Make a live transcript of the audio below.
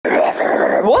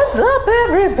What's up,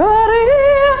 everybody?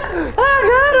 I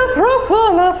got a throat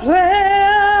full of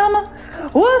phlegm.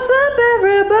 What's up,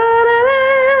 everybody?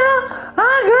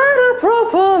 I got a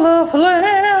throat full of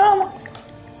phlegm.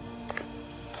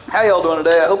 How y'all doing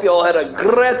today? I hope y'all had a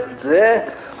great day.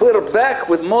 We're back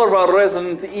with more of our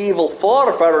Resident Evil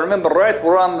 4. If I remember right,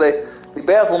 we're on the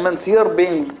battlements here,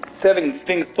 having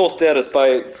things tossed at us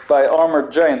by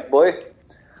armored giant boy.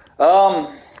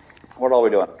 What are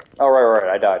we doing? Oh, right,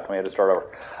 I died. We had to start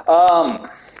over.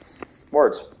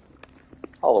 Words.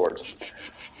 All the words.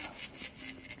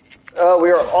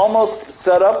 We are almost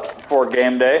set up for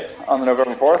game day on the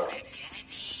November 4th.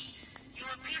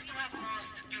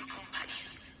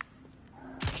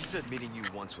 She said meeting you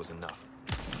once was enough.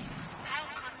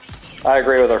 I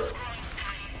agree with her.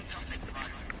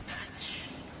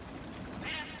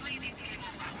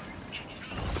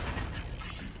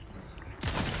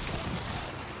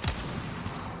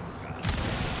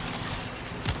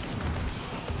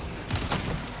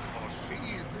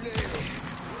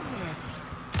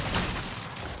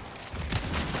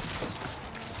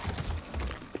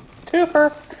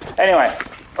 Twofer. Anyway.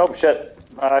 Oh, shit.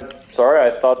 Sorry,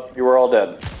 I thought you were all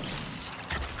dead.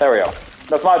 There we go.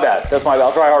 That's my bad.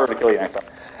 I'll try harder to kill you next time.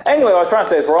 Anyway, what I was trying to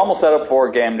say is we're almost set up for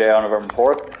game day on November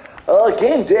 4th.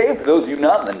 Game day, for those of you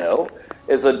not in the know,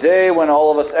 is a day when all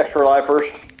of us extra lifers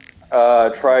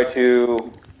try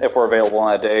to, if we're available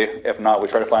on that day, if not, we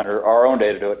try to find our own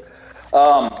day to do it,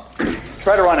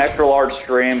 try to run extra large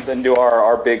streams and do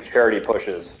our big charity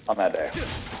pushes on that day.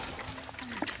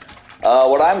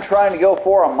 What I'm trying to go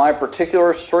for on my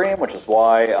particular stream, which is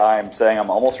why I'm saying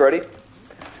I'm almost ready,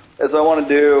 is I want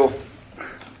to do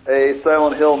a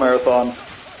Silent Hill marathon.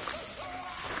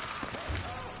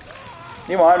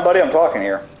 You mind, buddy? I'm talking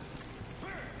here.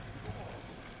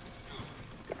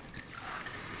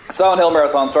 Silent Hill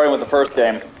marathon, starting with the first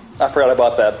game. I forgot I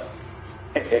bought that.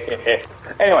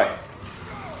 Anyway,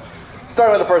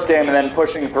 starting with the first game and then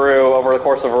pushing through over the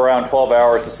course of around 12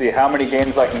 hours to see how many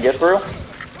games I can get through.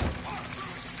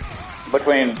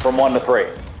 From 1 to 3.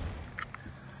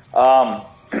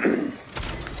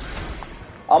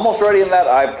 Almost ready in that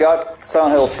I've got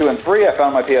Silent Hill 2 and 3. I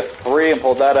found my PS3 and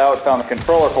pulled that out, found the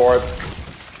controller for it.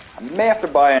 I may have to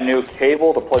buy a new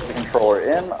cable to plug the controller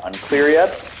in. Unclear yet.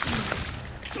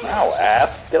 Ow,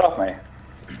 ass. Get off me.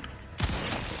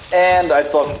 And I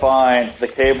still have to find the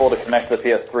cable to connect the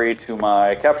PS3 to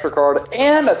my capture card,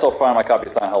 and I still have to find my copy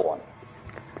of Silent Hill 1.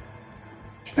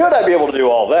 Should I be able to do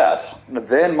all that,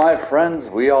 then, my friends,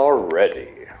 we are ready.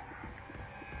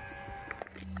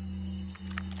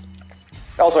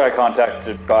 I also got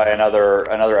contacted by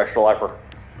another extra lifer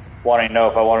wanting to know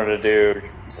if I wanted to do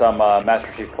some Master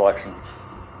Chief Collection.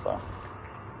 So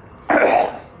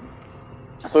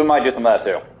we might do some of that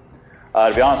too.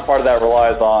 To be honest, part of that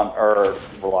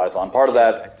part of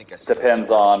that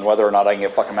depends on whether or not I can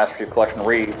get fucking Master Chief Collection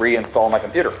reinstalled on my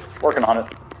computer. Working on it.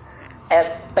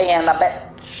 It's been a bit.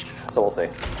 So we'll see.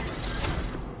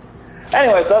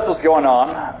 Anyways, that's what's going on.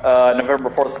 November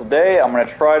 4th is the day. I'm going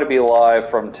to try to be live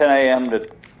from 10 a.m. to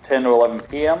 10 to 11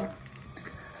 p.m.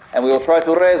 And we will try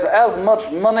to raise as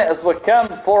much money as we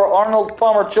can for Arnold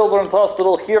Palmer Children's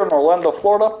Hospital here in Orlando,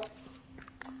 Florida.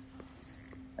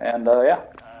 And,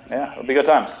 yeah, it'll be good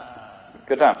times.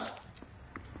 Good times.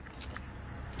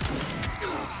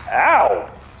 Ow!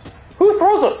 Who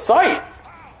throws a scythe?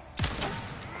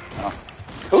 Oh.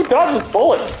 Who dodges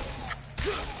bullets?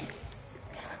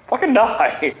 Fucking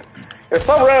die. You're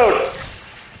so rude.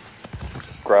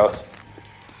 Gross.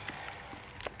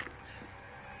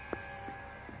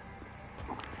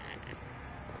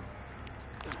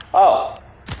 Oh.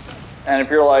 And if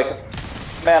you're like,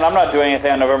 man, I'm not doing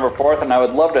anything on November 4th and I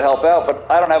would love to help out, but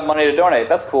I don't have money to donate.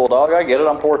 That's cool, dog. I get it.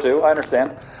 I'm poor too. I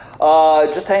understand.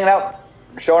 Just hanging out,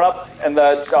 showing up, and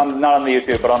not on the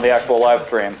YouTube, but on the actual live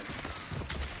stream.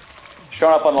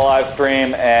 Showing up on the live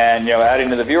stream and, adding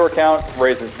to the viewer count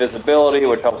raises visibility,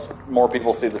 which helps more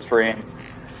people see the stream.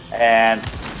 And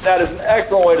that is an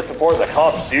excellent way to support that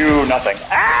costs you nothing.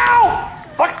 Ow!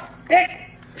 Fuck's sake!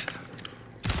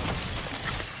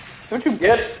 See what you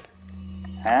get?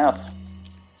 Ass.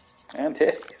 And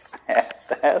titties.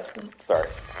 Ass. Sorry.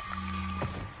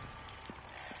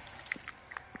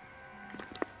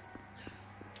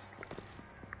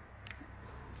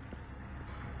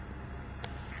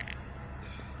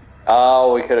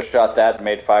 Oh, we could have shot that and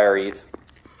made fire ease.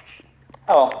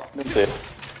 Oh, well, didn't see it.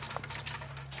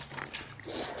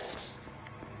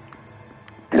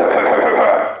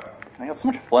 I got so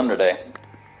much phlegm today.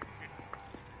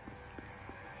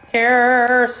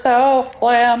 You're so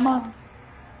phlegm.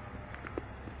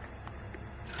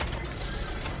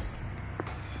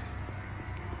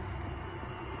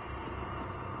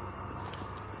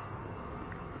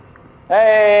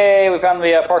 Hey, we found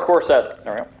the parkour set.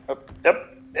 There we go. Oh,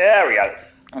 yep. Yeah, we got it.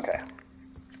 Okay.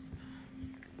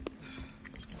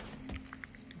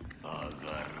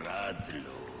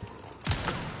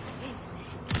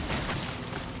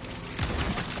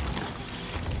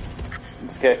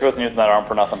 It's okay, she wasn't using that arm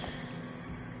for nothing.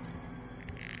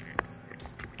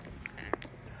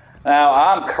 Now,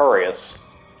 I'm curious.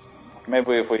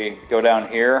 Maybe if we go down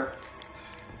here,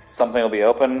 something will be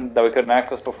open that we couldn't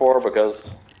access before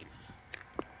because,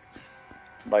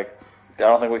 like, I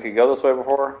don't think we could go this way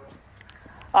before.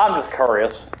 I'm just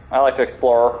curious. I like to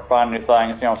explore, find new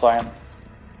things, you know what I'm saying?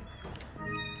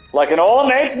 Like an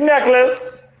ornate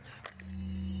necklace!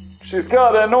 She's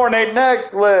got an ornate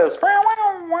necklace!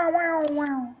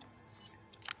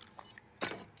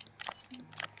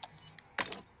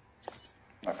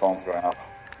 My phone's going off.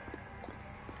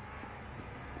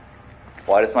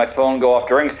 Why does my phone go off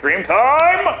during stream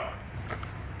time?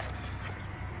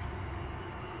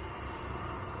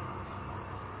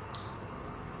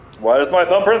 Why does my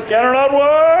thumbprint scanner not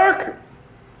work?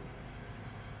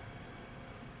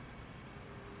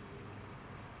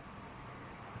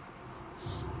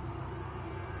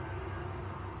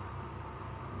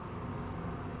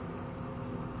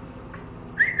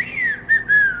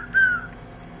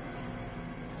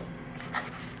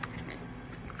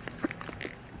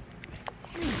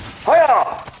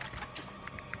 Hiya!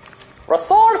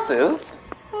 Resources?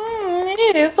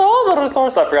 It is all the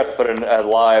resources. I forgot to put in a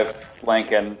live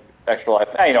link in extra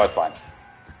life. You know, it's fine.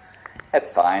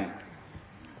 It's fine.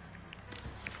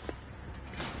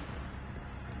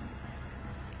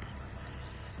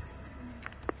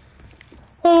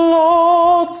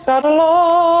 Lord Saddler,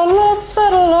 Lord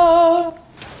Saddler.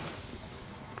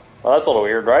 Well, that's a little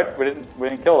weird, right? We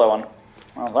didn't kill that one.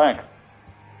 I don't think.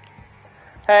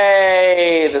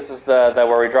 Hey, this is the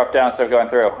where we drop down instead of going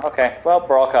through. Okay, well,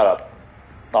 we're all caught up.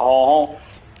 The whole.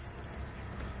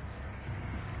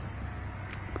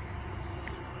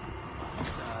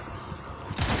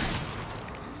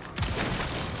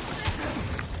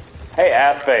 Hey,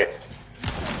 ass face.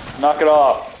 Knock it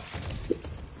off.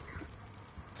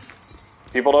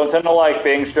 People don't tend to like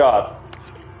being shot.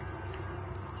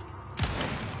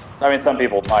 I mean, some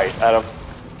people might.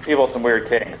 People have some weird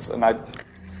kinks, and I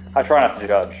try not to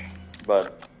judge,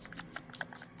 but...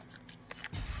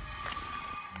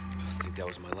 I think that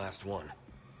was my last one.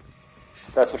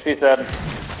 That's what she said.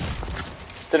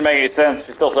 Didn't make any sense,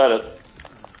 she still said it.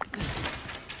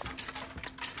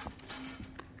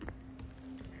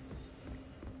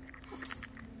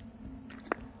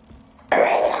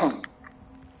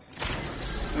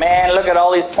 Man, look at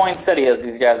all these poinsettias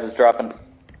these guys is dropping.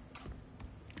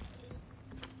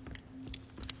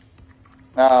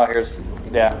 Oh, here's...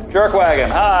 yeah. Jerkwagon,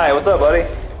 hi, what's up, buddy?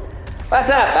 What's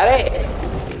up, buddy?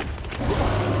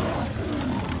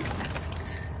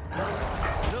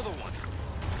 Another one.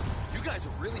 You guys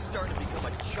are really starting to become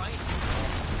a giant.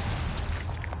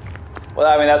 Well,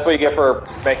 I mean, that's what you get for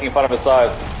making fun of his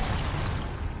size.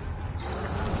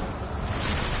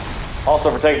 Also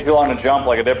for taking too long to jump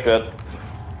like a dipshit.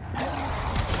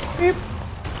 Beep.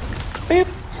 Beep.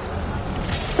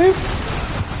 Beep.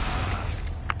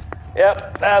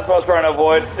 Yep, that's what I was trying to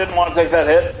avoid. Didn't want to take that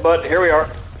hit, but here we are.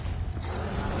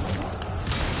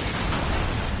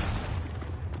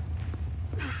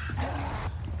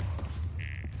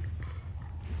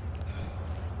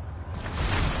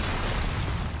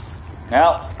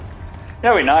 Now,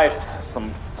 that'd be nice.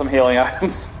 Some healing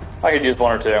items. I could use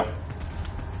one or two.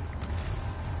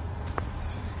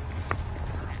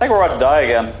 I think we're about to die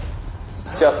again.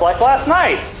 It's just like last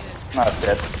night. Not a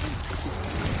bit.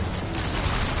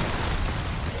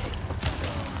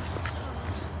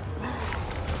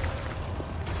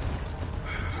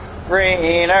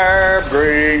 Greener,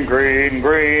 green, green,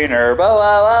 greener. Whoa,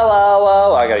 whoa, whoa, whoa,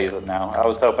 whoa. I gotta use it now. I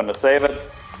was hoping to save it,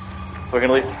 so we can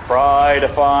at least try to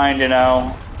find, you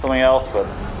know, something else, but...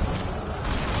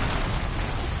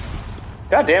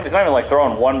 God damn, he's not even, like,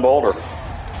 throwing one boulder.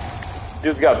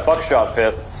 Dude's got buckshot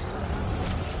fists.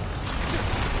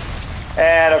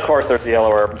 And, of course, there's the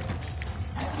yellow herb.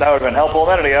 That would have been helpful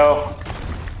a minute ago.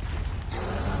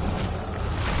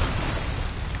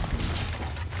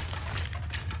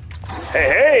 Hey,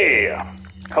 hey!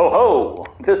 Ho, ho!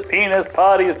 This penis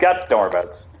potty's got... Don't worry about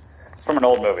it. It's from an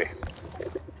old movie.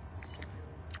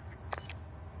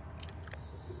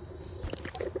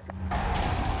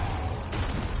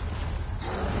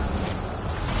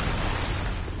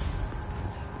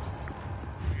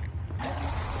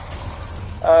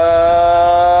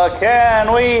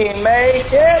 Can we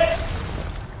make it?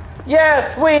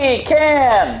 Yes, we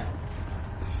can!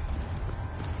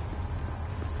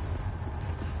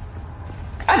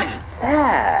 I'm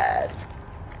inside.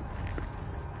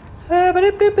 That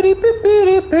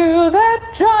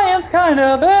giant's kind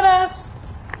of an ass.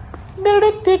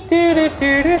 That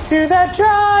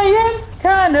giant's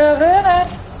kind of an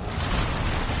ass.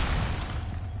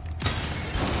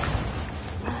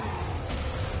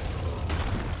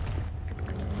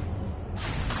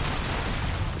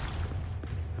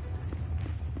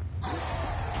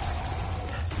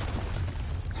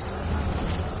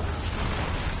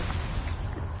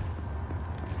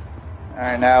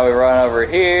 Alright, now we run over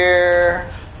here.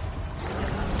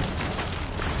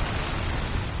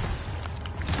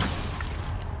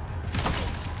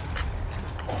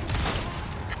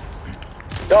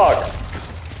 Dog!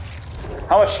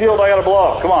 How much shield I gotta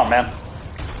blow up? Come on, man.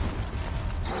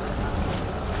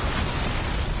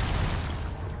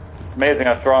 It's amazing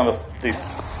how strong these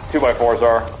 2x4s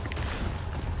are.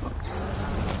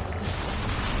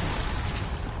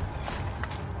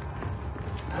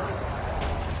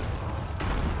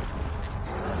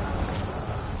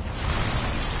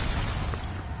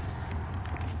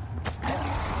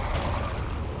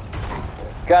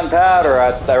 Gunpowder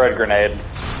at that red grenade. Is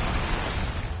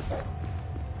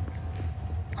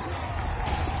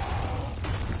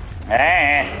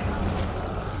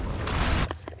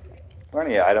there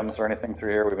any items or anything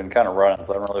through here? We've been kind of running,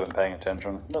 so I haven't really been paying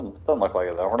attention. Doesn't look like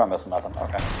it though. We're not missing nothing.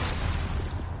 Okay.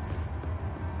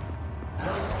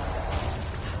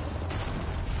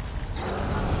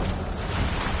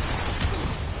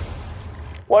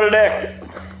 What a dick!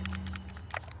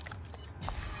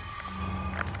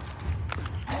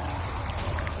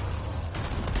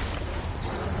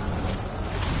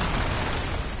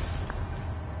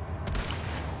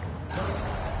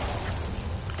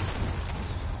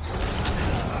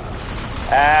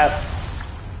 Ass.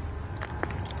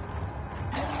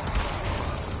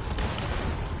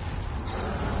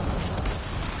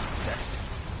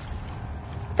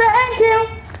 Thank you.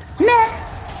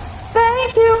 Next.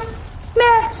 Thank you.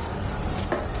 Next.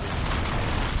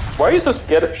 Why are you so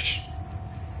skittish?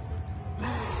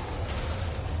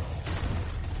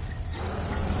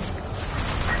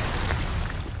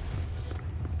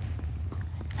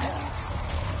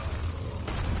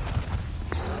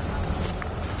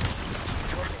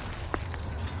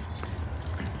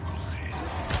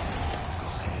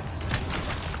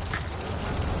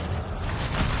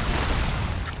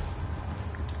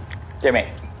 Gimme.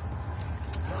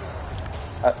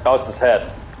 Oh, it's his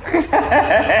head.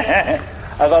 I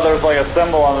thought there was like a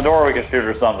symbol on the door we could shoot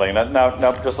or something. No,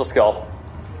 just a skull.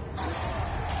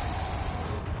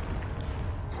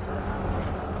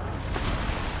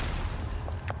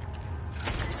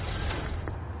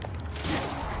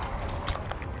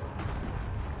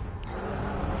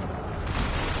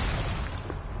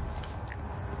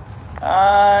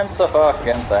 I'm so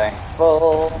fucking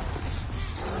thankful.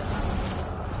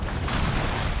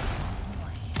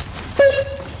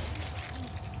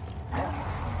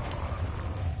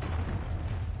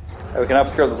 We can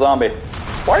obscure the zombie.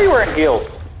 Why are you wearing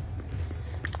heels?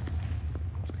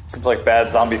 Seems like bad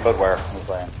zombie footwear, I'm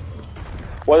saying.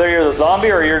 Whether you're the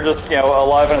zombie or you're just,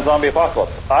 alive in a zombie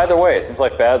apocalypse. Either way, it seems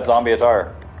like bad zombie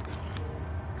attire.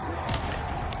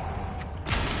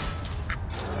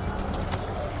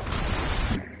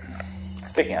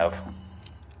 Speaking of.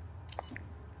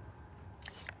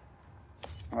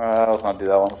 Let's not do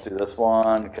that one, let's do this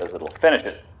one, because it'll finish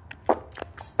it.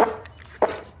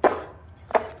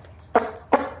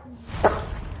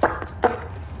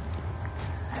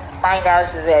 My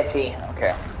nose is itchy.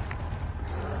 Okay.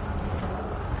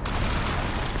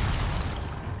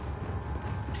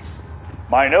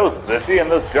 My nose is itchy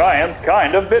and this giant's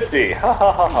kind of bitchy. Ha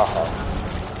ha ha ha ha.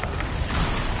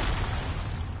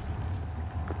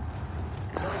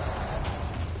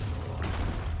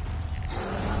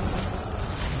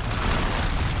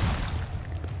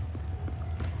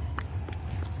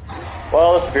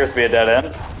 Well, this appears to be a dead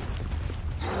end.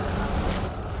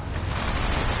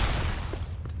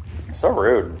 So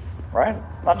rude, right?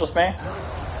 Not just me.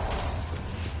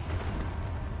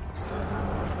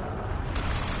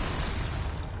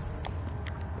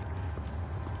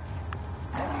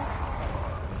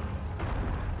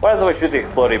 Why doesn't we shoot the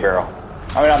explodey barrel?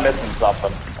 I mean, I'm missing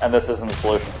something, and this isn't the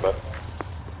solution, but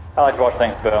I like to watch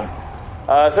things boom.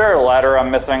 Is there a ladder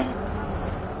I'm missing?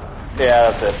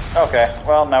 Yeah, that's it. Okay,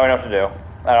 well, now we know what to do.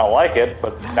 I don't like it,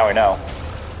 but now we know.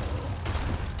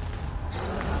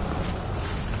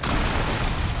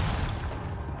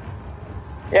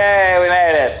 Yay, we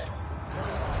made it!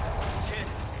 Kid,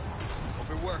 hope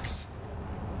it works.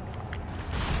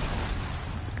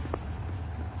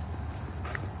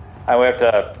 And we have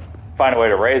to find a way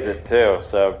to raise it too.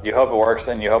 So you hope it works,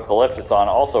 and you hope the lift it's on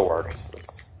also works.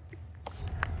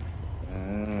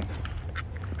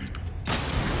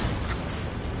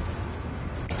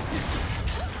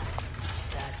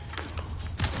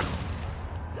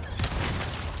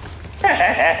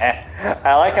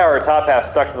 I like how her top half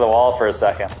stuck to the wall for a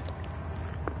second.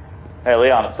 Hey,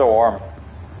 Leon, it's so warm.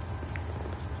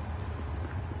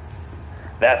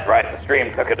 That's right, the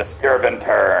stream took a disturbing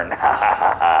turn. Ha ha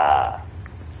ha ha.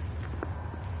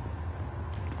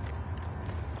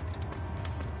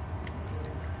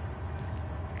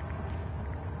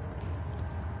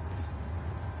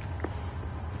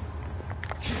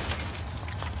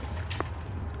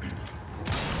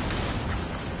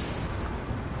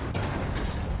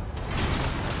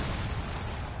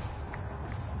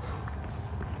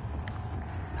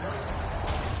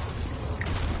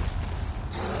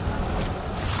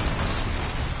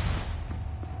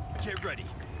 Get ready.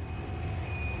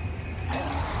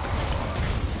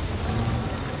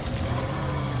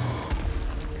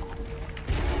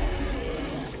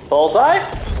 Bullseye?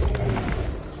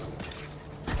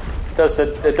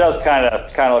 It does kind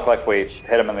of look like we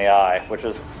hit him in the eye, which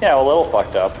is, you know, a little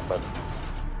fucked up, but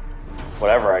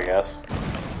whatever, I guess.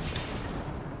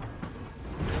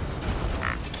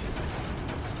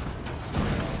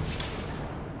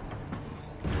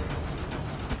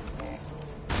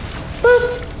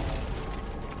 Boop.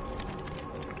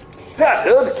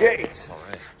 Shattered gate. All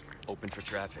right, open for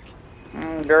traffic.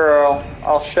 Girl,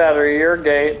 I'll shatter your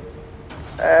gate.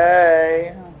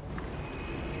 Hey.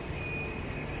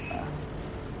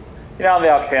 You know, on the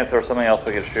off chance there was something else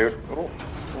we could shoot. Ooh,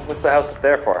 what's the house up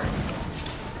there for?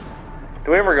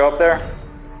 Do we ever go up there?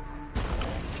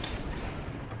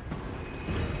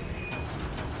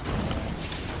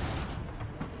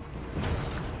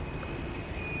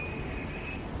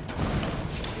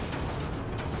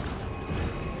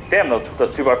 Damn, those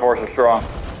 2x4s are strong.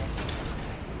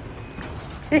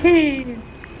 Hee.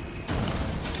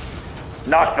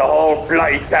 Knock the whole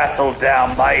bloody castle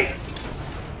down, mate.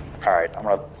 Alright, I'm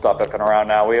gonna stop effing around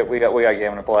now. We got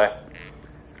game to play.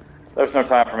 There's no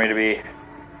time for me to be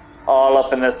all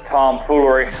up in this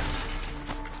tomfoolery.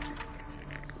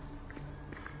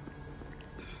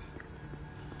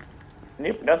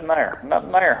 Nope, nothing there.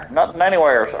 Nothing there. Nothing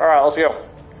anywhere. Alright, let's go.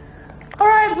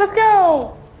 Alright, let's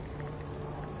go!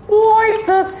 Wipe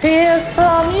the tears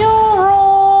from your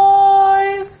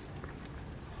eyes.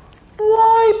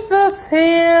 Wipe the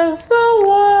tears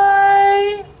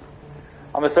away.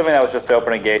 I'm assuming that was just to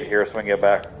open a gate here so we can get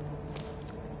back.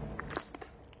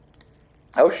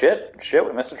 Oh shit. Shit,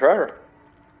 we missed a treasure.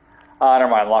 Never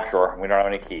mind, Lockshore. We don't have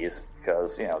any keys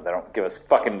because, you know, they don't give us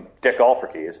fucking dick all for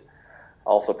keys.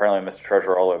 Also, apparently we missed a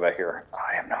treasure all the way back here.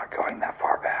 I am not going that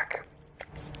far back.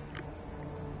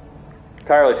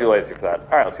 Entirely too lazy for that.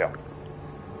 Alright, let's go.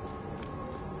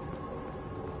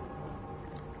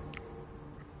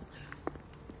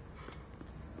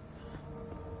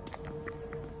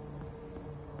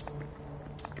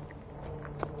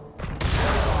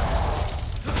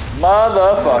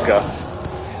 Motherfucker.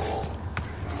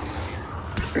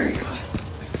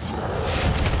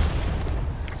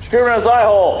 Shoot him in his eye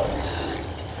hole.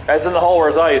 As in the hole where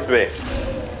his eye used to be.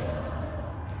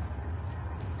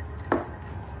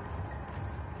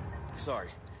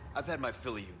 Sorry, I've had my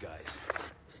fill of you guys.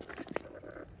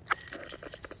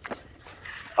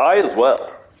 I as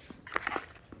well.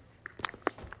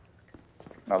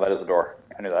 No, that is a door.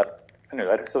 I knew that. I knew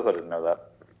that. Who says I didn't know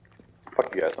that?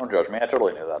 Fuck you guys. Don't judge me. I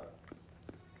totally knew that.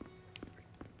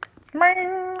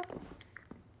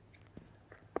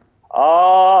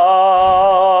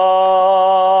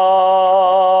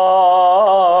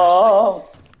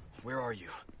 Where are you?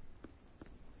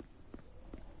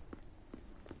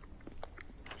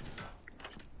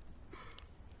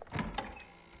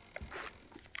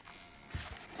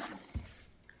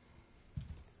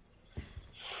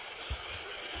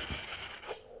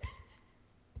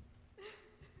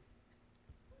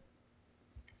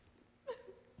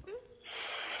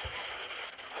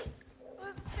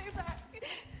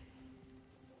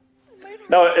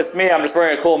 No, it's me. I'm just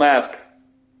wearing a cool mask.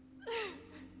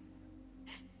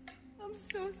 I'm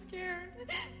so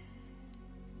scared.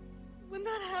 When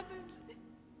that happened,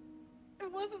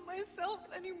 it wasn't myself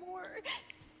anymore.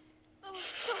 I was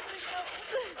something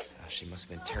else. She must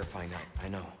have been terrifying night. I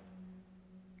know.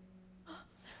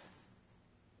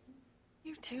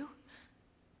 You too?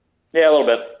 Yeah, a little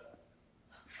bit.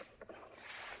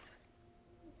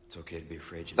 It's okay to be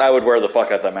afraid. I would wear the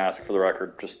fuck out that mask for the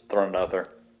record. Just throwing it out there.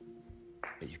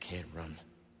 But you can't run.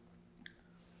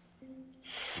 You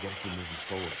gotta keep moving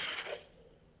forward.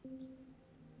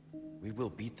 We will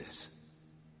beat this.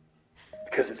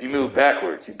 Because if you move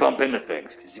backwards, you bump into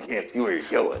things because you can't see where you're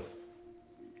going.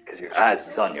 Because your eyes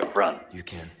is on your front. You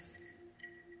can.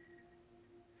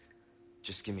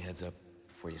 Just give me a heads up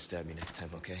before you stab me next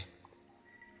time, okay?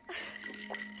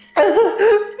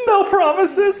 No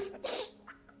promises.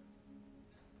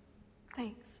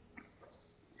 Thanks.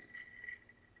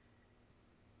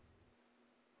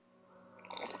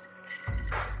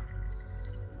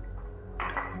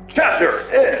 Chapter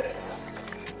ends.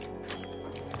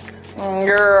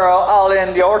 Girl, I'll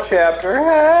end your chapter.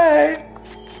 Hey.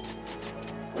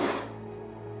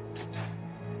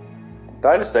 Did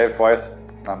I just save twice?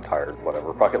 I'm tired.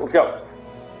 Whatever. Fuck it. Let's go.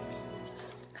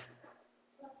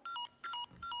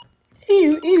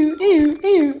 Ew, ew, ew,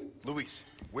 ew. Luis,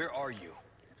 where are you?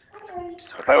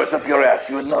 If I was up your ass,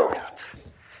 you would know.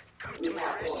 Come to my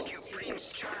rescue,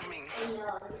 Prince Charming.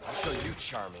 I'll show you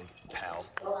charming, pal.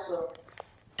 I'm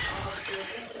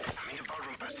in the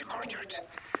ballroom past the courtyard.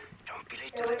 Don't be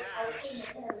late to the dance.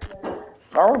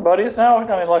 Are we buddies now?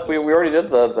 I mean, like, we already did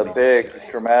the big,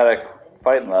 dramatic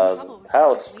fight in the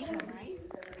house.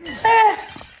 I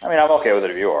mean, I'm okay with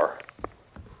it if you are.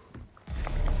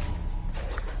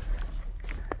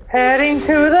 Heading to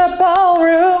the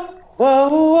ballroom. Whoa,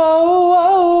 whoa,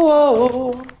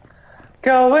 whoa, whoa.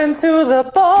 Going to the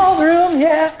ballroom,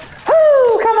 yeah.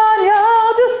 Woo! Come on,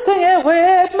 y'all, just sing it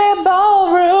with me,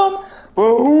 ballroom.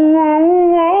 Whoa,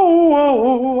 whoa,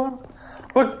 whoa, whoa.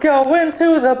 We're going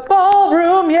to the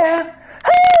ballroom, yeah.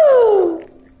 Woo!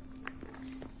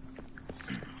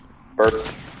 Birds.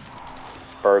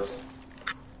 Birds.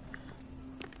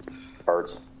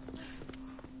 Birds.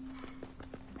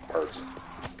 Birds.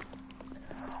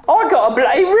 I got a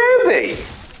bloody ruby!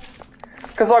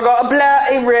 Because I got a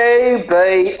bloody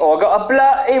ruby! Oh, I got a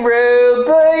bloody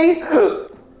ruby!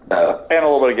 And a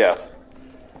little bit of gas.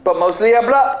 But mostly a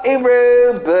bloody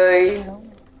ruby!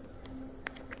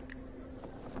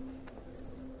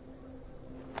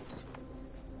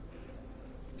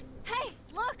 Hey,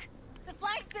 look! The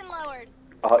flag's been lowered.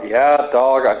 Yeah,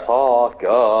 dog, I saw.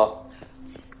 Gah.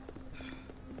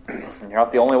 You're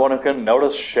not the only one who can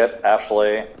notice shit,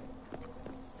 Ashley.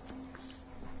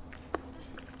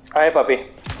 Hi, puppy.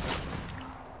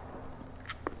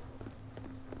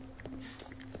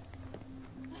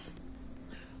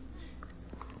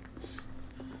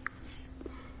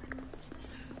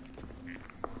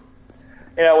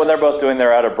 You know, when they're both doing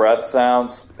their out-of-breath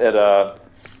sounds, it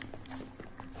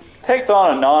takes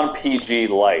on a non-PG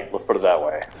light. Let's put it that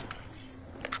way.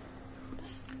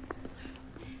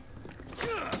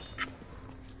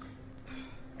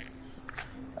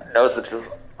 Nose that just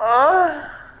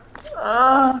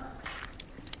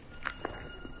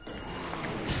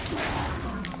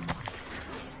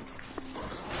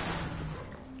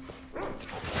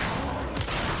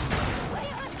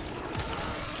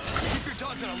Keep your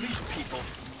dogs on a leash, people.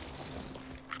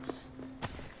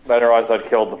 I didn't realize I'd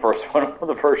killed the first one with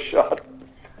the first shot.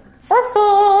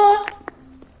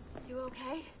 You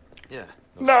okay? Yeah.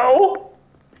 No!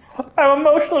 I'm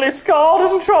emotionally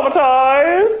scarred and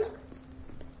traumatized!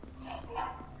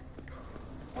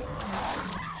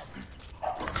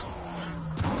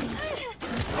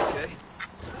 Okay.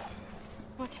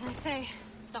 What can I say?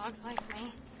 Dogs like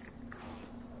me.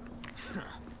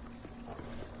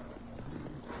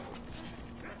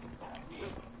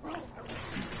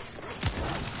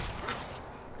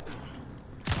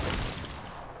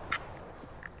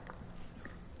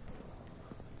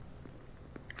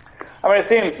 I mean, it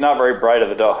seems not very bright of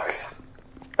the dogs.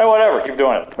 Hey, whatever, keep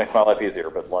doing it. It makes my life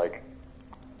easier, but, like,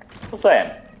 just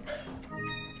saying.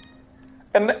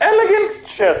 An elegant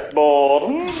chessboard.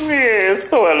 Yes,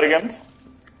 so elegant.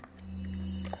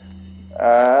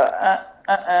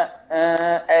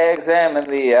 Examine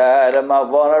the item. I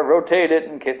want to rotate it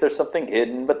in case there's something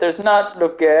hidden, but there's not.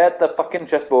 Look at the fucking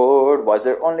chessboard. Why is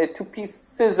there only 2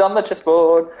 pieces on the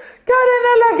chessboard? Got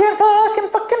an elegant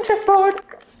fucking chessboard.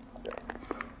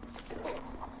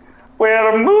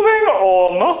 We're moving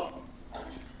on.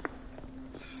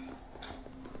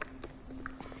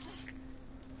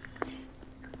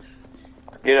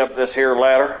 Let's get up this here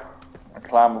ladder.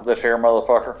 Climb up this here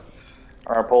motherfucker.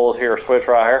 We're gonna pull this here switch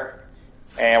right here.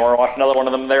 And we're gonna watch another one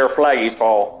of them there flaggies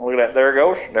fall. Look at that. There it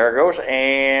goes. There it goes.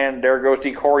 And there goes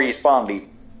the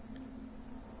corresponding.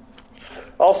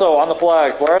 Also, on the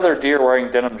flags, why are there deer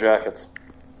wearing denim jackets?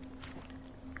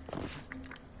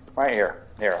 Right here.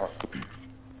 Here.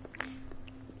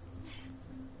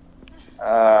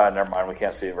 Never mind. We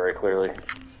can't see it very clearly.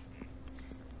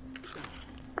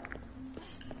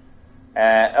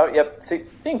 And, oh, yep. See, you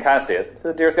can kind of see it. So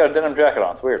the deer's got a denim jacket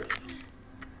on. It's weird.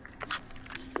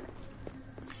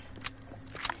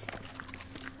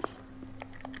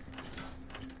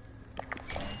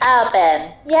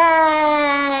 Open. Yay!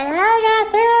 I got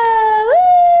through!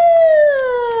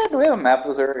 Woo! Do we have a map of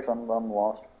this area? Because I'm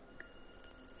lost.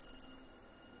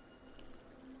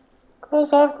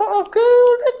 Because I've got a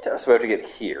good... So we have to get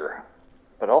here.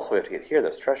 But also we have to get here.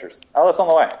 There's treasures. Oh, that's on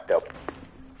the way. Dope.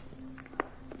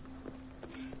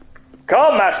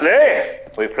 Come, Ashley!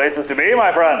 We've places to be,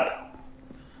 my friend.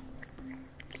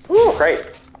 Ooh, great.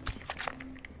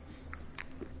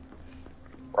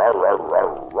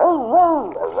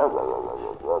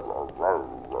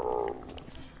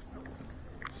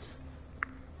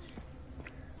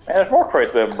 Man, there's more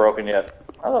crates that haven't broken yet.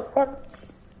 How the fuck?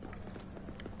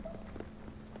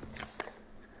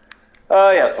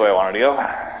 Yeah, that's the way I wanted to go.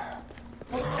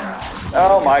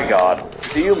 Oh my god.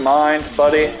 Do you mind,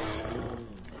 buddy?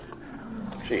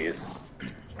 Jeez.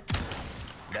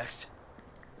 Next.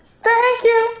 Thank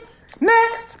you!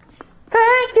 Next!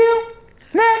 Thank you!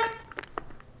 Next!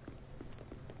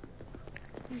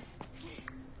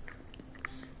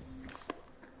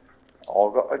 All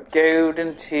got a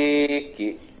golden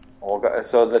ticket.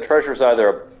 So the treasure's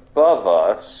either above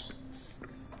us,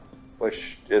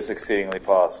 which is exceedingly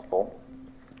possible,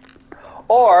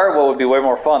 or what would be way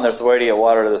more fun, there's a way to get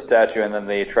water to the statue and then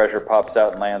the treasure pops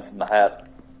out and lands in the hat.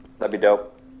 That'd be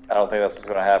dope. I don't think that's what's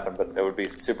going to happen, but it would be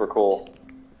super cool.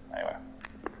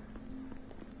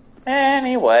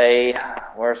 Anyway,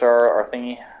 where's our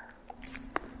thingy?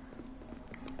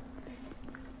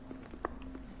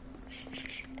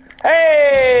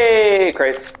 Hey!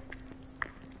 Crates.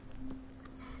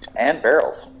 And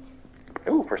barrels.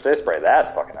 Ooh, first aid spray.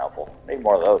 That's fucking helpful. Need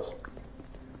more of those.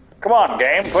 Come on,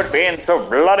 game. Quit being so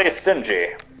bloody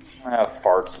stingy. Ah,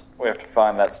 farts. We have to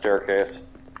find that staircase.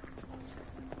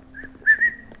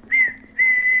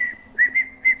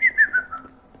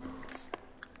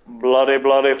 Bloody,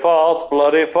 bloody faults,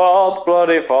 bloody faults,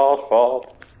 bloody fault,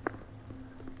 fault.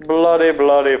 Bloody,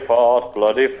 bloody fault,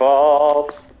 bloody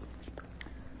fault.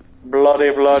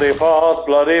 Bloody, bloody faults,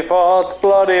 bloody faults,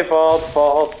 bloody faults,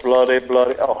 faults, bloody,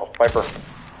 bloody. Oh, Viper.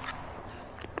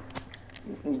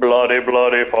 Bloody,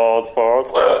 bloody faults,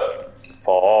 faults,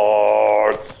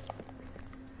 faults.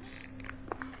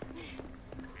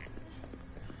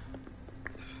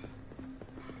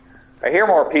 I hear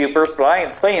more poopers, but I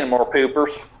ain't seeing more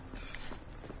poopers.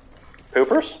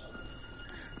 Poopers?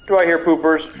 Do I hear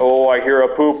poopers? Oh, I hear a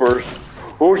poopers.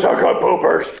 Who's a good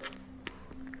poopers?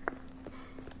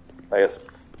 I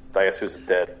guess who's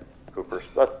dead? Poopers.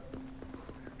 That's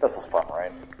just fun,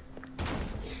 right?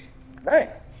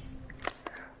 Hey.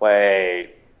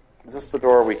 Wait. Is this the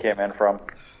door we came in from?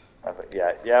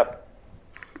 Yeah, yep.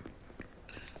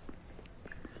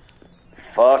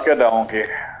 Fuck a donkey.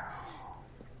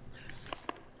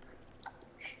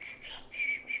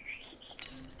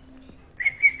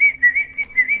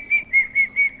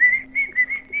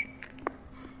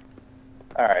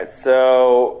 Alright,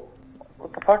 so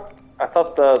what the fuck? I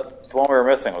thought the one we were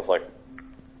missing was like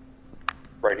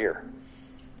right here.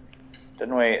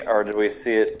 Didn't we, or did we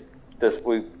see it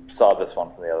we saw this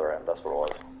one from the other end, that's what it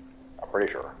was. I'm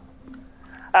pretty sure.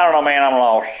 I don't know, man, I'm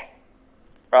lost.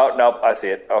 Oh, nope, I see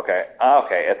it. Okay.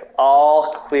 Okay, it's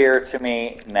all clear to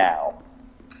me now.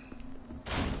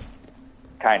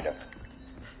 Kind of.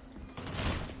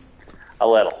 A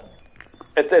little.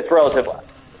 It's relative.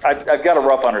 I've got a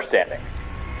rough understanding.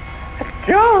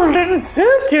 Golden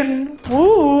chicken!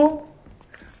 Ooh!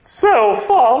 So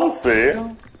fancy!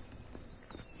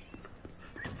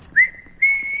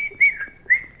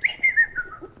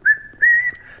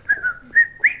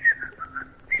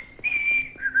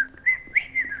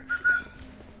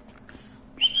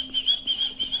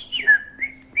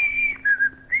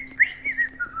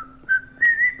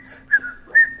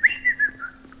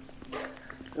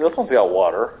 This one's got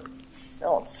water.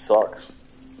 That one sucks.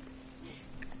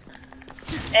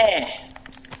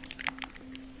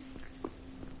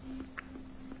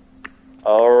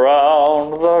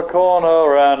 Around the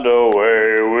corner and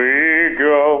away we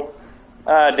go.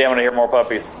 Ah, damn it, I hear more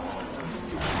puppies.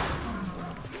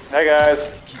 Hey, guys.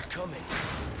 Keep coming.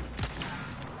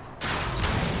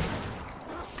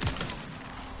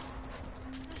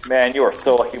 Man, you are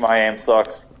so lucky my aim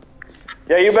sucks.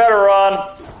 Yeah, you better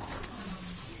run.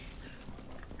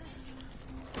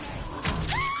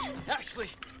 Ashley!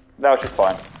 No, she's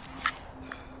fine.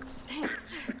 Thanks.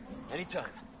 Anytime.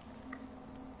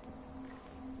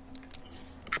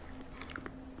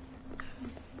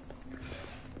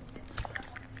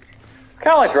 It's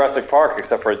kind of like Jurassic Park,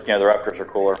 except for, the raptors are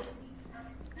cooler.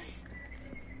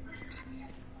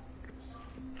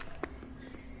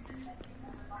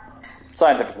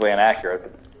 Scientifically inaccurate,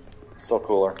 but still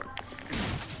cooler.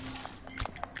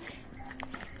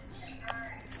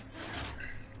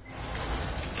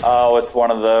 Oh, it's one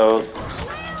of those.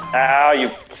 Ow, you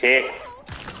kick.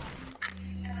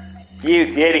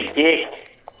 You dirty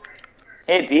kick.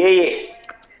 Hey, Dave.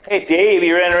 Hey, Dave,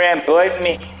 you running around biting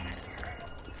me.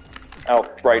 Oh,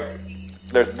 right.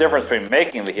 There's a difference between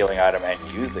making the healing item and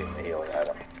using the healing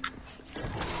item.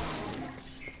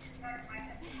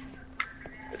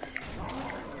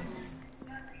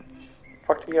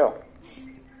 you go.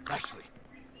 Ashley.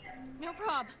 No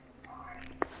prob.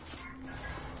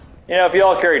 You know, if you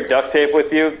all carried duct tape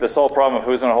with you, this whole problem of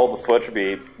who's going to hold the switch would be,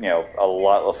 you know, a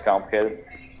lot less complicated.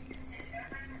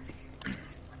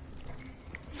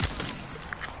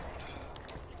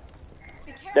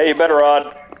 Yeah, you better,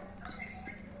 Rod.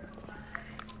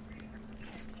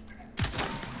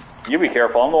 You be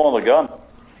careful, I'm the one with the gun.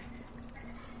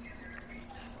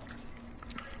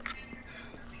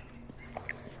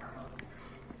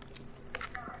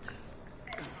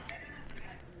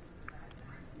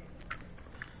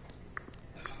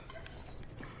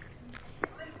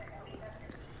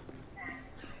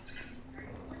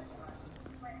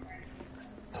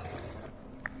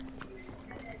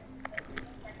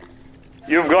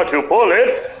 You've got to pull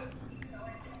it.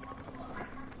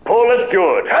 Pull it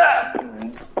good.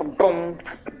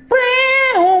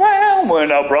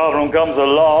 When a problem comes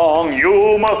along,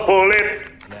 you must pull it.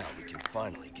 Now we can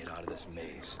finally get out of this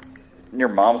maze. Your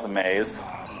mom's a maze.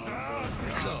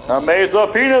 A maze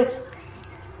of penis.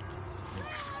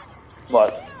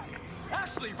 What?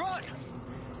 Ashley, run!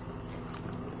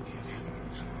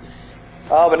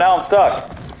 Oh, but now I'm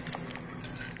stuck.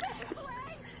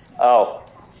 Oh,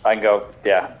 I can go,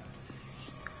 yeah.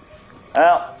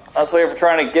 Well, that's why we're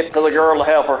trying to get to the girl to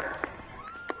help her.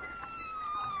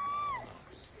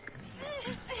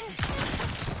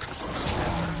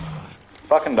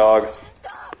 Fucking dogs.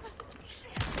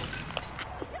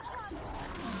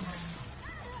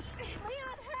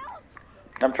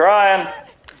 I'm trying.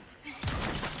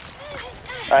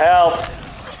 I helped.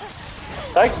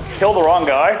 Did I kill the wrong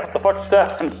guy? What the fuck just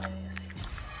happened?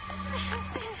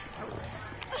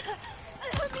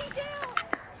 Put me down.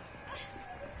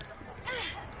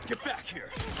 Get back here.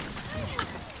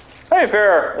 Hey,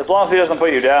 fair. As long as he doesn't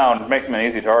put you down, it makes him an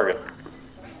easy target.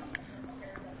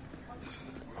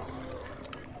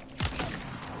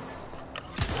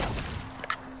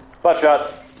 Butt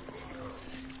shot.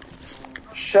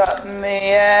 Shot in the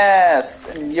ass,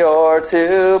 and you're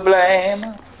to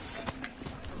blame.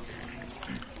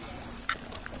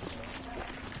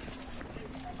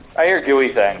 I hear gooey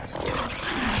things.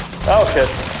 Oh shit.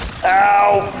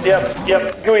 Ow!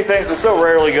 Yep. Gooey things are so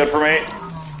rarely good for me.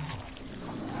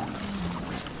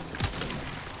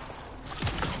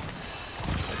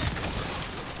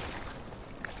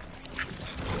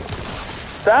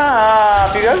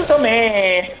 Stop! You guys are so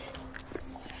mean.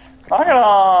 Knock it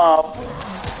off.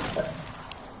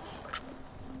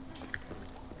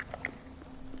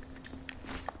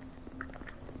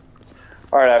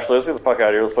 Alright, Ashley, let's get the fuck out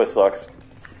of here. This place sucks.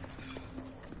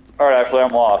 Alright, Ashley,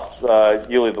 I'm lost.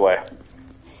 You lead the way.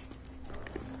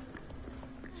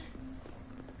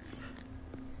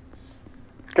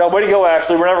 God, way to go,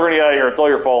 Ashley. We're never going to get out of here. It's all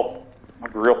your fault.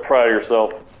 I'm real proud of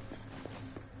yourself.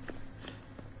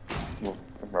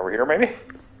 Over here, maybe?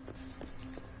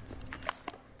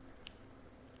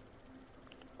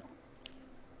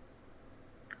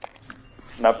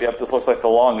 Nope, yep, this looks like the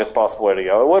longest possible way to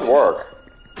go. It would work.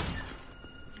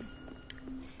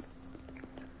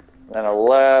 Then a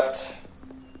left.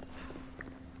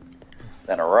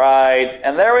 Then a right.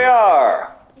 And there we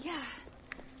are! Yeah,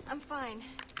 I'm fine.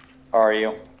 Are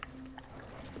you?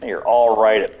 You're all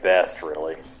right at best,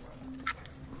 really.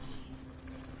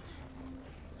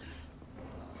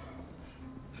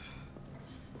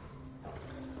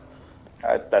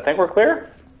 I think we're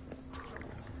clear?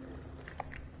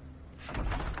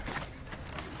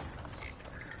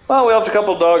 Well, we left a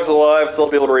couple dogs alive, so they'll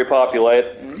be able to repopulate.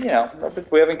 And, you know,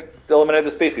 we haven't eliminated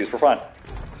the species. We're fine.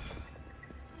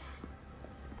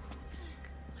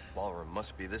 Ballroom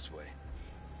must be this way.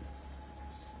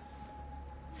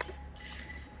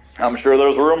 I'm sure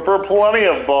there's room for plenty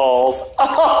of balls.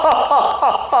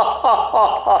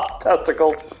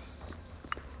 Testicles.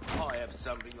 I have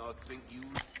something I think you...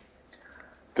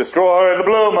 Destroy the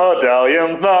blue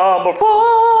medallions, number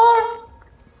 4.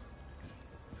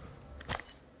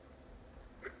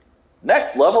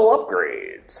 Next level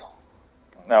upgrades.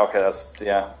 Okay, that's,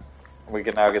 yeah. We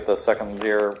can now get the second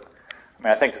year. I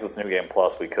mean, I think because it's New Game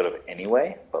Plus, we could have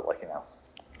anyway, but, like, you know.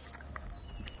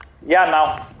 Yeah,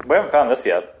 no, we haven't found this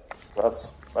yet. So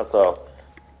that's a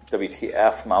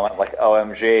WTF moment, like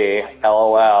OMG,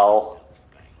 LOL,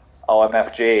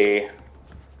 OMFG,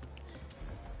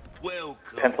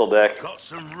 Welcome. pencil dick. Got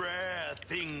some rare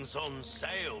things on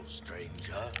sale,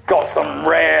 stranger. Got some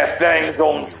rare things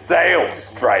on sale,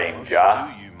 stranger.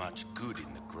 Do you much good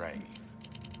in the grave?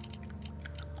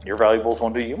 Your valuables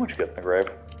won't do you much good in the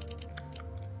grave.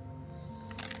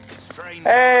 Stranger.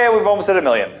 Hey, we've almost hit 1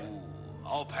 million. Ooh,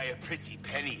 I'll pay a pretty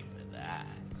penny for that.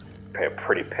 Pay a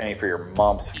pretty penny for your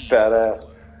mom's fat ass.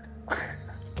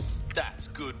 That's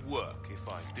good work, if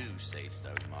I do say so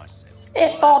myself.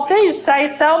 If I do say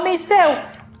so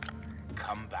myself.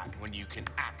 Come back when you can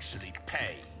actually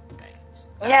pay, mate.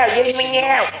 No, give me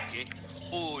now. Pocket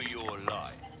or your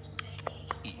life.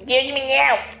 Give me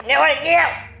now. No,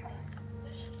 now.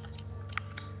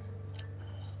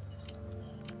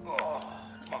 Oh,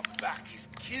 my back is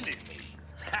killing me.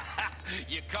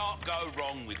 You can't go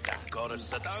wrong with that, goddess,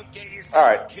 so don't get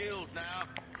yourself killed now.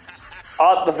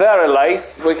 At the very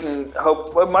least, we can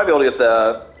hope we might be able to get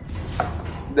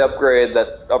the upgrade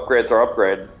that upgrades our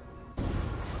upgrade.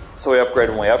 So we upgrade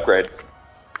when we upgrade.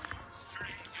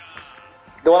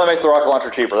 The one that makes the rocket launcher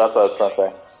cheaper, that's what I was trying to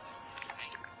say.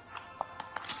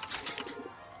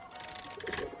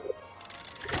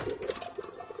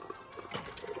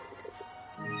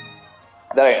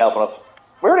 That ain't helping us.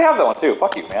 We already have that one too.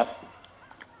 Fuck you, man.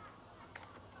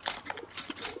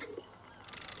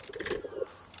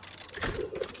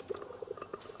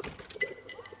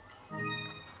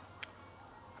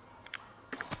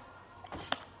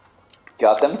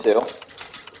 Got them too.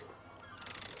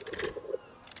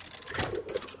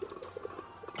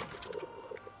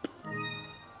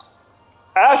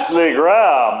 Ashley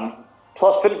Graham.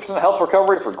 Plus 50% health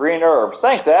recovery for green herbs.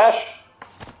 Thanks, Ash.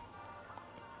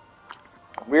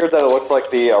 Weird that it looks like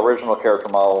the original character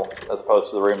model as opposed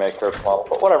to the remake character model,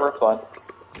 but whatever, it's fine.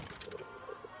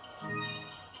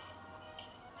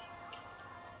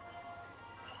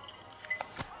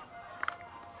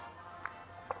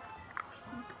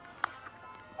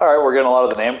 Alright, we're getting a lot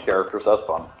of the named characters, that's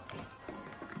fun.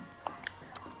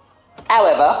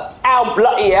 However, how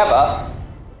bloody ever,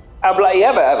 how bloody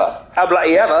ever ever, how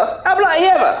bloody ever, how bloody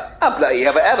ever, how bloody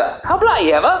ever ever, how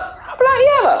bloody ever, how bloody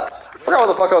ever. I forgot what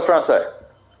the fuck I was trying to say.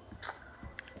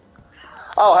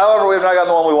 Oh, however, we've not gotten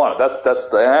the one we wanted. That's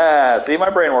the, see, my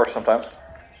brain works sometimes.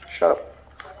 Shut up.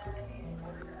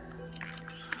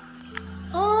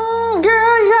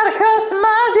 Girl, you gotta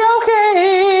customize your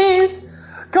case.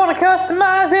 Gonna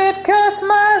customize it,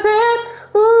 customize it.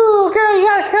 Ooh, girl, you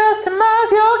gotta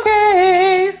customize your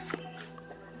case.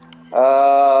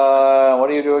 What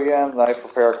do you do again? Knife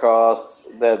repair costs.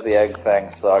 The egg thing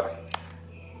sucks.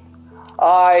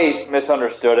 I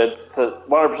misunderstood it. It said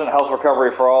 100% health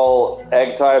recovery for all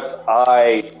egg types.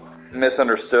 I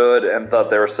misunderstood and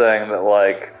thought they were saying that,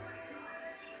 like,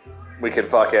 we could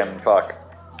fucking fuck.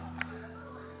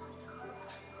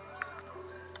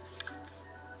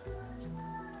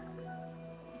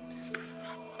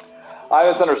 I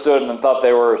misunderstood and thought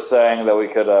they were saying that we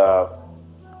could, that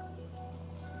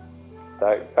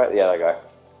guy.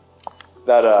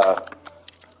 That,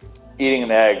 eating an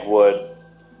egg would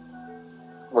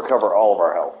recover all of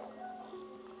our health.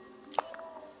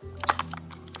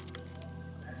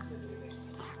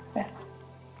 Yeah.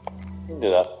 You can do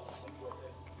that.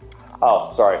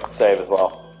 Oh, sorry. Save as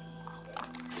well.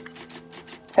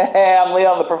 Hey, I'm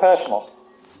Leon the professional.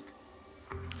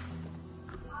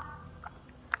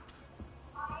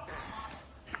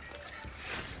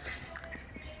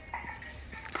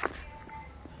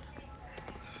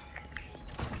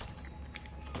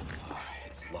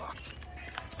 It's locked.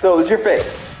 So is your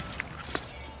face.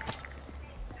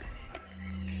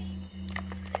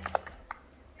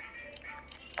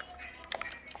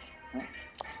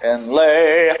 And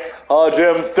lay a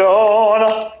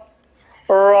gemstone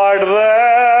right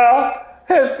there.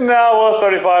 It's now worth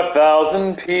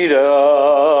 35,000 petals.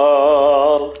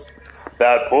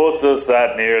 That puts us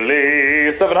at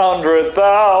nearly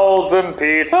 700,000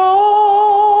 petals.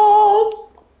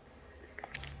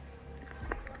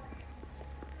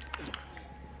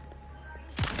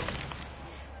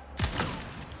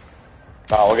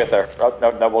 Oh, we'll get there. Oh,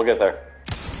 no, we'll get there.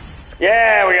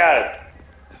 Yeah, we got it.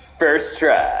 First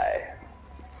try.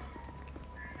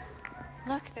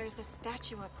 Look, there's a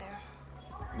statue up there.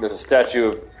 There's a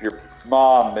statue of your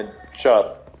mom, and shut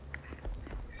up.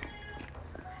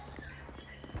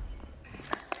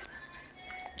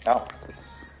 Oh.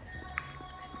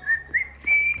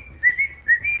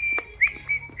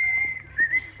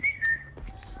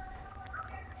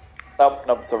 Oh,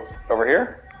 nope, so over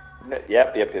here?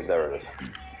 Yep, there it is.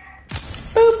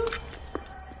 Boop!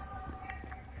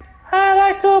 I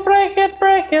like to break it,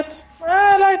 break it.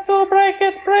 I like to break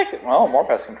it, break it. Oh, more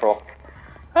pest control.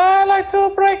 I like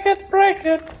to break it, break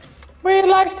it. We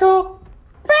like to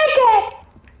break it!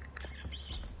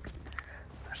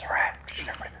 There's a rat. Shh,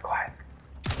 everybody be quiet.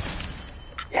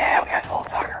 Yeah, we got the little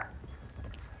fucker.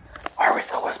 Why are we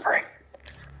still whispering?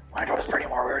 Why don't whisper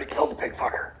anymore? We already killed the pig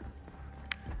fucker.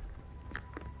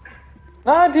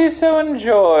 I do so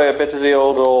enjoy a bit of the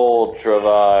old ultra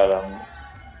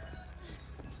violence.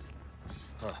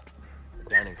 Huh.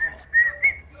 Dining hall.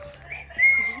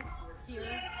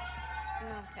 Here?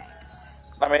 No thanks.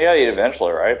 I mean, you gotta eat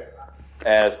eventually, right?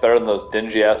 And it's better than those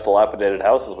dingy-ass, dilapidated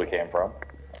houses we came from.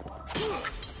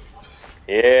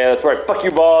 Yeah, that's right. Fuck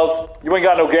you, Boz. You ain't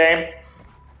got no game.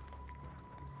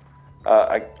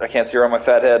 I can't see around my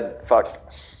fat head. Fuck.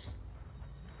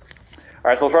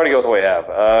 Alright, so we'll try to go with what we have.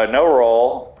 No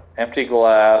roll, empty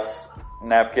glass,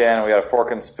 napkin, we got a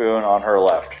fork and spoon on her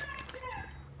left.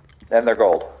 And they're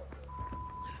gold.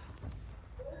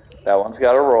 That one's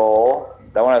got a roll.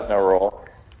 That one has no roll.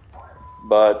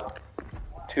 But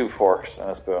 2 forks and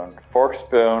a spoon. Fork,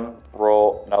 spoon,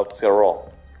 roll. Nope, it's got a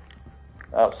roll.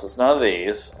 Nope, so it's none of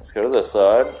these. Let's go to this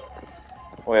side.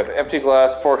 We have empty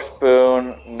glass, fork,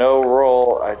 spoon, no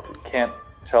roll. I can't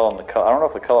tell in the color. I don't know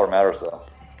if the color matters, though.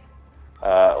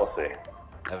 Let's see.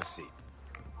 Have a seat.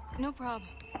 No problem.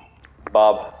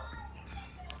 Bob.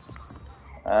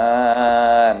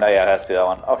 No, yeah, it has to be that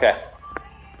one. Okay.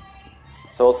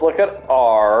 So let's look at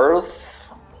ours.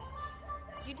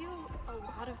 You do a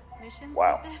lot of missions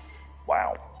Wow. like this?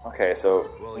 Wow. Okay, so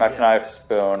Well, knife, yeah. knife,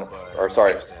 spoon, or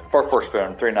sorry, fork, fork,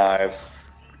 spoon, 3 knives,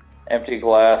 empty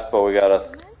glass, but we got a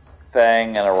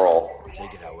thing and a roll.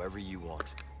 Take it however you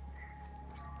want.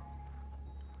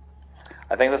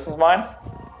 I think this is mine.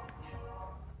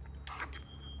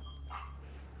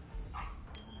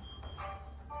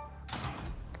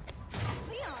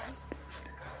 Leon!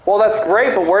 Well, that's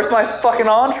great, but where's my fucking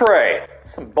entree?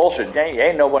 Some bullshit.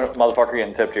 Ain't no motherfucker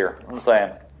getting tipped here. I'm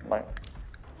saying. Like,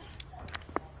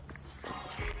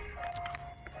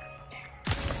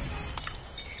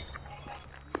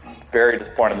 very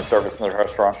disappointed in the service in the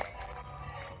restaurant.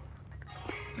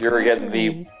 You're getting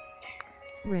the...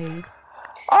 Raid.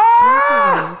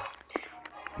 Ah!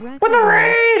 Raid. With the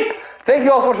raid! Thank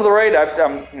you all so much for the raid.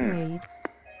 Raid.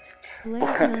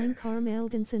 Blair 9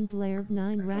 Carmeldenson Blair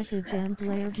 9 Racker Jam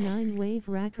Blair 9 Wave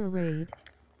Racker Raid.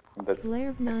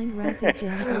 Blair 9 Racker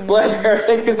Jam Blair,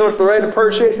 thank you so much for the raid.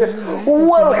 Appreciate it.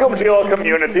 Welcome to your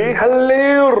community.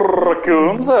 Hello,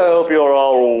 raccoons. I hope you're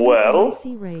all well.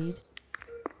 Raid.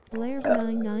 Blair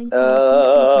 99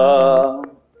 Hello,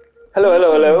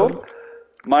 hello.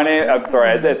 My name, I'm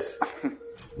sorry, it's,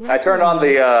 I turned on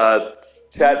the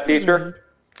chat feature.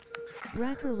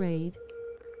 Racker Raid.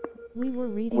 We were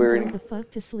reading We're Go reading. the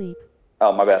fuck to sleep.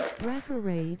 Oh, my bad. Racker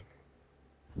Raid.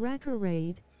 Racker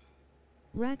Raid.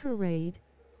 Racker Raid.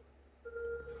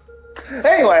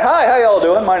 Anyway, hi, how y'all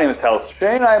doing? My name is Talos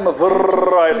Shane. I'm a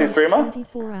variety streamer.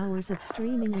 24 hours of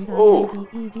streaming and Ooh.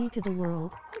 IMDED to the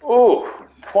world. Ooh,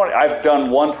 I've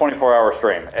done one 24-hour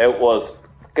stream. It was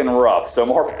fucking rough, so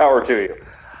more power to you.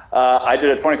 I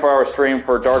did a 24-hour stream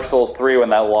for Dark Souls 3 when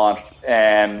that launched,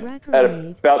 and at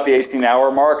about the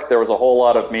 18-hour mark, there was a whole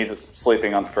lot of me just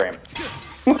sleeping on stream.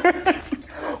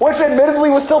 Which admittedly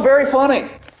was still very funny.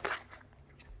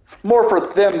 More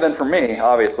for them than for me,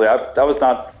 obviously. I was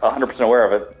not 100% aware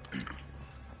of it.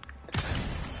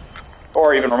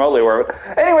 Or even remotely aware of it.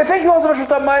 Anyway, thank you all so much for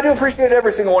stopping by. I do appreciate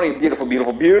every single one of you beautiful,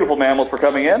 beautiful, beautiful mammals for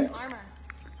coming in. Armor.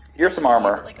 Here's some Use it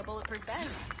armor. like a bulletproof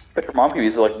vest. Bet your mom could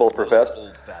use it like a bulletproof vest.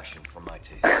 Old-fashioned for my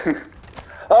taste. Pretty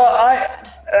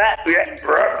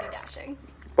dashing.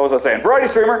 What was I saying? Variety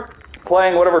streamer.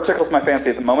 Playing whatever tickles my fancy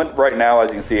at the moment. Right now, as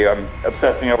you can see, I'm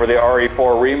obsessing over the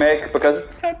RE4 remake because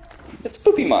it's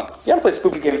spooky month. You gotta play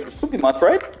spooky games for spooky month,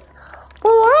 right? We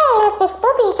all love the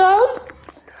spooky games.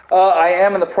 I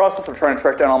am in the process of trying to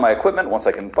track down all my equipment. Once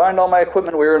I can find all my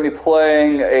equipment, we're going to be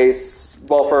playing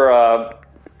for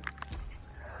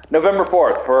November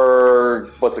 4th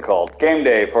for, what's it called? Game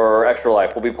Day for Extra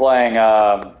Life. We'll be playing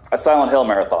a Silent Hill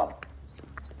marathon.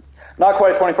 Not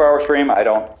quite a 24-hour stream. I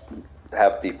don't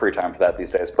have the free time for that these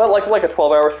days. But like a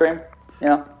 12-hour stream, you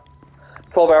know?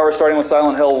 12 hours starting with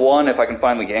Silent Hill 1 if I can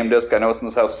find the game disc. I know it's in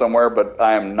this house somewhere, but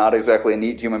I am not exactly a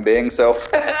neat human being, so...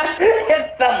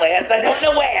 it's somewhere, I don't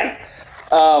know where.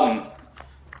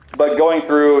 But going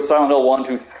through Silent Hill 1,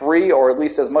 2, 3, or at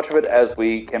least as much of it as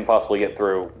we can possibly get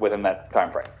through within that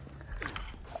time frame.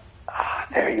 Ah,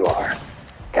 there you are.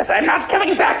 Because I'm not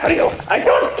coming back for you. I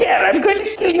don't care. I'm going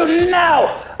to kill you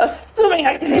now, assuming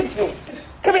I can hit you.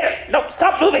 Come here. No,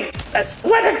 stop moving. I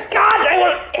swear to God, I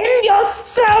will end your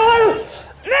soul.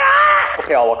 Ah!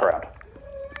 Okay, I'll walk around.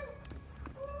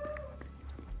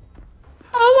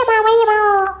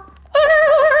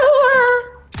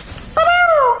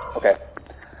 Okay.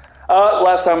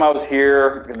 Last time I was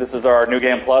here, this is our New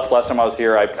Game Plus. Last time I was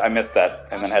here, I missed that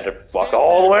and then had to walk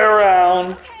all the way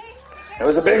around. It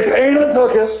was a big pain in the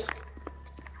tuchus.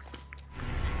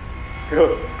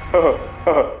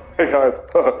 Hey guys,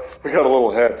 we got a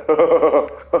little head.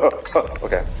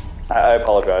 Okay, I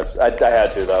apologize. I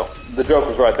had to though. The joke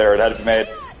was right there. It had to be made.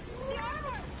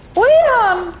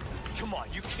 Leon! Come on,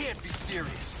 you can't be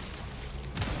serious.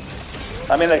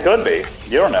 I mean, they could be.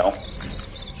 You don't know.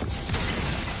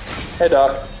 Hey,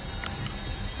 Doc.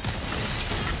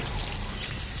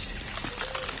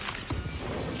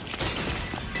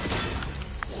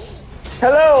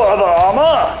 Hello, other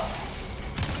armor!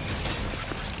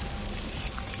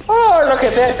 Oh, look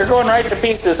at that. You're going right to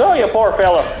pieces. Oh, you poor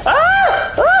fella.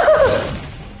 Ah! Ah!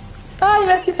 Oh, you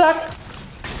mess, you suck.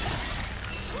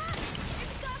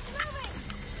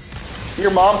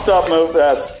 Your mom stopped moving.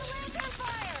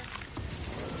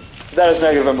 That is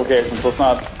negative implications. Let's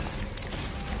not.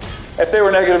 If they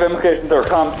were negative implications that were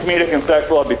comedic and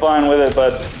sexual, I'd be fine with it.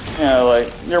 But you know, like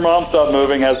your mom stopped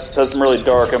moving has some really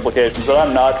dark implications that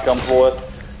I'm not comfortable with.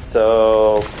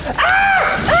 So.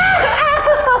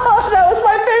 That was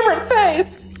my favorite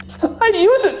face. I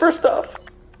use it for stuff.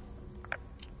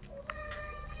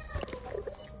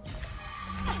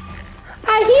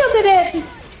 I healed it.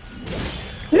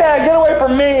 Yeah, get away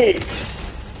from me!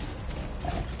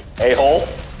 A-hole.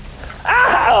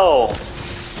 Ow!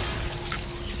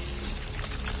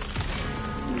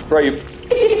 Bro, you...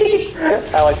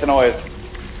 I like the noise.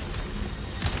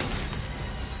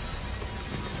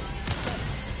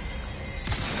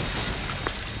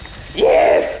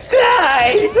 Yes!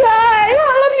 Die! Die!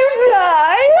 All of you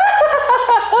die!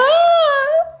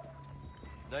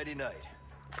 Nighty-night.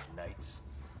 Nights.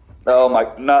 Oh my...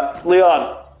 Not...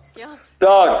 Leon! Skills.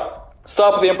 Dog!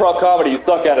 Stop with the improv comedy, you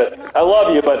suck at it. I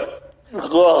love you, but...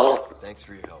 Ugh. Thanks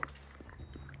for your help.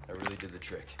 I really did the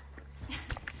trick.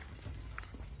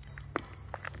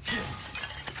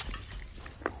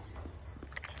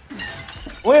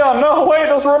 Leon, no, wait,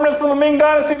 those remnants from the Ming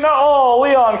Dynasty, no, oh,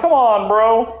 Leon, come on,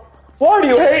 bro. Why do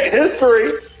you hate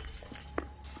history?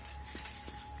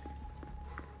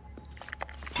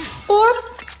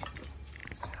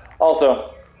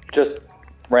 Also, just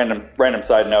random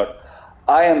side note,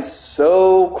 I am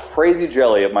so crazy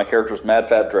jelly of my character's mad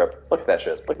fat drip. Look at that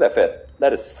shit, look at that fit.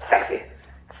 That is sexy.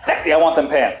 Sexy, I want them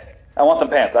pants. I want them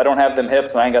pants. I don't have them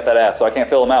hips and I ain't got that ass, so I can't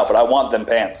fill them out, but I want them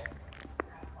pants.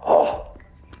 Oh.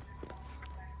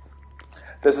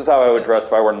 This is how I would dress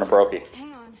if I were in a brokey.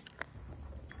 Hang on.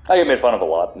 I get made fun of a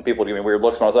lot, and people give me weird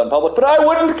looks when I was out in public, but I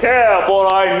wouldn't care,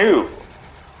 for I knew.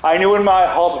 I knew in my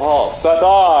heart of hearts that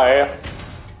I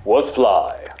was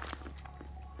fly.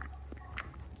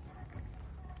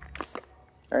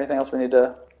 Anything else we need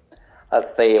to...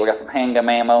 Let's see, we got some handgun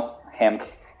ammo.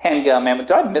 Handgun ammo.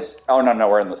 Did I miss... Oh, no,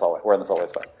 we're in this hallway. We're in this hallway,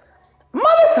 it's fine.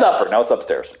 Mother fluffer! No, it's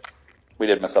upstairs. We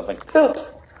did miss something.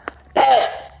 Oops.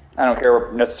 I don't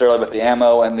care necessarily about the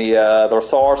ammo and the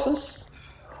resources,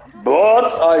 but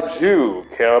I do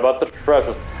care about the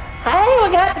treasures. Hey, we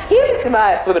got the cubic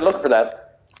device. We've been looking for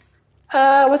that.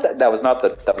 What's that? That was not the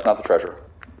treasure.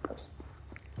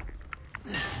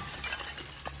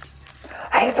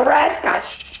 Hey, it's a rat.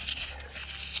 Gosh.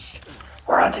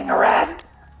 We're hunting a rat.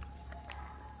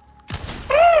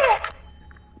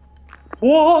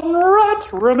 One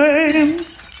rat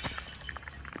remains.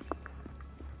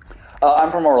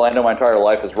 I'm from Orlando. My entire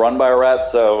life is run by a rat,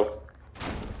 so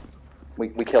we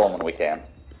kill them when we can.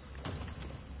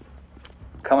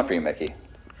 Coming for you, Mickey.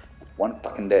 One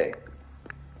fucking day.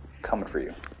 Coming for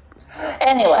you.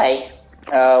 Anyway.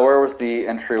 Where was the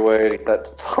entryway to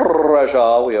that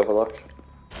treasure we overlooked?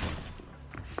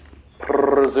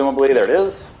 Presumably, there it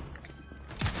is.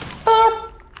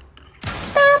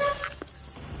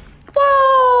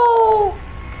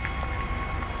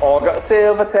 I got a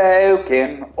silver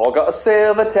token. I got a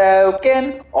silver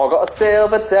token. I got a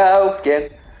silver token.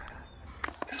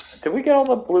 Did we get all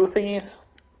the blue thingies?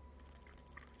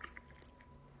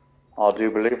 I do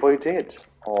believe we did.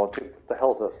 What the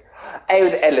hell is this? Oh,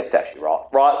 the endless statue, right?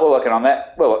 Right, we're working on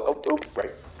that.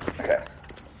 Great. Okay.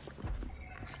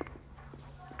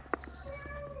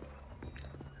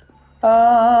 No,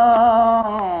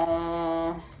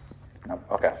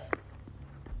 okay.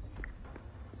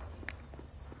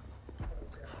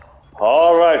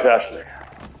 All right, Ashley.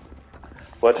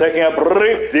 We're taking a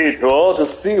brief detour to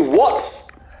see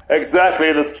what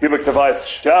exactly this cubic device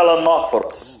shall unlock for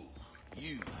us.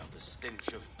 You have the stench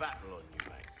of battle on you,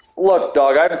 mate. Look,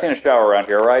 dog, I haven't seen a shower around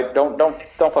here, right? Don't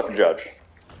fucking judge.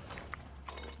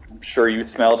 I'm sure you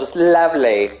smell just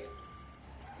lovely.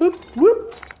 Whoop,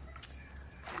 whoop.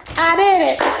 I did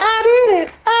it! I did it!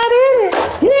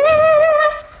 I did it!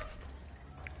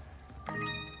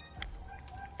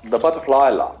 Yeah! The butterfly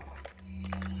alarm.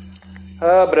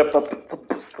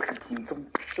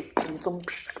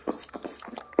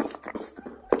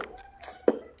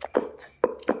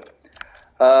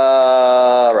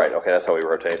 Right, okay, that's how we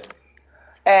rotate.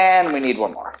 And we need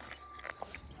one more.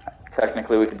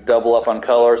 Technically, we could double up on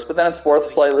colors, but then it's worth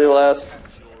slightly less.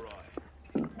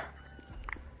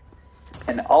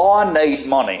 And I need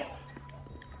money.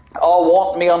 I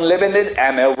want me unlimited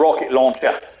ammo rocket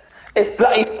launcher. It's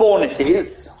bloody fun, it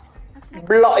is.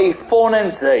 Bloody fun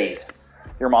indeed.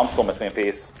 Your mom's still missing a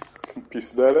piece.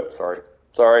 Piece of data? Sorry.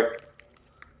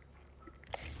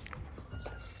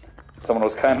 Someone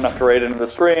was kind enough to raid into the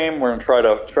stream. We're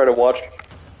gonna try to watch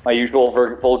my usual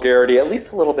vulgarity at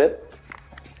least a little bit.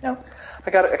 You know,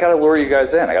 I gotta lure you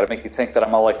guys in. I gotta make you think that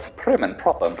I'm all like prim and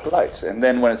proper and polite. And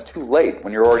then when it's too late,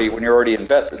 when you're already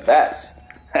invested, that's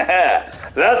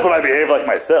when I behave like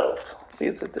myself. See,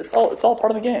 it's all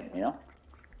part of the game, you know.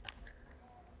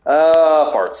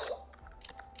 Farts.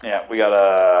 Yeah, we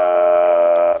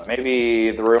got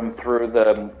maybe the room through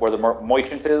where the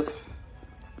moichant is.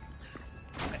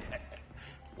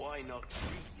 Why not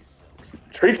treat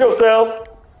yourself? Treat yourself.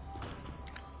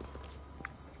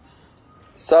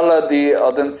 Sala de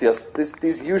Audencias.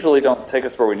 These usually don't take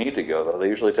us where we need to go, though. They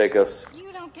usually take us...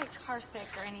 You don't get car sick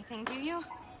or anything, do you?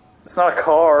 It's not a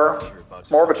car. It's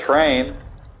more of a train.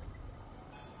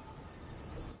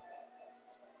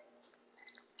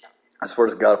 I swear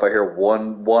to God, if I hear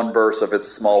one verse of It's a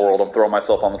Small World, I'm throwing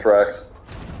myself on the tracks.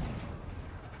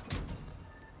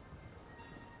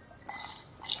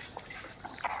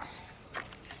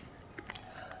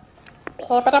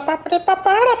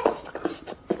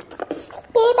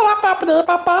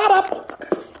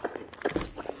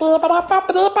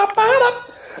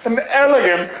 An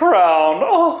elegant crown.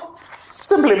 Oh,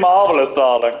 simply marvelous,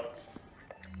 darling.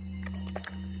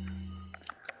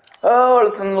 Oh,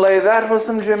 let's inlay that with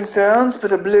some gemstones,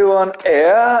 put a blue one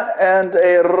here, and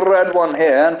a red one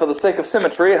here, and for the sake of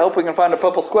symmetry, I hope we can find a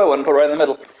purple square one and put right in the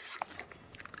middle.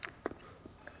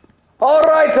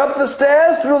 Alright, up the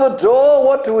stairs, through the door,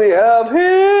 what do we have here?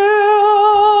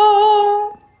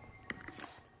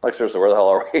 Like, seriously, where the hell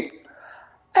are we?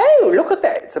 Oh, look at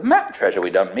that, it's a map treasure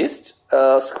we done missed.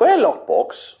 Square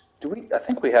lockbox. I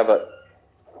think we have a...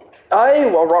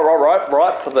 Oh,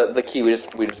 right, for the key we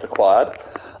just acquired.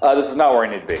 This is not where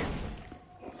we need to be.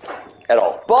 At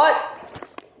all. But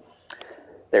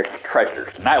there's treasures,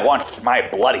 and I want my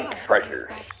bloody treasures.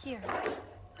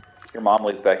 Your mom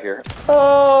leads back here.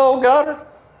 Oh, got her.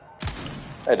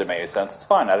 That didn't make any sense. It's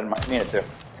fine, I didn't mean it to.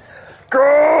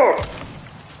 Go!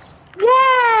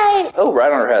 Yay! Oh,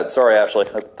 right on her head. Sorry, Ashley.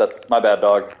 That's my bad,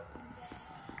 dog.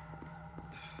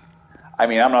 I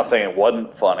mean, I'm not saying it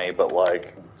wasn't funny, but,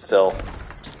 like, still.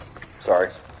 Sorry.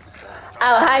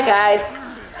 Oh, hi, guys.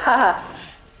 Haha.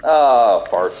 Oh,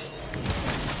 farts.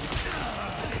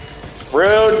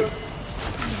 Rude.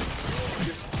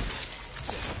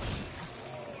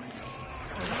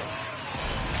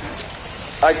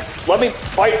 Let me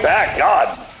fight back,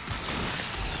 God.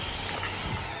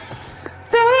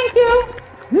 Thank you.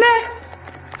 Next.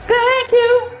 Thank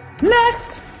you.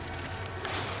 Next.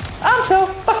 I'm so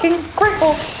fucking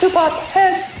grateful to butt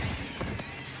heads.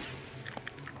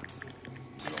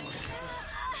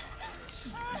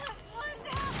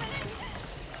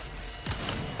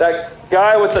 That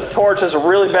guy with the torch has a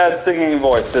really bad singing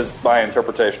voice, is my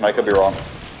interpretation. I could be wrong.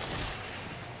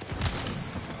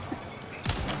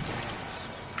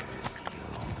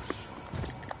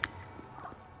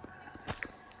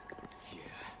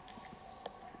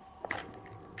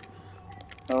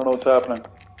 I don't know what's happening.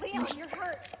 Leon, you're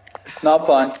hurt. No, I'm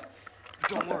fine.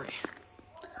 Don't worry.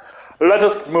 Let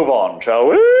us move on, shall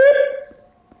we?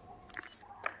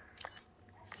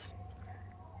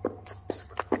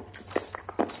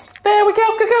 There we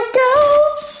go,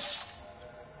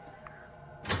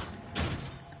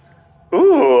 go.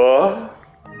 Ooh.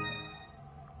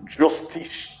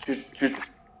 Justice.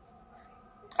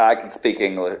 I can speak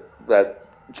English. That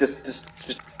justitia.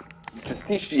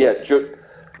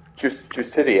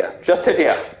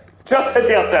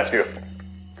 Justitia statue.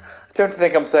 Don't you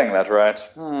think I'm saying that right?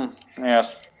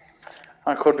 Yes.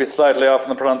 I could be slightly off in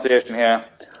the pronunciation here.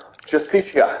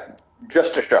 Justitia.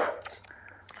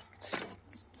 It's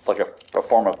like a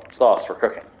form of sauce for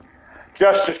cooking.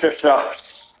 Justitia.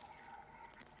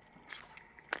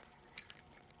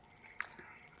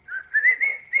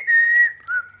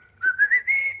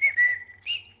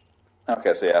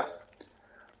 Okay, so yeah.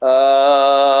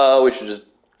 We should just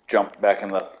jump back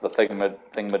in the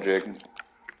thingamajig.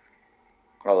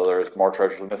 Although there's more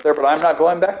treasures than this there, but I'm not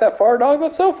going back that far, dog.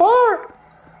 That's so far. We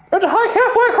had to hike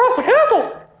halfway across the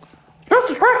castle just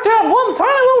to track down one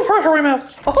tiny little treasure we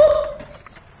missed.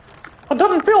 It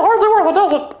doesn't feel hardly worth it,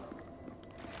 does it?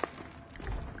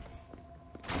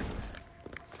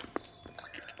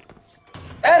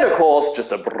 And of course,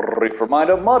 just a brief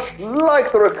reminder, much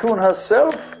like the raccoon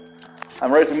herself,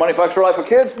 I'm raising money for Extra Life for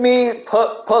Kids. Me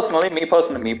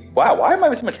personally. Wow, why am I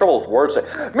having so much trouble with words today?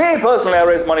 Me personally, I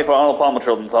raise money for Arnold Palmer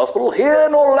Children's Hospital here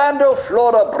in Orlando,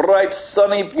 Florida. Bright,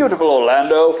 sunny, beautiful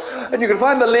Orlando. And you can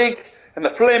find the link and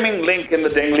the flaming link in the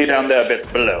dingly down there bits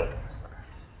below.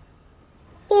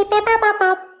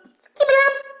 I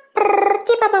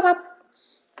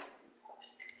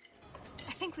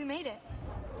think we made it.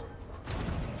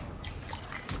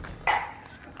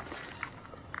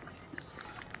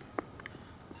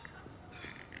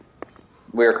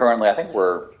 We are currently, I don't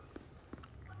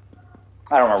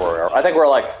remember where we are. I think we're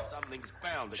like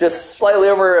just slightly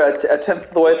over a tenth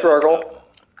of the way through our goal.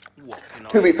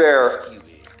 To be fair,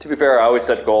 I always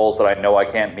set goals that I know I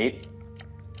can't meet,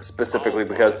 specifically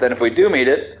because then if we do meet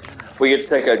it, we get to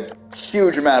take a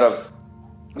huge amount of,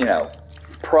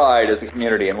 pride as a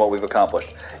community in what we've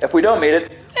accomplished. If we don't meet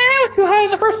it, we're too high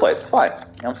in the first place. It's fine. You know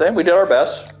what I'm saying? We did our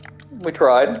best. We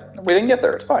tried. We didn't get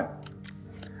there. It's fine.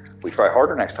 We try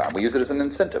harder next time. We use it as an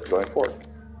incentive going forward.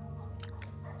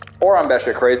 Or I'm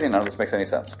batshit crazy and none of this makes any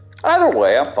sense. Either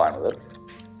way, I'm fine with it.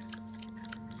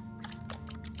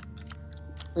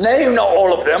 Name not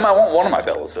all of them. I want one of my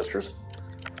fellow sisters.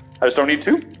 I just don't need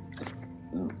two.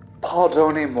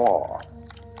 Pardonnez-moi.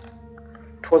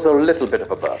 'Twas a little bit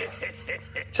of a burp.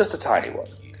 Just a tiny one.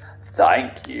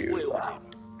 Thank you. Well,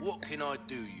 what can I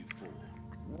do you for?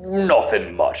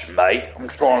 Nothing much, mate. I'm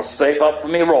trying to save up for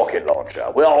me rocket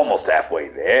launcher. We're almost halfway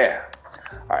there.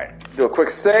 Alright, do a quick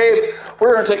save.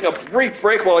 We're going to take a brief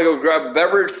break while I go grab a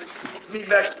beverage. Be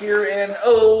back here in,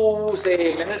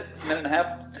 say a minute and a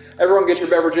half. Everyone get your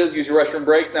beverages, use your restroom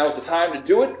breaks. Now is the time to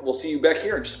do it. We'll see you back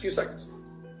here in just a few seconds.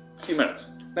 A few minutes.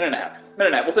 Minute and a half.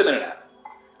 We'll say minute and a half.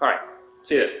 Alright,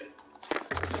 see you then.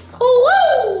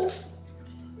 Woo!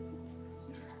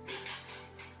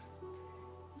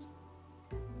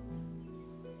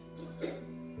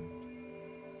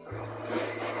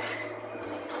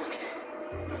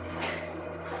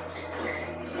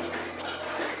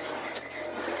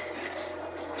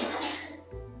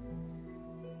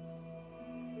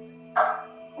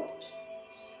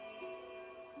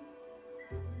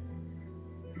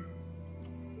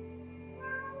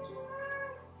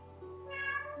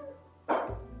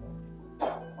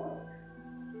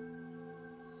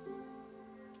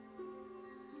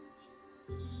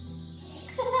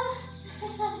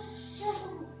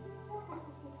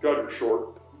 God, you're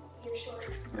short. You're short.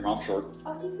 Your mom's short.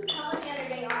 Oh, so you can tell us the other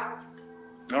day off.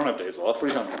 I don't have days off. What are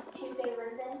you talking about? Tuesday,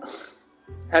 Wednesday.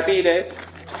 Happy days.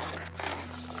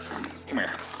 Come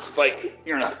here. Spike,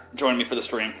 you're not joining me for the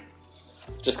stream.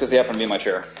 Just because you happen to be in my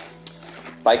chair.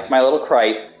 Spike's my little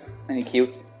crate. Ain't he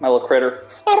cute? My little critter.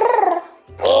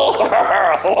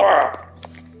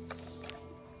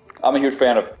 I'm a huge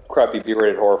fan of crappy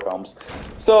B-rated horror films.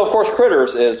 So, of course,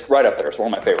 Critters is right up there. It's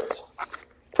one of my favorites.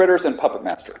 Critters and Puppet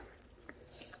Master.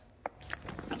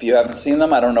 If you haven't seen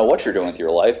them, I don't know what you're doing with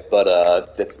your life, but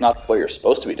it's not what you're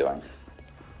supposed to be doing.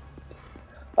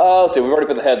 Let's see, we've already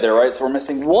put the head there, right? So we're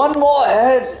missing one more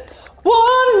head.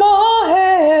 One more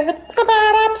head.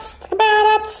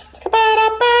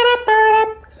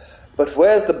 But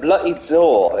where's the bloody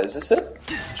door? Is this it?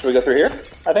 Should we go through here?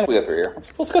 I think we go through here.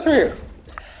 Let's go through here.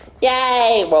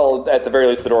 Yay! Well, at the very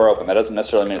least, the door opened. That doesn't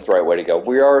necessarily mean it's the right way to go.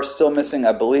 We are still missing,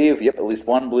 I believe, at least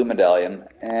one blue medallion.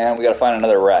 And we gotta find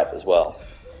another rat as well.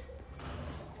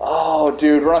 Oh,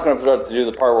 dude, we're not gonna do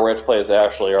the part where we have to play as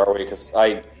Ashley, are we? Because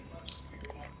I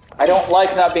don't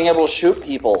like not being able to shoot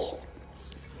people.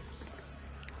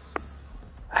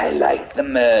 I like the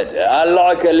murder. I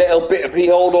like a little bit of the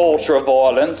old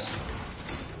ultra-violence.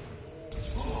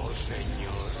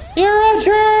 You're a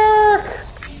jerk!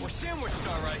 We're sandwiched,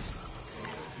 all right.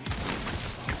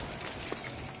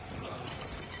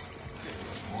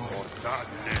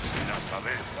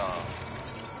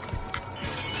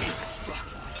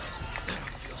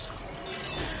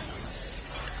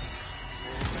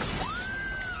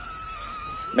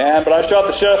 Man, but I shot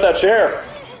the shit out of that chair.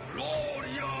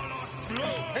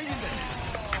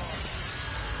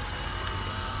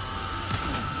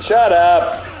 Shut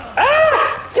up.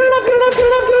 Ah! Get it up, get it up, get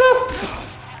it up, get it up!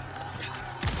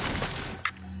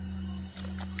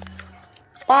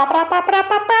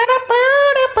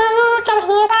 Gotta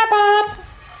hit our butts.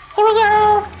 Here we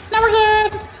go. Now we're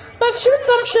good. Let's shoot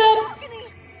some shit.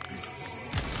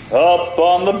 Up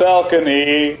on the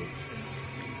balcony.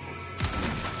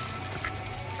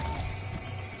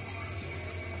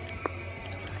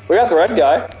 We got the red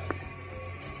guy.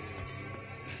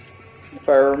 If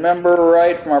I remember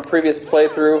right from our previous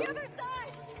playthrough,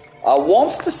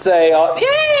 wants to say, yeah,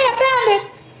 I found it.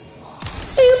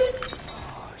 Boop.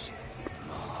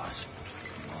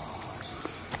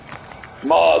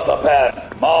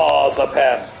 Marzipan!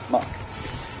 Marzipan!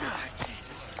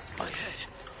 Jesus, my head.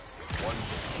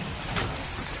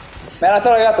 Man, I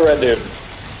thought I got the red dude.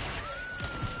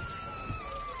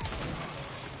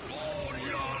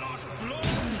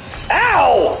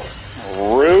 Ow!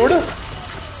 Rude.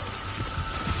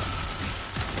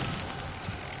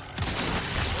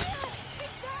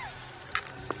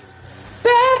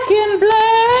 Back in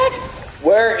black!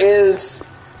 Where is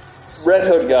Red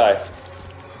Hood guy?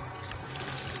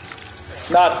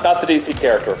 Not the DC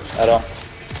character. I don't.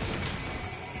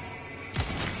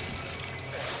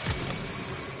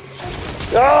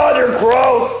 God, you're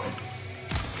gross!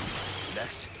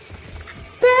 Next.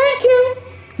 Thank you!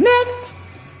 Next!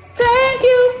 Thank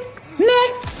you!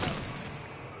 Next!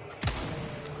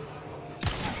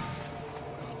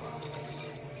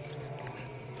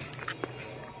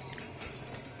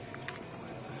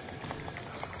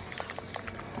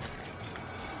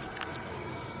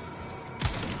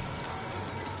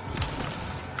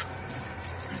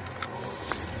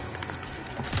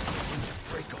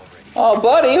 Oh,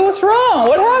 buddy, what's wrong?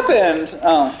 What happened?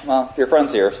 Oh, well, your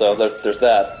friend's here, so there's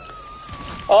that.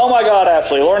 Oh my god,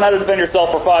 Ashley, learn how to defend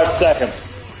yourself for 5 seconds.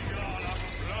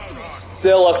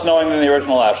 Still less annoying than the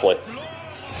original Ashley.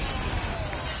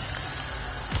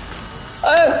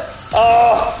 I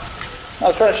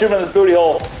was trying to shoot him in the booty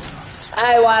hole.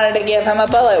 I wanted to give him a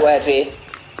bullet wedgie.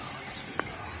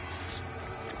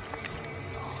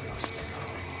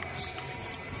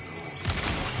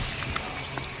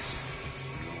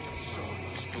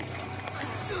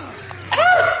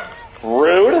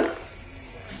 Rude.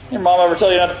 Your mom ever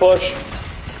tell you not to push?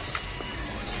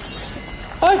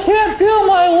 I can't feel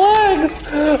my legs!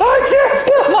 I can't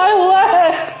feel my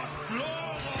legs!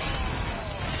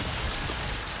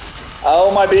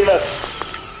 Oh, my Beavis.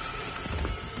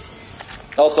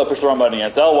 Also, push the wrong button again.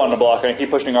 It's L1 to block, and I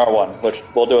keep pushing R1, which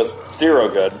will do us 0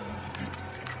 good.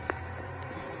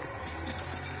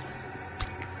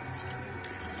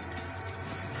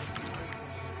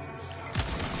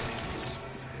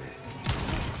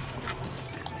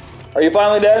 Are you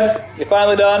finally dead? You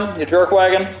finally done? You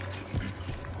jerkwagon?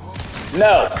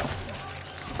 No.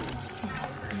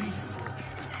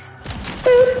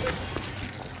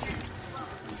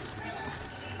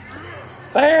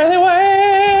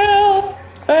 Farewell,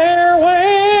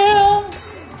 farewell,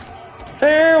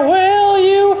 farewell,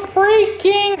 you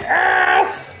freaking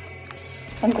ass!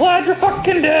 I'm glad you're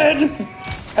fucking dead.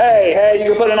 Hey,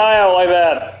 you can put an eye out like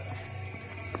that.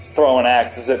 Throwing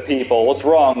axes at people. What's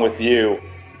wrong with you?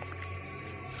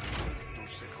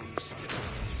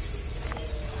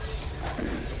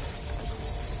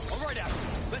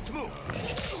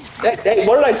 Hey,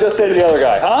 what did I just say to the other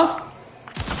guy, huh?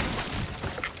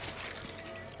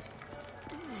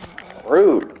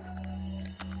 Rude.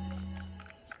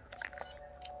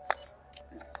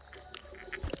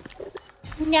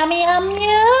 Yum, yum,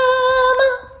 yum.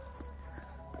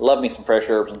 Love me some fresh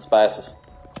herbs and spices.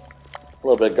 A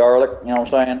little bit of garlic, you know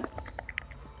what I'm saying?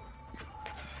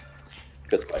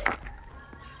 Good spice.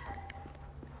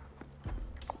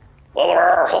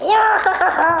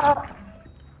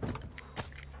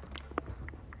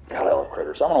 God, I love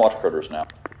Critters. I'm gonna watch Critters now.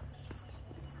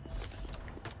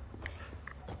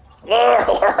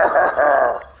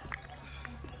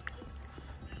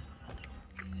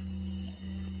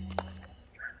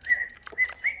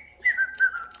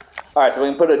 Alright, so we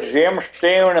can put a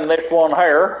gemstone in this one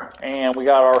here, and we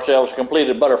got ourselves a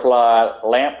completed butterfly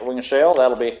lamp that we can sell.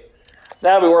 That'll be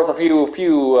worth a few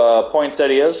points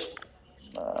that is.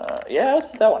 Yeah, let's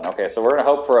put that one. Okay, so we're gonna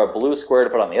hope for a blue square to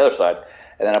put on the other side,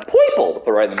 and then a purple to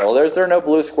put right in the middle. Is there no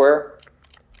blue square?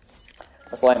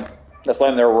 That's lame. That's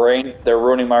lame. They're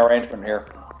ruining my arrangement here.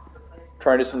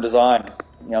 Trying to do some design.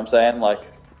 You know what I'm saying? Like,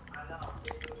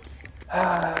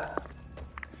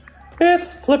 it's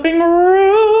flipping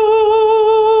rude.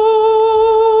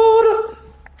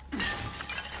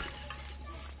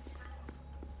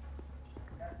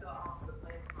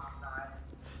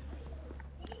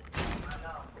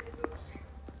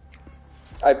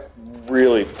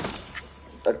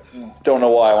 I don't know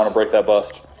why I want to break that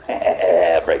bust.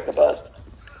 Break the bust.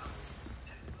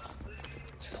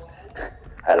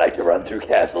 I like to run through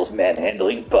castles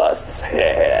manhandling busts. I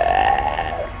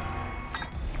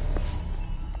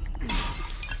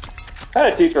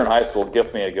had a teacher in high school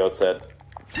gift me a goat's head.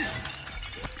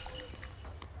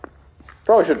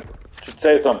 Probably should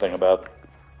say something about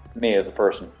me as a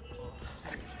person.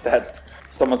 That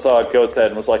someone saw a goat's head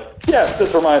and was like, yes,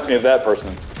 this reminds me of that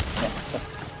person.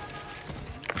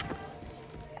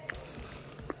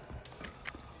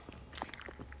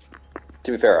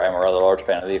 To be fair, I'm a rather large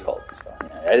fan of the occult, so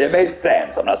it made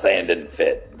sense. I'm not saying it didn't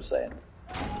fit. I'm just saying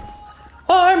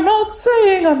I'm not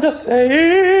saying, I'm just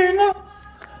saying.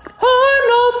 I'm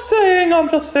not saying, I'm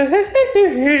just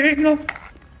saying.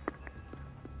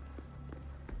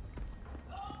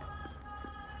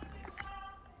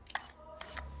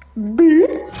 Beep.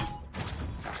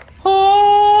 Oh.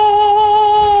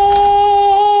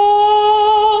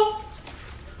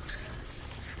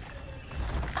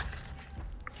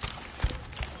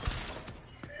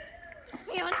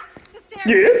 Leon, the stairs.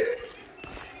 Yes.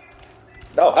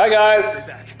 Oh, hi guys.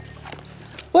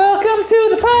 Welcome to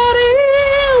the party.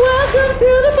 Welcome to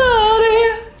the party.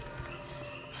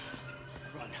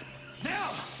 Run.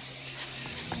 Now!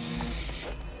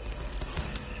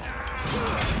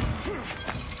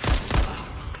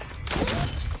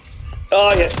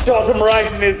 Oh, you shot him right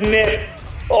in his neck.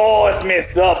 Oh, it's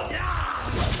messed up.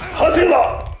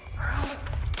 Hazila.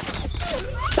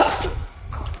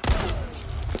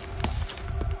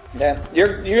 Yeah,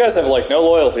 you guys have like no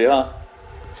loyalty, huh?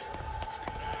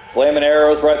 Flaming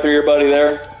arrows right through your buddy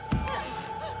there.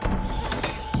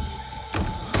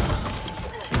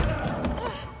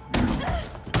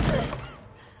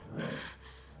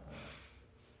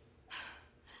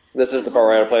 This is the part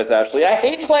where I gotta play as Ashley. I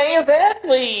hate playing as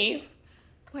Ashley!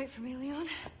 Wait for me, Leon.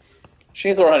 She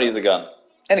needs to learn how to use a gun.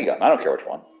 Any gun, I don't care which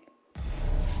one.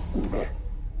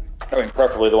 I mean,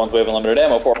 preferably the ones we have unlimited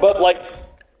ammo for, but like...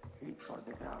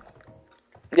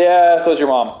 Yeah, so's your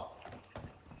mom.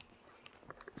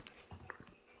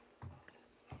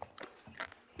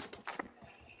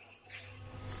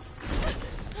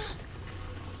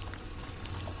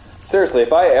 Seriously,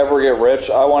 if I ever get rich,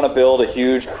 I want to build a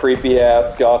huge,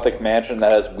 creepy-ass gothic mansion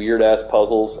that has weird-ass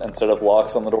puzzles instead of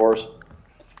locks on the doors.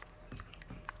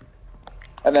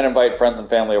 And then invite friends and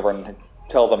family over and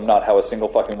tell them not how a single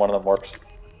fucking one of them works.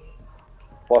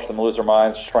 Watch them lose their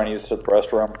minds just trying to use the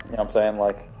restroom. You know what I'm saying?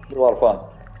 Like, it'd be a lot of fun.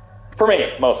 For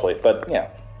me, mostly, but, yeah.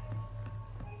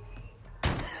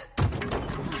 Don't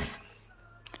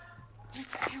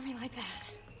scare me like that.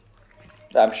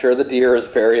 I'm sure the deer is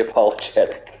very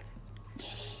apologetic.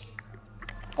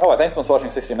 Oh, I think someone's watching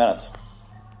 60 Minutes.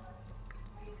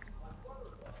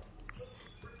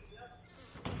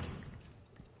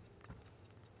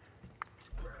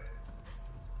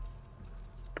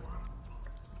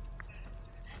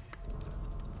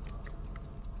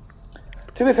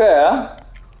 To be fair,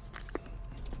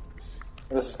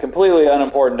 this is completely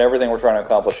unimportant to everything we're trying to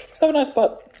accomplish. Let's have a nice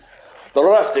butt. The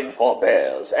resting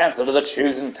forebears. Answer to the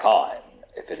chosen time.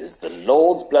 If it is the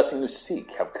Lord's blessing you seek,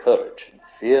 have courage and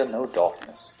fear no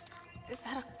darkness. Is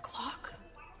that a clock?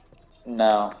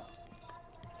 No.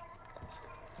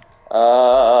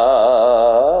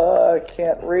 I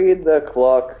can't read the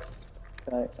clock.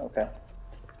 Can I? Okay.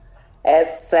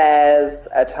 It says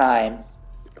a time.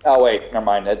 Oh, wait, never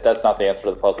mind. That's not the answer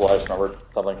to the puzzle. I just remembered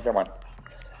something. Never mind.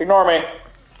 Ignore me.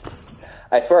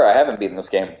 I swear I haven't beaten this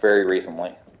game very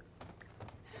recently.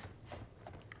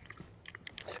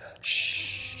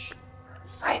 Shh.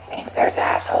 I think there's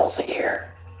assholes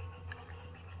here.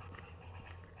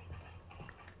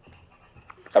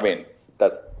 I mean,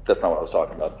 that's not what I was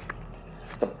talking about.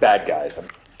 The bad guys.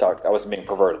 I wasn't being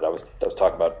perverted. I was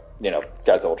talking about, you know,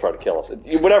 guys that will try to kill us.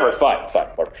 Whatever, it's fine. It's fine.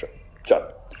 Whatever, shut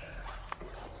up.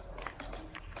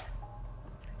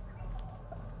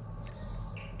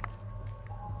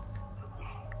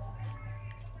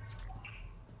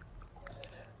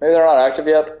 Maybe they're not active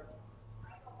yet?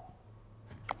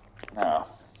 No.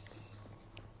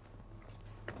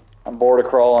 I'm bored of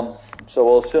crawling, so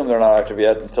we'll assume they're not active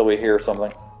yet until we hear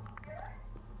something.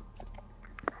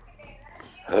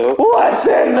 What's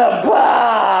in the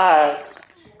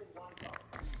box?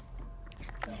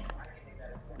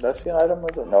 Did I see an item?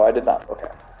 Was it? No, I did not. Okay.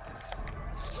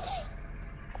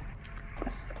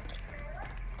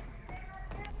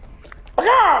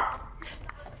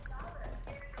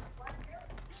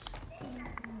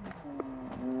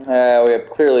 We have,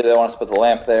 clearly they want us to put the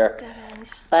lamp there.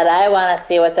 But I want to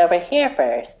see what's over here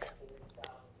first.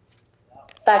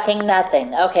 Fucking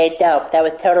nothing. Okay, dope. That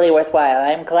was totally worthwhile.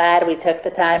 I'm glad we took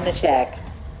the time to check.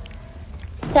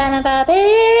 Son of a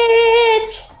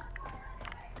bitch!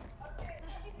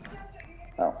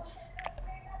 Oh.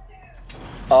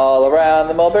 All around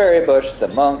the mulberry bush, the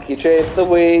monkey chased the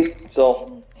weasel.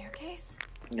 Hidden staircase?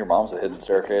 Your mom's a hidden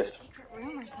staircase. Secret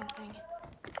room or something.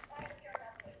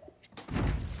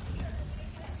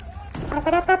 I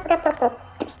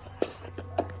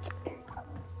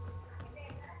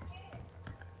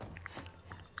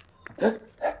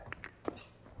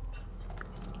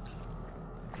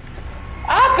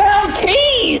found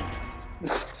keys!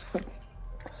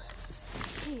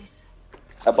 Keys.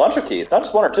 A bunch of keys, not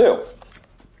just one or two.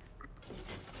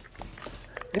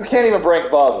 You can't even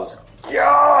break vases.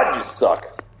 God, you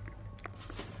suck.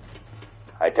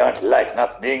 I don't like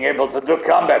not being able to do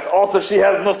combat. Also, she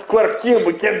has no square cube.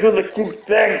 We can't do the cube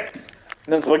thing.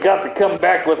 Means we got to come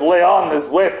back with Leon this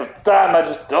waste of time. I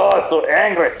just, so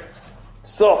angry.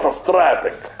 So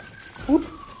frustrating. Whoop.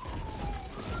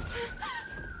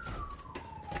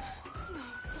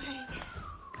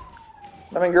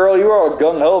 I mean, girl, you were all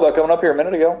gung-ho about coming up here a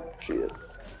minute ago. Shit.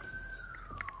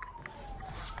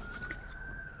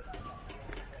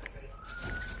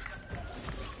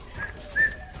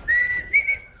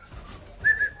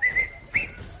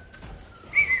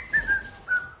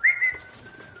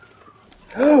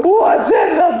 What's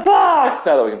in the box?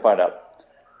 Now that we can find out.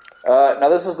 Now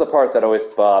this is the part that always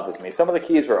bothers me. Some of the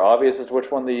keys are obvious as to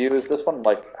which one to use. This one,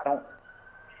 like, I don't...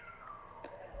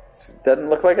 It doesn't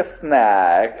look like a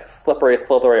snack. Slippery,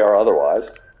 slithery, or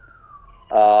otherwise.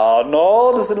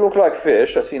 No, does it look like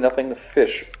fish? I see nothing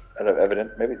fish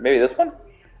evident. Maybe this one?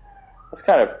 That's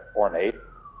kind of ornate.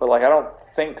 But, like, I don't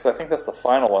think... Cause I think that's the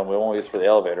final one we won't use for the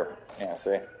elevator. Yeah,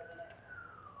 see?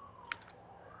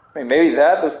 I mean, maybe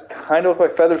that. Those kind of look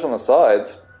like feathers on the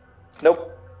sides. Nope.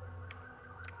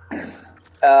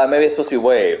 Maybe it's supposed to be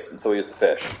waves, and so we use the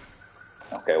fish.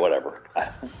 Okay, whatever.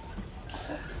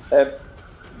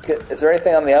 Is there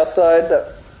anything on the outside?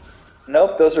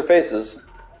 Nope, those are faces.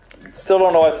 Still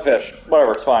don't know why it's a fish.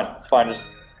 Whatever, it's fine. It's fine. Just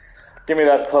give me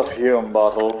that perfume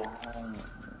bottle.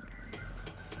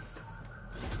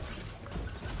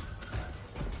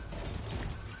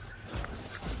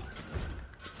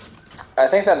 I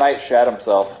think that knight shat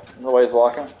himself the way he's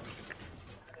walking.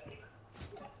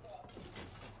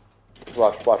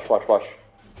 Watch, watch, watch, watch.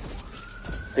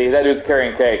 See, that dude's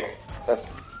carrying cake. That's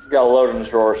got a load in his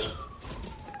drawers.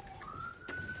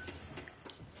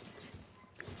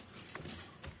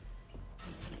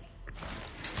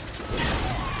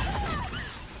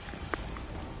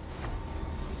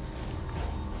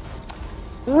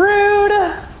 Rude!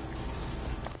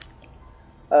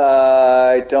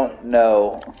 I don't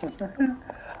know.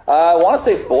 I want to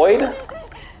say Boyd.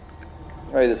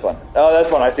 Maybe this one. Oh, this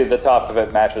one. I see the top of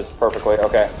it matches perfectly.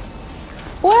 Okay.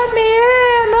 Let me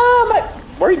in! Oh, my...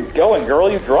 Where are you going, girl?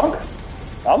 You drunk?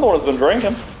 I'm the one who's been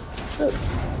drinking. Shit.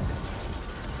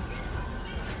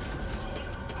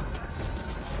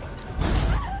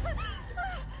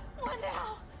 What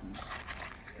now?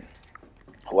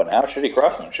 What now? Shitty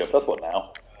craftsmanship. That's what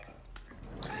now.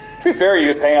 To be fair, you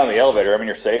just hang out in the elevator. I mean,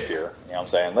 you're safe here. You know what I'm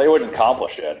saying? They wouldn't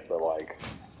accomplish it, but, like...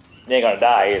 You ain't gonna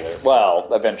die either. Well,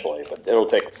 eventually, but it'll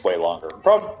take way longer.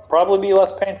 Probably be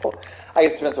less painful. I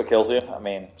guess it depends what kills you. I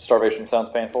mean, starvation sounds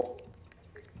painful.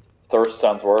 Thirst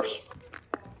sounds worse.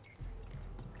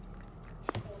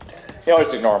 You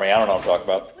always ignore me. I don't know what I'm talking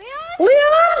about. Leon?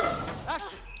 Leon!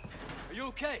 Ashley, are you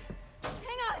okay?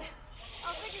 Hang on.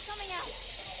 I'll figure something out.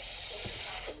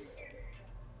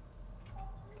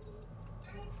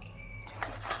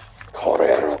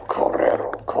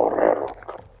 Correro.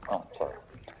 Oh, sorry.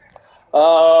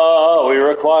 We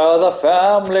require the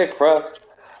family crest.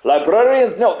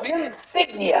 Librarians know the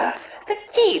insignia. The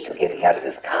key to getting out of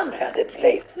this confounded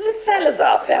place is the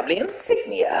Salazar family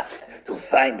insignia. To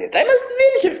find it, I must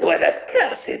venture to where that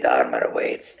cursed armor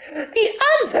awaits. The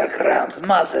underground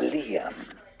mausoleum.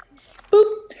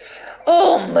 Boop.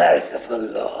 Oh, merciful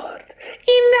Lord,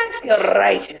 enact your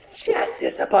righteous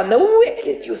justice upon the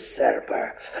wicked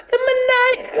usurper, the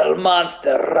maniacal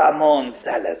monster Ramon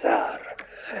Salazar.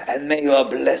 And may your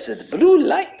blessed blue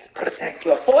light protect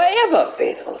your forever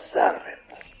faithful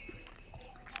servant.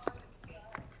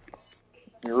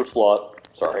 You're a slut.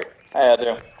 Sorry. I had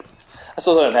to. I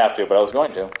suppose I didn't have to, but I was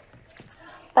going to.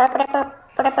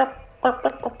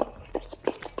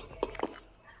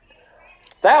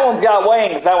 That one's got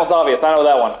wings. That one's obvious. I know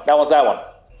that one. That one's that one.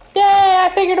 Yay, I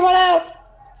figured one out.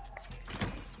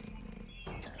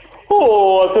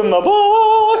 Oh, what's in the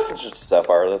box? It's just a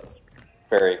sapphire. That's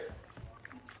very...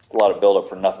 A lot of buildup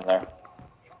for nothing there.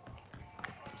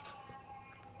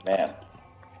 Man.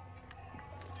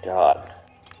 God.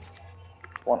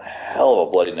 One hell of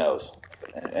a bloody nose.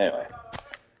 Anyway.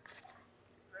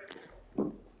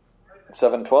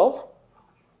 7:12?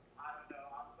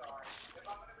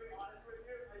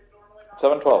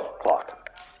 7:12 clock.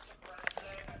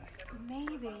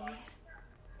 Maybe.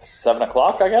 7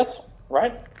 o'clock, I guess?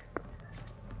 Right?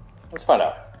 Let's find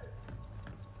out.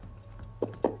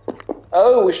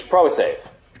 Oh, we should probably save.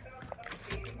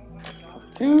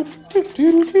 Okay.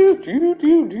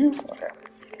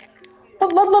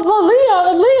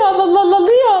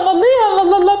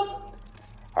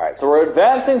 Alright, so we're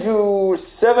advancing to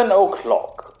 7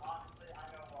 o'clock.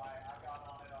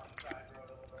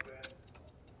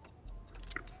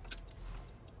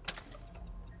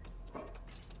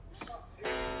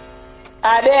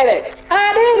 I did it!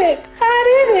 I did it!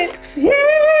 I it! Yeah!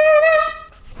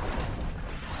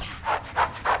 I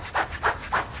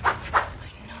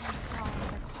know I saw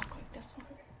another clock like this one.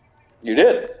 You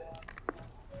did.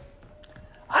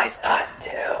 I saw it too.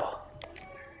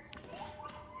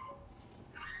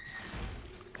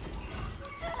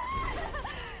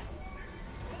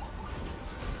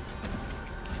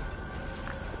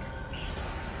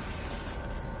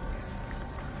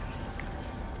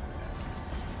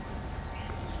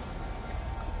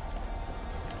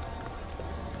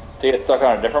 Did he get stuck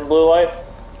on a different blue light?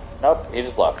 Nope, he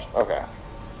just left. Okay.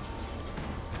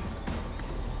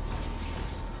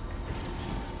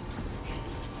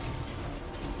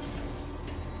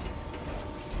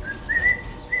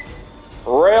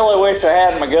 Really wish I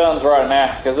had my guns right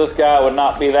now, because this guy would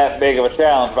not be that big of a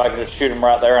challenge if I could just shoot him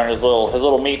right there on his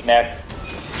little meat neck.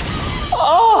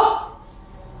 Oh!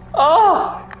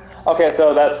 Oh! Okay,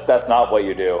 so that's not what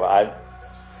you do. I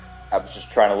was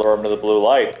just trying to lure him to the blue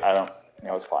light. I don't, you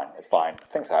know, it's fine. It's fine.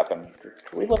 Things happen.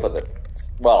 We live with it.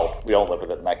 Well, we don't live with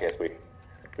it in that case.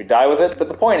 We die with it. But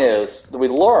the point is that we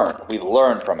learn. We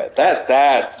learn from it. That's.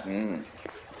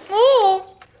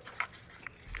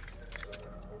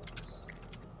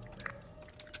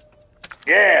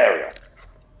 Yeah, there we go.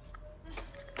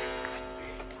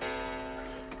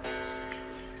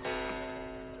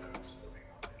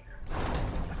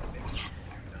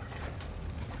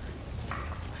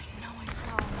 I know I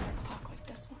saw another clock like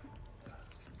this one.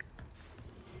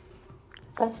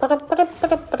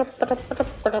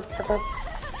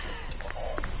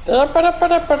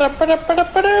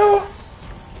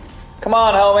 Come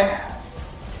on, homie.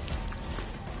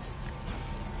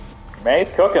 Man, he's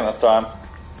cooking this time.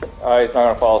 Oh, he's not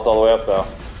going to follow us all the way up, though.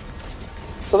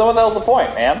 So then what the hell's the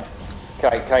point, man?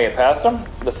 Can I get past him?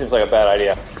 This seems like a bad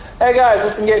idea. Hey, guys,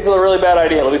 this engagement was a really bad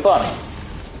idea. It'll be fun.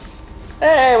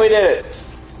 Hey, we did it.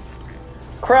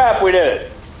 Crap, we did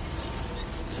it.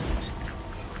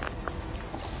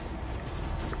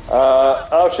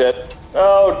 Oh, shit.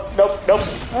 Oh, nope.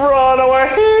 Run away.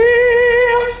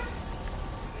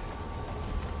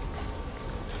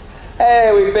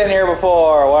 Hey, we've been here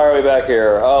before. Why are we back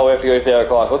here? Oh, we have to go to the other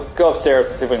clock. Let's go upstairs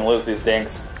and see if we can lose these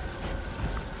dinks.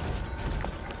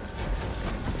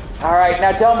 Alright,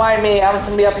 now don't mind me. I'm just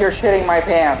going to be up here shitting my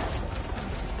pants.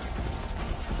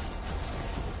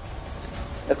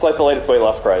 It's like the latest weight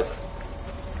loss craze.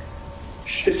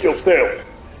 Shit yourself.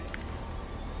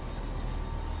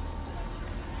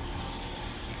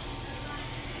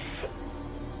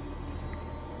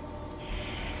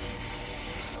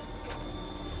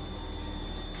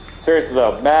 Seriously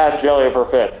though, mad jelly of her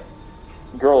fit.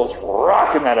 Girl is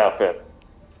rocking that outfit.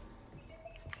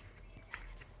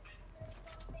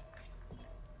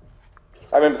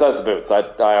 I mean, besides the boots, I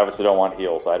obviously don't want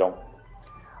heels.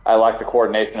 I lack the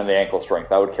coordination and the ankle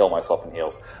strength. I would kill myself in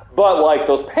heels. But like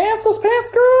those pants,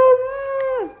 girl.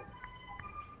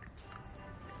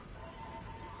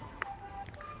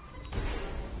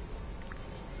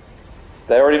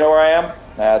 They already know where I am?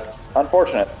 That's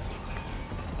unfortunate.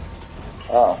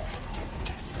 Oh.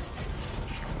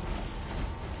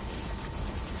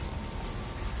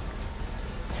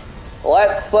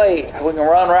 Let's see. We can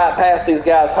run right past these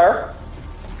guys here.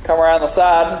 Come around the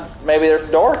side. Maybe there's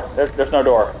a door? There's no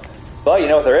door. But you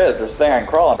know what there is. There's a thing I can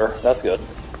crawl under. That's good.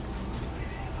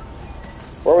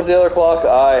 Where was the other clock?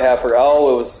 I have forgotten.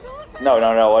 Oh, it was... No,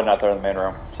 not there in the main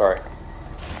room. Sorry.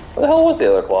 Where the hell was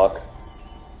the other clock?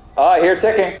 I hear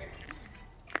ticking.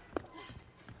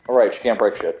 Alright, she can't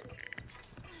break shit.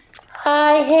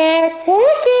 I hear ticking.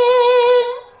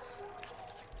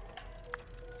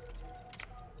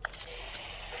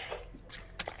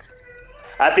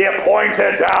 At the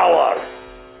appointed hour,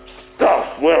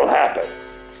 stuff will happen.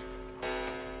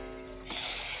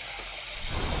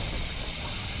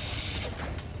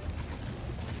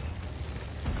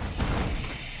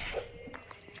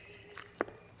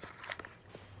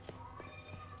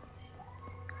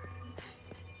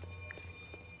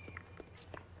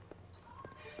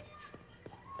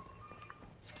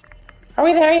 Are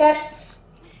we there yet?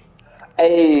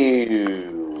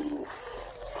 Oh,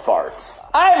 farts.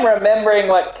 I'm remembering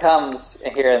what comes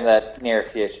here in the near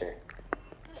future.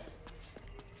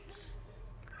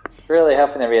 Really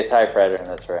hoping there be a typewriter in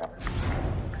this room.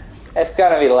 It's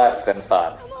gonna be less than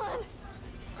fun. Come on.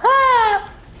 Ah!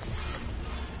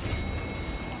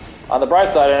 On the bright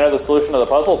side, I know the solution to the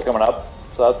puzzle is coming up,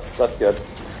 so that's good.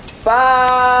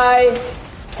 Bye!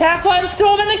 Have fun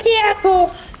storming the castle.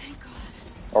 Thank God.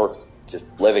 Or just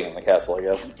living in the castle, I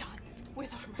guess. I'm done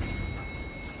with armor.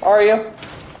 Are you?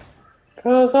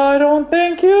 'Cause I don't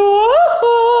think you are.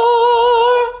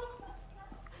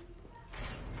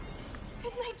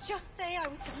 Didn't I just say I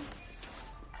was done?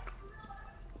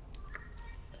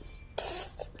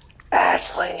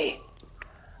 Ashley,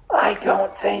 I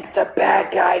don't think the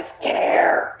bad guys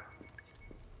care.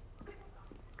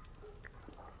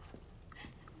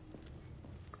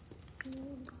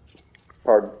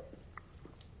 Pardon.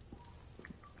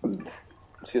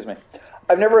 Excuse me.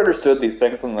 I've never understood these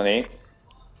things in the knee.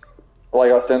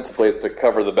 Like, ostensibly, it's to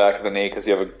cover the back of the knee because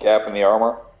you have a gap in the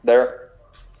armor there.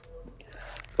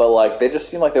 But, like, they just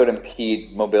seem like they would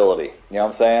impede mobility. You know what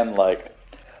I'm saying? Like,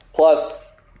 plus,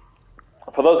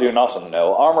 for those of you who don't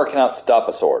know, armor cannot stop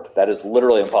a sword. That is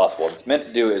literally impossible. What it's meant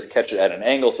to do is catch it at an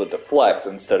angle so it deflects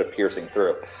instead of piercing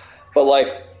through. But,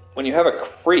 like, when you have a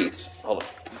crease... Hold on.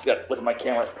 You gotta look at my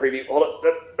camera preview. Hold on.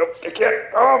 Nope, I can't.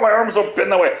 Oh, my arms don't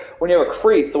bend that way. When you have a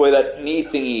crease, the way that knee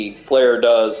thingy flare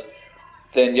does,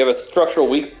 then you have a structural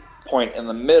weak point in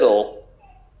the middle,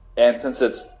 and since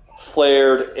it's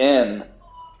flared in,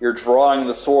 you're drawing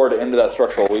the sword into that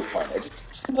structural weak point. It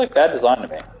just seems like bad design to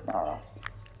me.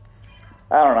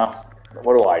 I don't know.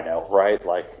 What do I know, right?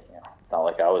 Like, you know, not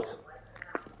like I was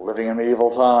living in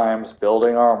medieval times,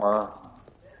 building armor.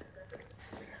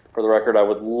 For the record, I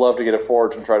would love to get a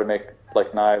forge and try to make,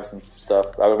 like, knives and stuff.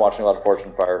 I've been watching a lot of Forge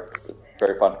and Fire. It's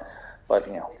very fun. But,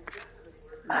 you know,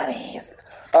 monies.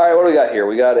 All right, what do we got here?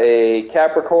 We got a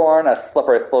Capricorn, a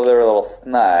slippery little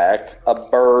snack, a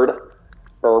bird,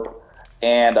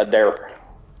 and a dare.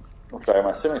 Which I'm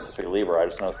assuming is supposed to be Libra. I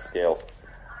just noticed the scales.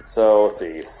 So, let's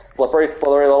see. Slippery,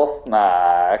 slithery little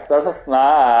snack. There's a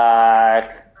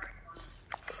snack.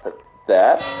 Let's hit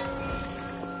that.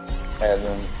 And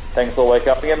then things will wake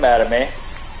up and get mad at me.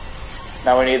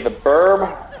 Now we need the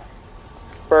burb.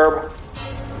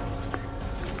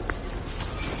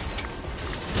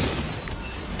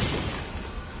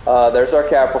 There's our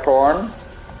Capricorn.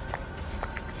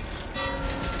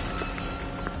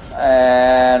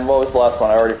 And what was the last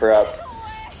one? I already forgot.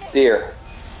 Deer.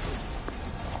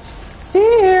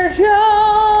 Dear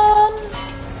John.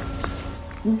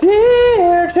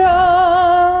 Dear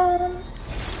John.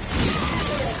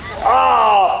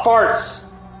 Ah,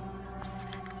 farts.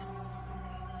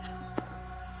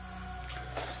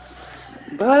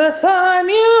 By the time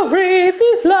you read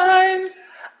these lines,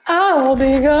 I'll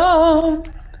be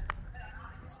gone.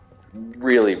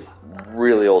 Really,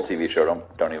 really old TV show.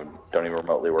 Don't even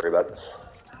remotely worry about it.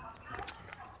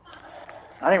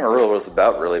 I don't even remember what it was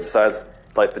about, really, besides,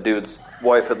 like, the dude's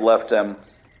wife had left him.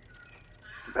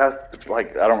 Past,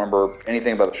 like, I don't remember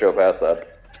anything about the show past that.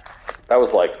 That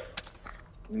was, like,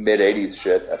 mid-'80s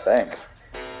shit, I think.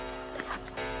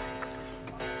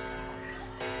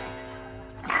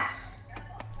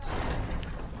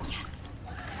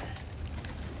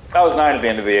 I was 9 at the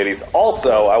end of the 80s.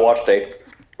 Also, I watched a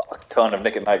ton of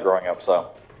Nick at Night growing up,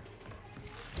 so...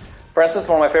 For instance,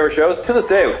 one of my favorite shows, to this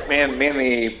day, because me and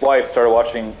the wife started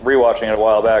rewatching it a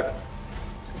while back.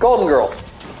 Golden Girls.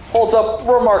 Holds up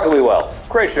remarkably well.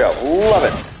 Great show. Love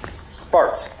it.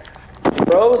 Farts.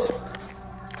 Rose?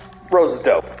 Rose is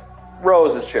dope.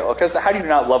 Rose is chill. Okay, how do you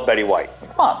not love Betty White?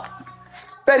 Come on.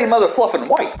 It's Betty Mother Fluffin'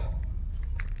 White.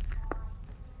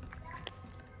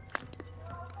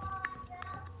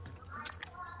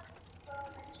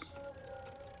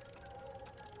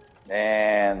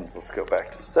 And let's go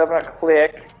back to 7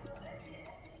 o'clock.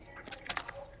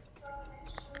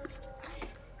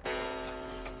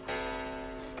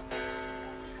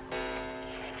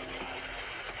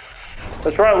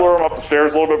 Let's try and lure him up the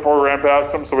stairs a little bit before we ran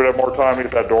past him so we'd have more time to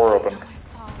get that door open. I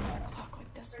saw another clock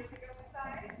like this one.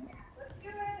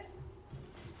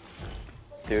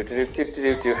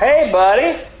 Hey,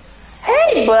 buddy!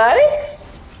 Hey, buddy!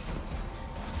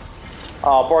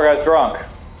 Oh, poor guy's drunk.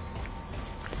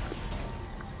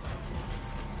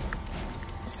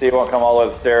 See, he won't come all the way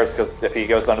upstairs because if he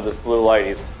goes under this blue light,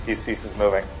 he ceases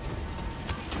moving.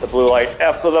 The blue light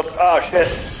F's with him. Oh, shit.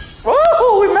 Woo!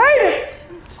 We made it!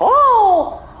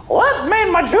 Oh! That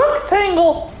made my junk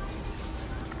tingle!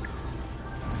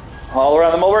 All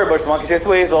around the mulberry bush, monkey tooth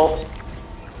weasel.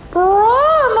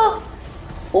 Run!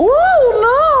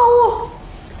 Oh,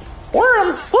 no! We're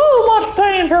in so much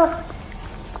danger!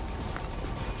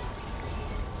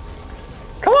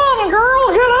 Come on,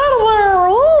 girl, get out of there!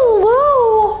 Oh, no!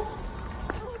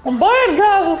 The bad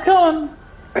guys is coming!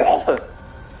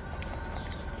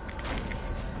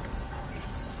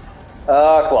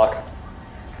 Clock.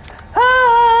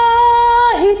 Ah,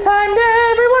 he timed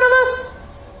every one of us!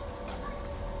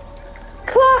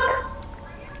 Clock!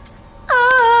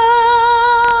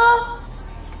 Ah!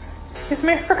 He's a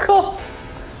miracle!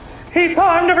 He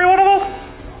timed every one of us!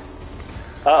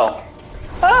 Uh-oh.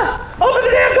 Ah! Open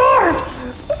the damn door!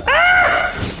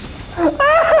 Ah!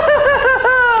 Ah!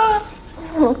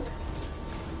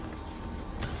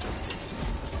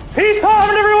 He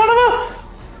timed every one of us!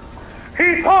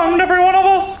 He timed every one of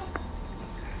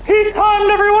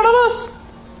us.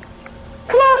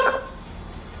 Cluck.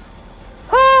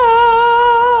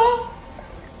 Ah.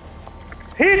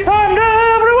 He timed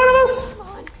every one of us. Come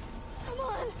on. Come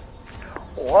on.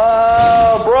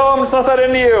 Wow, bro, I'm just not that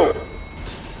into you.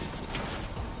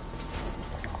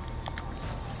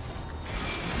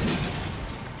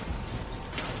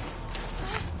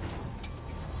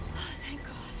 Thank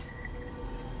God.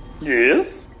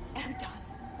 Yes? I'm done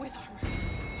with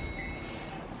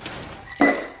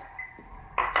armor.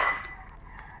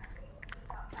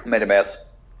 Made a mess.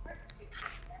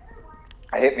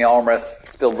 I hit my armrest,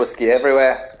 spilled whiskey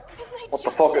everywhere. What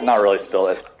the fuck? Not really spilled,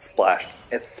 it splashed.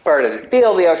 It spurted.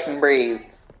 Feel the ocean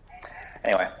breeze.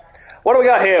 Anyway, what do we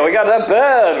got here? We got a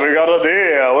bird, we got a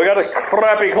deer, we got a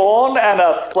crappy corn, and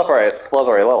a slippery,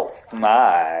 slithery little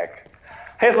snack.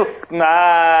 Here's the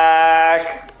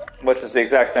snack, which is the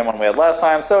exact same one we had last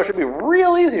time, so it should be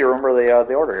real easy to remember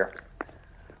the order here.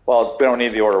 Well, we don't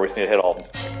need the order, we just need to hit all of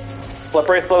them.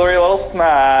 Slippery, slithery little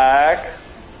snack.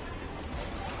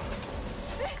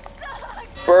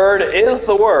 Bird is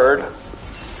the word.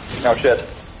 No shit.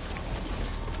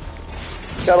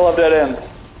 Gotta love dead ends.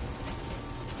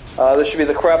 This should be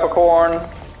the crapicorn.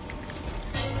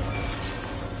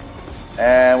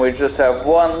 And we just have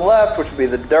one left, which would be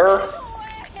the dir.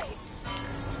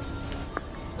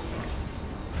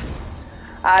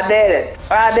 I did it.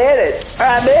 I did it.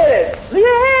 I did it.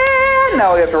 Yeah!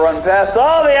 Now we have to run past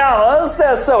all the armors.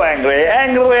 They're so angry.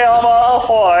 Angry armor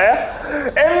ahoy.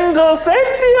 Into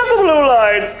safety of the blue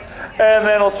light. And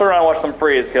then we'll turn around and watch them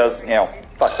freeze because,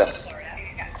 fuck them.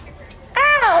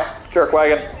 Ow! Jerk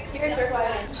wagon. You're a jerk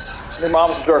wagon. Your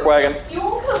mom's a jerk wagon. You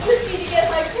won't come with me to get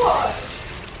my car.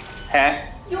 Huh?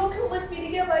 You won't come with me to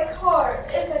get my car.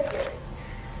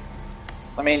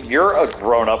 I mean, you're a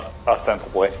grown-up,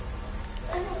 ostensibly. I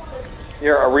don't want to.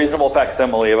 You're a reasonable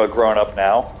facsimile of a grown-up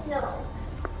now. No.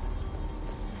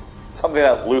 Something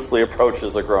that loosely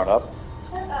approaches a grown-up.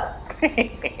 Shut up. I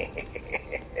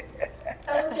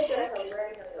would take the help. We're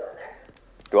already going to go in there.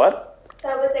 What? So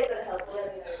I would take the help. We're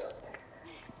already going to go in there.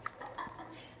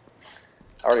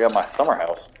 I already got my summer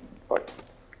house. Fuck.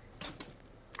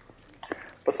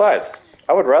 Besides,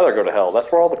 I would rather go to hell.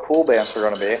 That's where all the cool bands are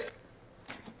going to be.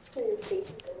 So your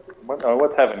face is going to be...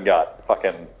 What's heaven got?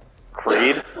 Fucking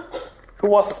Creed? Who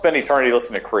wants to spend eternity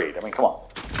listening to Creed? I mean, come on.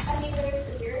 I mean, there's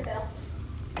a zero bill.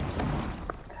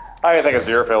 I didn't think a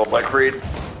Xerophil would like Creed.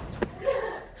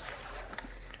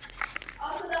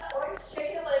 Also, that orange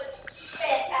chicken was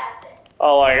fantastic.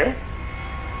 I like it.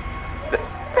 The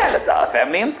Salazar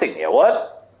family insignia,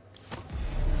 what?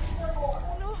 No more.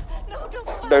 No,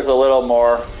 don't. There's a little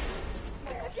more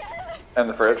in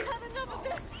the fridge. I've had enough of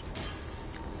this.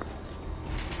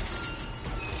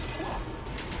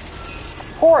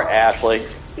 Poor Ashley.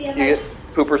 You get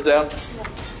poopers down?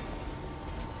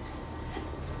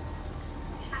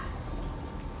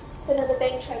 But no, the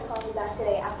bank tried calling me back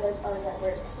today after I was at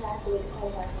work, so I have to wait to call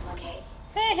you back on Monday.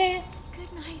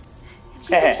 Good nights. She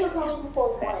said she'll call me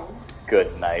before 1.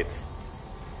 Good nights.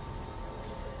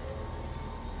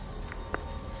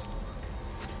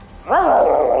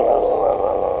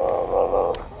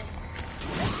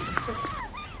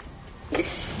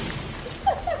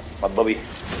 My bubby.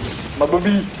 My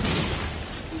bubby.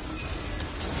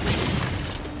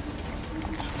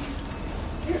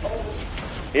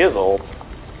 He is old.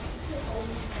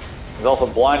 He's also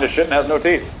blind as shit and has no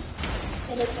teeth.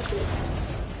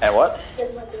 And what?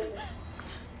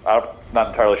 I'm not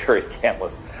entirely sure he can't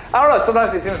listen. I don't know,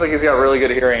 sometimes he seems like he's got really good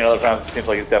hearing, and other times it seems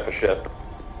like he's deaf as shit.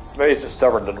 So maybe he's just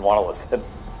stubborn and didn't want to listen.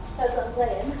 That's what I'm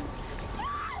saying.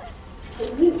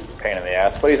 Pain in the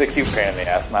ass, but he's a cute pain in the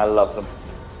ass, and I loves him.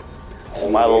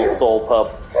 My little soul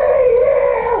pup.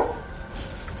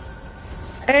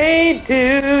 Hey,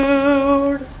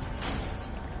 dude.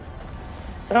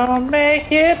 Don't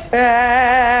make it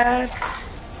bad.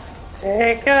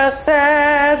 Take a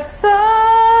sad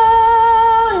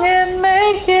song and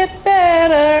make it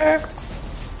better.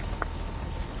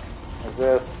 Is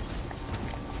this?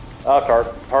 Oh, tart.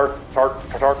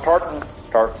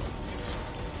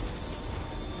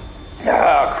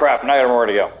 Ah, crap. Now I gotta remember where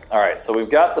to go. Alright, so we've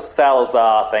got the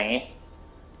Salazar thingy.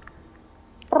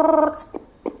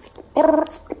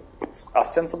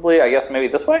 Ostensibly, I guess maybe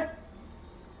this way?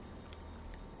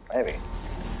 Maybe.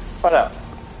 Let's find out.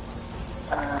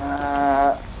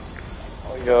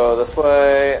 We go this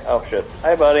way. Oh, shit.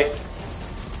 Hey, buddy.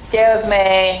 Excuse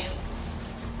me.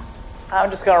 I'm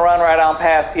just gonna run right on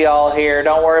past y'all here.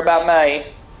 Don't worry about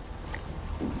me.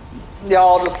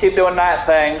 Y'all just keep doing night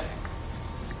things.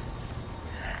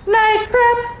 Night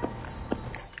trap.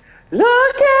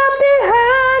 Look out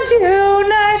behind you,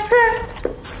 night trap.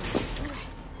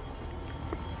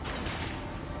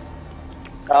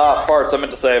 Ah, farts, I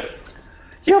meant to save.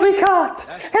 You'll be caught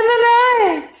in the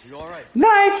night! You all right?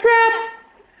 Night trap!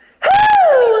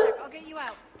 I'll get you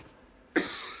out.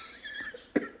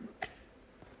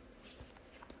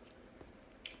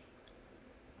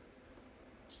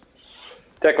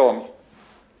 Tickle him.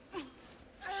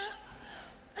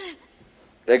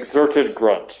 Exerted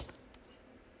grunt.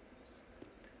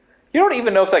 You don't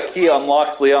even know if that key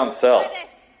unlocks Leon's cell. Try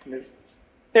this.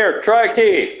 Here, try a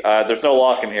key. There's no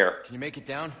lock in here. Can you make it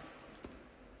down?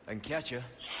 I can catch you.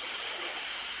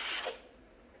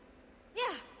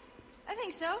 Yeah, I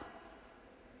think so.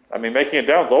 I mean, making it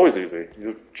down is always easy.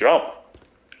 You just jump.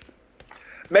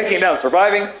 Making it down,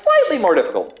 surviving, slightly more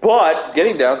difficult. But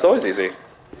getting down is always easy.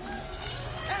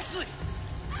 Ashley!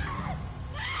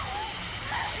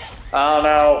 Oh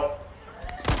no.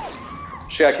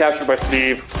 She got captured by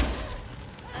Steve.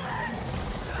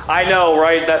 I know,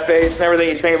 right? That face and everything.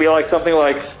 You'd think it'd be like something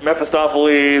like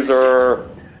Mephistopheles or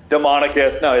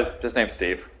Demonicus. No, his name's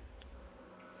Steve.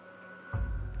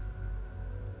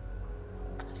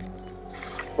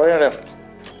 What are you gonna do?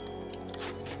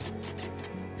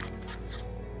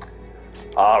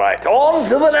 Alright, on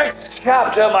to the next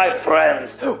chapter, my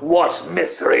friends. What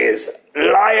mysteries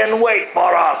lie in wait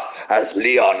for us as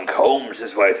Leon combs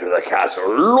his way through the castle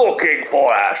looking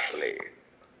for Ashley?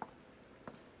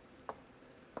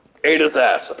 Ada's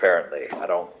ass, apparently. I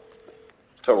don't...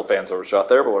 Total fan service shot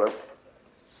there, but whatever.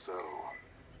 So,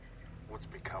 what's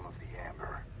become of the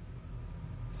Amber?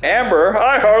 Amber?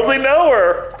 I hardly know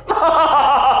her!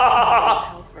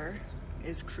 Helper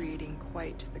is creating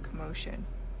quite the commotion.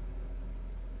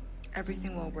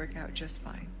 Everything will work out just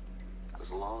fine.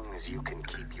 As long as you can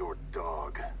keep your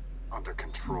dog under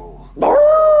control. He's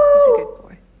a good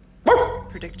boy.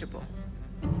 Predictable.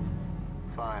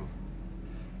 Fine.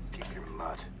 Keep your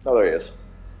mutt. Oh, there he is.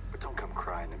 But don't come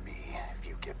crying to me if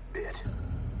you get bit.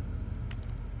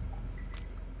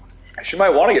 She might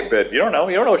want to get bit. You don't know.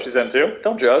 You don't know what she's into.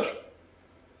 Don't judge.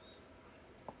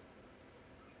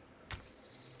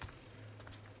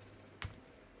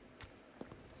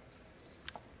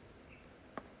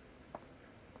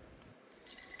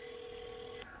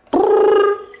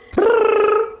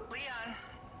 Leon,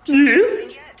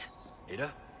 Yes? yet?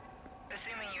 Ada?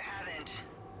 Assuming you haven't,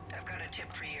 I've got a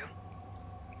tip for you.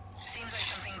 Seems like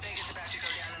something big is about to go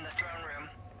down in the throne room.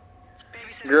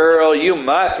 Girl, you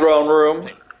my throne room.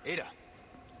 Hey, Ada.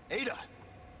 Ada.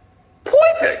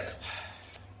 Point picked.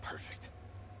 Perfect.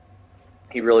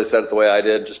 He really said it the way I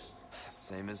did, just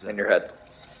Same as in your head.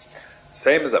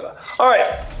 Same as ever.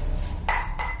 Alright.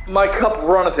 My cup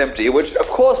runneth empty, which, of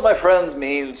course, my friends,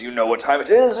 means you know what time it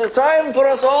is. It's time for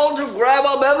us all to grab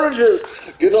our beverages,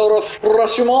 get our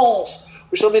refreshments.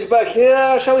 We shall meet back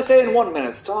here, shall we say, in 1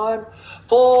 minute's time,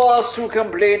 for us to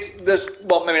complete this,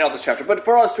 well, maybe not this chapter, but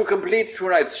for us to complete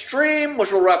tonight's stream,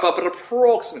 which will wrap up at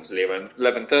approximately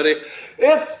 11:30.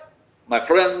 If, my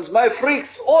friends, my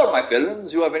freaks, or my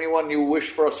villains, you have anyone you wish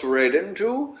for us to raid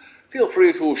into, feel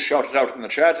free to shout it out in the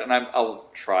chat, and I'll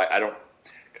try. I don't...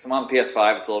 Because I'm on the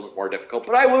PS5, it's a little bit more difficult,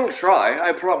 but I will try.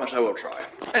 I promise I will try.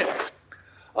 Anyway.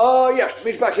 Yes,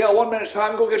 meet back here 1 minute's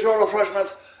time, go get your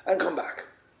refreshments, and come back.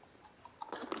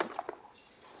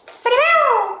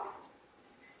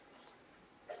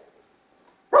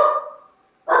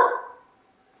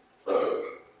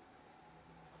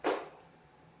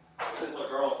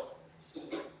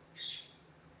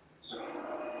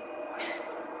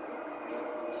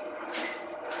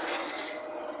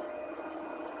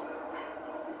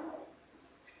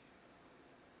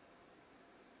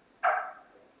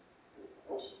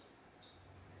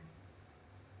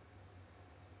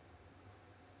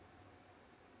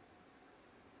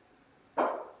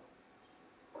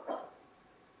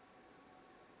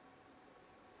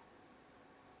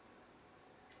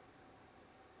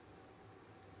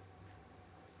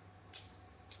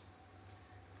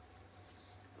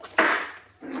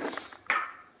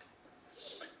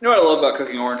 You know what I love about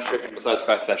cooking orange chicken, besides the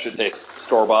fact that shit tastes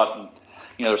store-bought, and,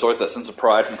 you know, there's always that sense of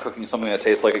pride from cooking something that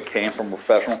tastes like it came from a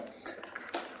professional.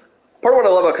 Part of what I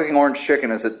love about cooking orange chicken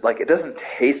is it doesn't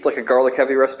taste like a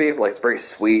garlic-heavy recipe. Like, it's very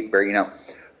sweet, very,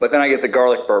 but then I get the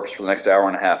garlic burps for the next hour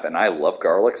and a half, and I love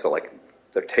garlic, so,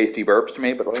 they're tasty burps to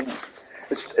me, but,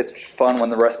 it's fun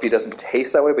when the recipe doesn't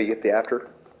taste that way, but you get the after. You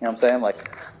know what I'm saying?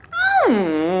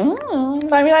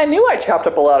 I mean, I knew I chopped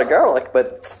up a lot of garlic,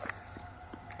 but...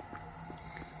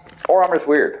 Or I'm just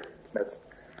weird. That's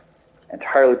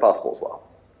entirely possible as well.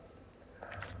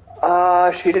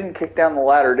 She didn't kick down the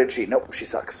ladder, did she? Nope, she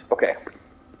sucks. Okay.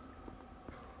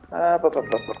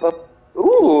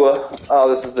 Ooh. Oh,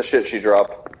 this is the shit she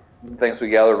dropped. Things we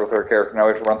gathered with her character. Now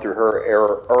we have to run through her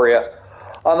area.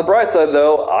 On the bright side,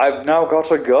 though, I've now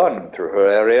got a gun through her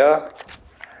area.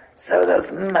 So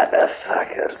those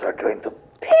motherfuckers are going to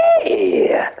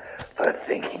pay for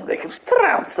thinking they can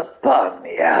pounce upon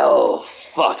me. How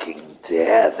fucking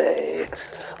dare they?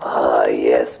 Oh,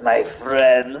 yes, my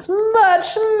friends,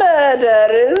 much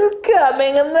murder is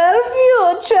coming in the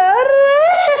future.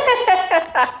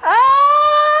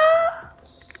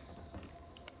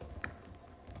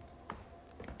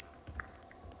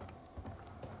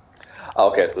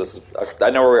 Okay, so this is... I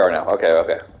know where we are now. Okay.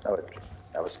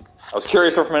 I was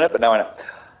curious for a minute, but now I know.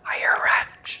 I hear a rat.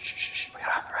 Shh. We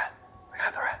got on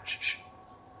the rat. Shh.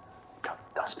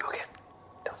 Don't spook it.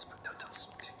 Don't spook.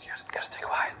 You gotta stay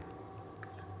quiet.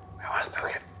 We don't want to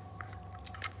spook it.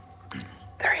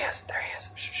 There he is.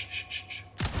 Shh.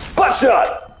 Butt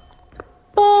shot!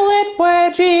 Bullet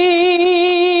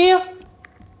wedgie!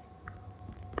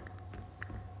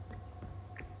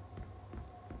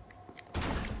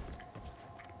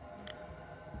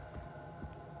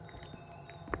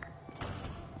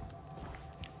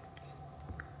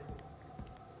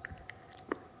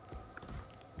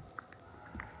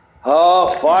 Oh,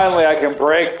 finally I can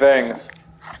break things.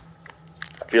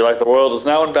 I feel like the world is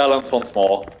now in balance once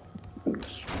more.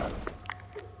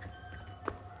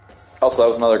 Also, that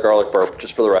was another garlic burp,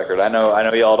 just for the record. I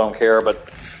know y'all don't care, but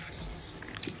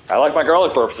I like my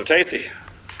garlic burps. They're tasty.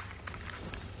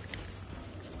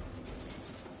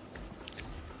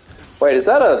 Wait, is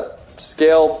that a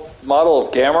scale model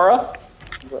of Gamera?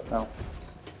 No.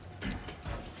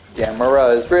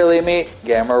 Gamera is really meat.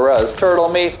 Gamera is turtle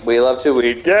meat. We love to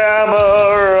eat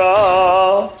Gamera.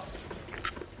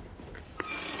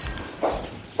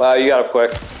 Wow, you got up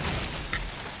quick.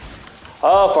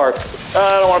 Oh, farts.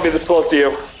 I don't want to be this close to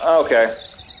you. Okay.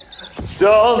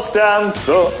 Don't stand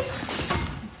so.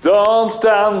 Don't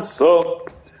stand so.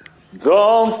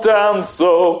 Don't stand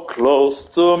so close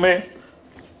to me.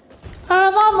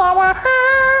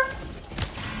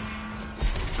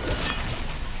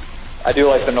 I do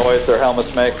like the noise their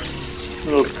helmets make.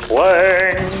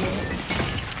 Clang!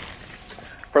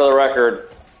 For the record,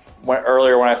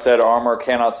 earlier when I said armor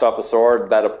cannot stop a sword,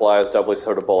 that applies doubly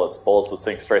so to bullets. Bullets would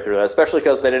sink straight through that, especially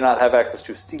because they did not have access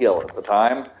to steel at the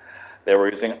time. They were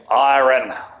using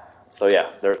iron. So yeah,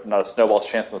 there's not a snowball's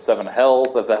chance in the seven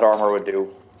hells that armor would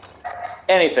do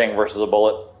anything versus a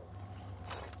bullet.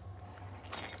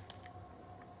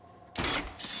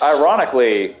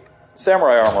 Ironically,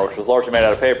 samurai armor, which was largely made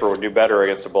out of paper, would do better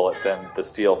against a bullet than the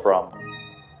steel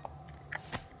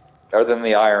or than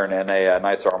the iron in a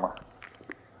knight's armor.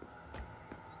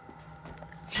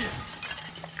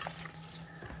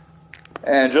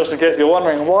 And just in case you're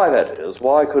wondering why that is,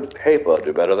 why could paper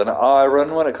do better than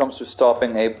iron when it comes to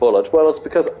stopping a bullet? Well, it's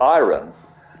because iron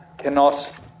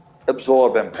cannot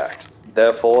absorb impact.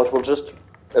 Therefore, it will just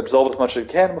absorb as much as it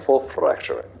can before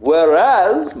fracturing.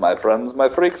 Whereas, my friends, my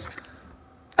freaks,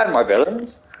 and my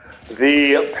villains,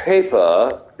 the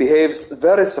paper behaves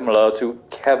very similar to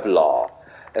Kevlar,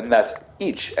 in that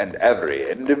each and every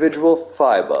individual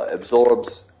fiber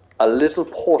absorbs a little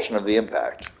portion of the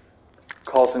impact,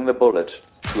 causing the bullet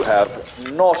to have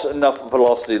not enough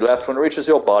velocity left when it reaches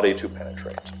your body to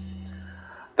penetrate.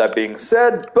 That being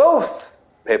said, both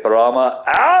paper armor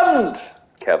and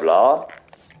Kevlar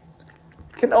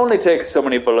can only take so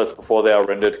many bullets before they are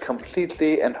rendered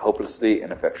completely and hopelessly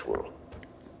ineffectual.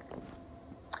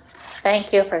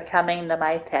 Thank you for coming to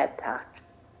my TED Talk.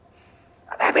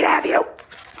 I'm happy to have you.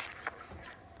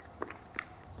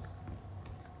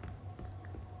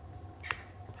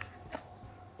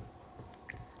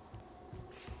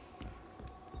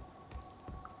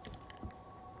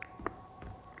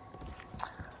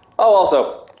 Oh,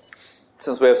 also,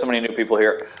 since we have so many new people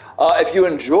here, if you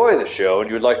enjoy the show and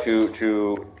you would like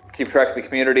to keep track of the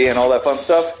community and all that fun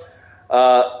stuff,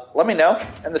 let me know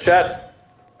in the chat.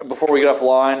 Before we get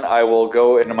offline, I will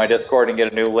go into my Discord and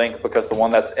get a new link because the one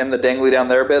that's in the dangly down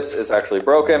there bits is actually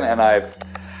broken, and I've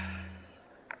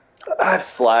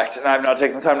slacked and I've not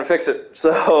taken the time to fix it.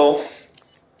 So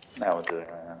now it's doing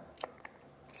right now.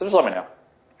 So just let me know,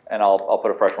 and I'll put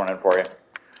a fresh one in for you.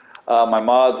 My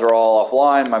mods are all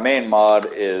offline. My main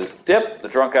mod is Dip, the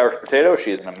drunk Irish potato.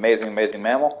 She's an amazing, amazing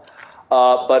mammal.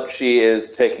 But she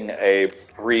is taking a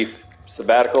brief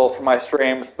sabbatical from my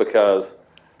streams because,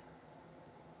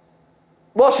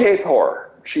 well, she hates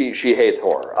horror. She hates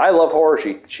horror. I love horror.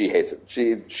 She hates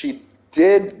it. She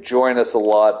did join us a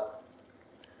lot.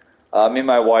 Me and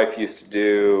my wife used to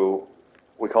do,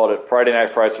 we called it Friday Night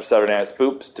Frights or Saturday Night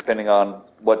Spoops, depending on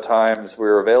what times we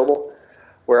were available,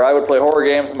 where I would play horror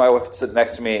games and my wife would sit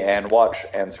next to me and watch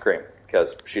and scream,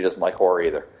 because she doesn't like horror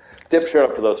either. Dip showed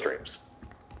up for those streams.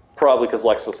 Probably because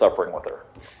Lex was suffering with her.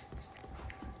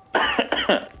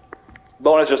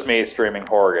 Bonus just me streaming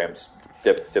horror games.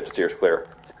 Dip's tears clear.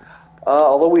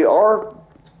 Although we are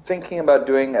thinking about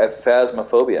doing a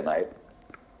Phasmophobia night.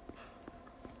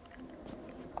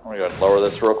 I'm going to go ahead and lower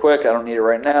this real quick. I don't need it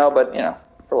right now, but, you know,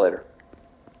 for later.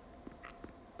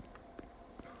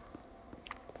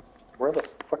 Where the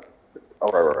fuck?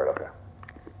 Oh, right, okay.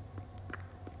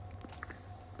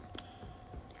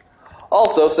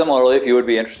 Also, similarly, if you would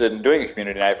be interested in doing a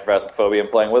community night for Phasmophobia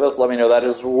and playing with us, let me know that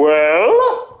as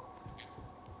well.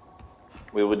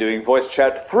 We will be doing voice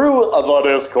chat through the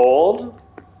Discord.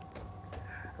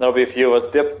 There'll be a few of us.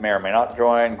 Dip may or may not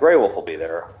join. Grey Wolf will be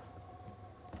there.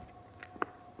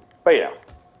 But yeah.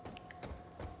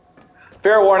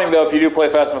 Fair warning, though, if you do play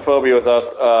Phasmophobia with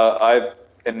us, I've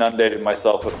inundated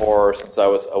myself with horror since I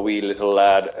was a wee little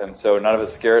lad, and so none of it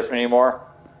scares me anymore.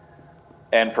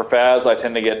 And for Phas, I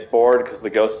tend to get bored because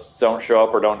the ghosts don't show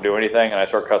up or don't do anything, and I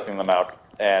start cussing them out.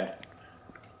 And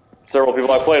several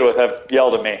people I played with have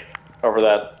yelled at me over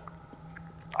that.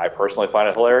 I personally find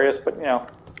it hilarious, but, you know,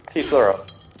 teach their own.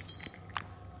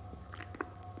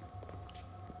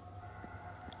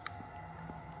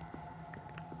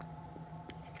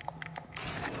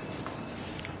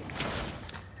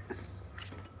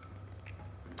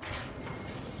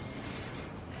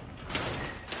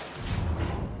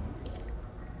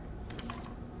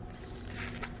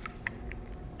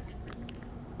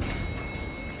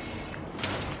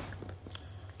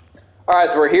 Alright,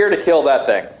 so we're here to kill that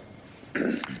thing.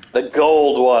 The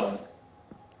gold one.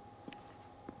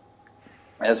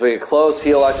 As we get close,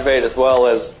 he'll activate as well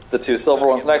as the two silver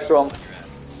ones next to him.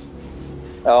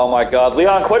 Oh my god.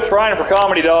 Leon, quit trying for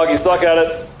comedy, dog. You suck at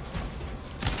it.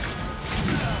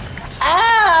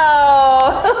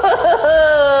 Ow!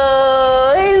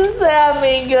 He stabbed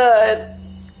me good.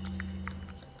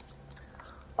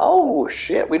 Oh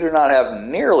shit, we do not have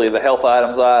nearly the health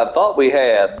items I thought we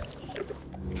had.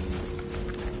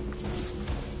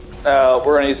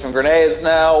 We're going to use some grenades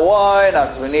now. Why? Not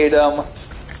because we need them,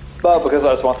 but because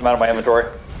I just want them out of my inventory.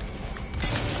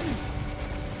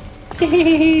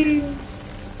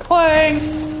 Clang!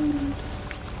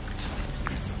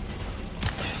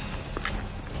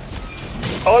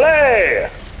 Olé!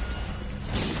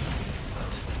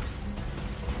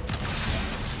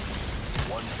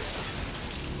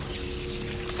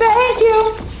 Thank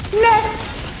you! Next!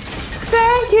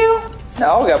 Thank you!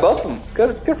 No, we got both of them.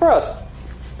 Good for us.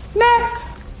 Next!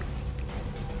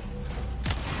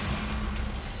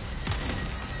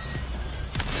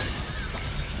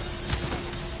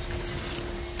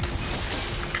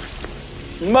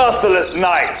 Merciless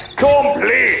night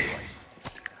complete!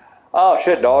 Oh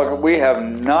shit, dog. We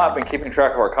have not been keeping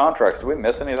track of our contracts. Did we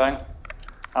miss anything?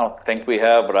 I don't think we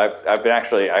have, but I've been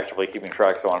actually actively keeping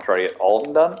track, so I want to try to get all of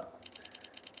them done.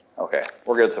 Okay,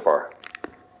 we're good so far.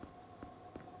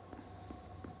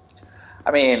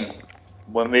 I mean,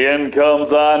 when the end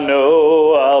comes, I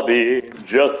know I'll be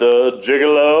just a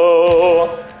gigolo.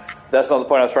 That's not the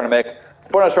point I was trying to make. The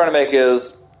point I was trying to make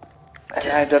is,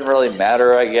 it doesn't really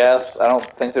matter, I guess. I don't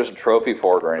think there's a trophy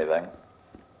for it or anything.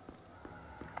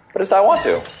 But I want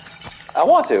to. I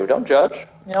want to. Don't judge. You know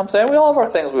what I'm saying? We all have our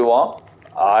things we want.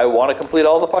 I want to complete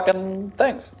all the fucking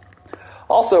things.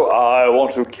 Also, I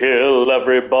want to kill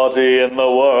everybody in the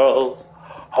world.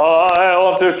 I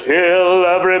want to kill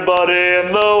everybody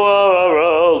in the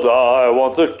world. I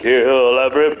want to kill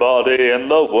everybody in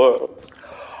the world.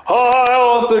 I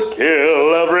want to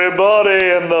kill everybody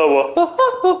in the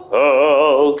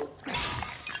world.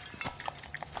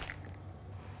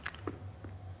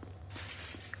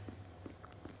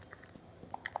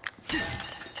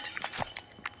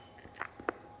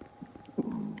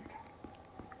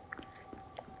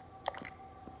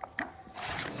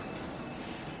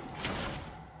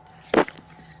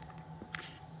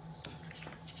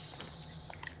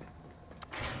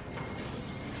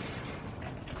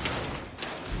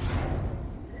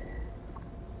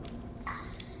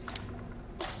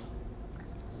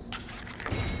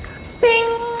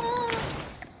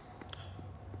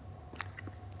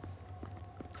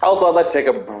 Also, I'd like to take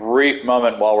a brief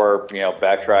moment while we're,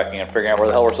 backtracking and figuring out where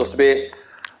the hell we're supposed to be,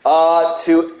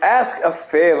 to ask a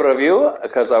favor of you,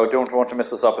 because I don't want to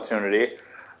miss this opportunity,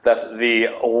 that the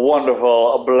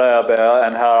wonderful BlairBear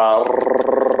and her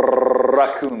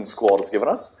raccoon squad has given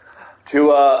us,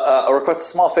 to request a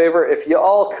small favor. If you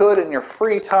all could, in your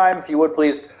free time, if you would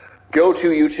please, go to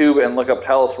YouTube and look up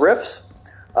Talos Riffs.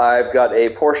 I've got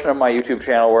a portion of my YouTube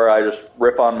channel where I just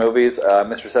riff on movies,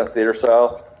 Mr. Sense Theater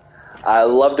style. I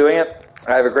love doing it.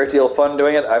 I have a great deal of fun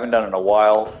doing it. I haven't done it in a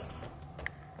while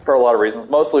for a lot of reasons.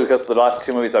 Mostly because the last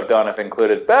two movies I've done have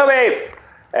included boobies!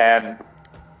 And,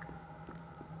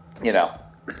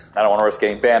 I don't want to risk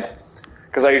getting banned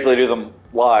because I usually do them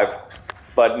live.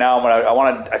 But now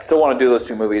I still want to do those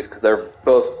two movies because they're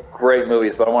both great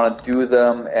movies. But I want to do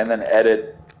them and then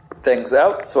edit things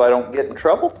out so I don't get in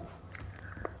trouble.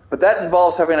 But that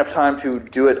involves having enough time to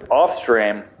do it off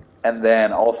stream and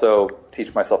then also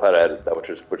teach myself how to edit that, which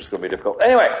is going to be difficult.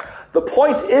 Anyway, the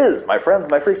point is, my friends,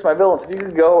 my freaks, my villains, if you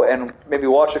could go and maybe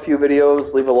watch a few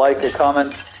videos, leave a like, a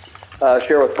comment,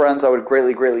 share with friends, I would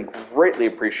greatly, greatly, greatly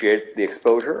appreciate the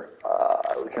exposure.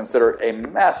 I would consider it a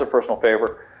massive personal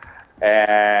favor.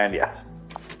 And yes.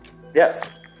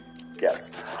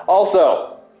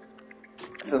 Also,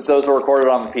 since those are recorded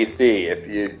on the PC, if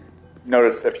you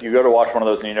go to watch one of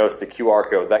those and you notice the QR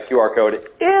code, that QR code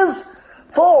is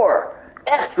for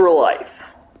Extra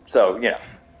Life. So, you know.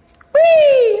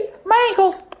 Whee! My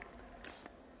ankles!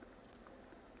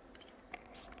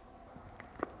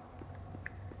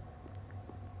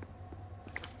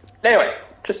 Anyway,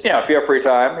 just, if you have free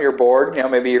time, you're bored,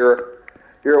 maybe you're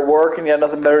at work and you have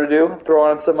nothing better to do, throw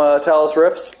on some Talos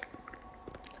Riffs.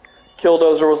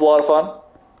 Killdozer was a lot of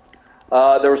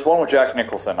fun. There was one with Jack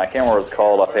Nicholson. I can't remember what it was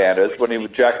called offhand. It was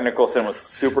when Jack Nicholson was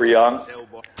super young.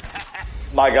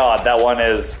 My God, that one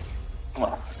is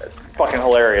it's fucking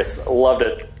hilarious. Loved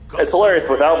it. It's hilarious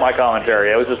without my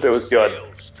commentary. It was good.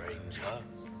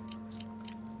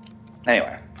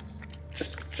 Anyway,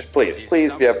 just please,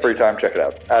 if you have free time, check it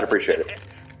out. I'd appreciate it.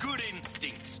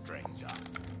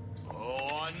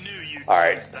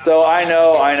 Alright, so I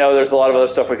know there's a lot of other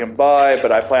stuff we can buy,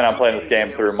 but I plan on playing this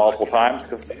game through multiple times,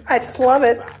 because I just love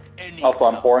it. Also,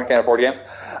 I'm poor and can't afford games.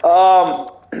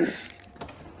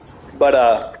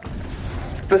 But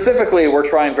specifically, we're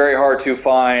trying very hard to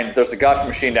find, there's a gotcha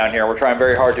machine down here, we're trying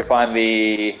very hard to find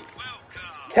the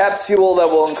capsule that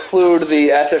will include the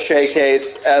attaché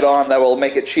case add-on that will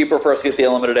make it cheaper for us to get the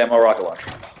unlimited ammo rocket launcher.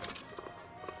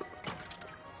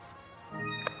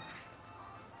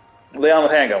 Leon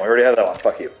with handgun. We already have that one.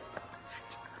 Fuck you.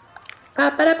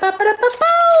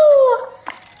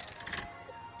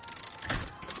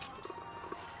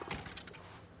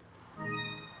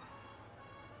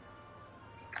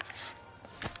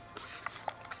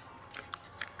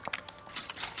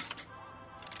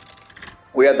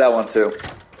 We had that one too.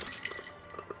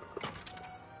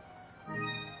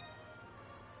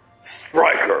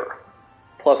 Striker.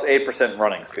 Plus 8%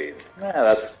 running speed. Yeah,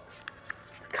 that's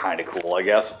kind of cool, I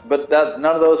guess. But none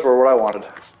of those were what I wanted.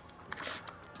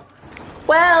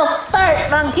 Well, fart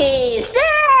monkeys!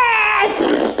 I've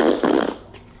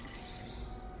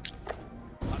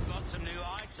got some new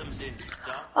items in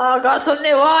stock. I got some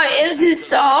new items in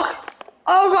stock.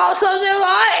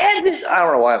 I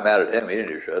don't know why I'm mad at him. He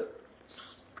didn't do shit.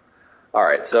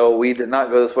 Alright, so we did not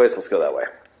go this way, so let's go that way.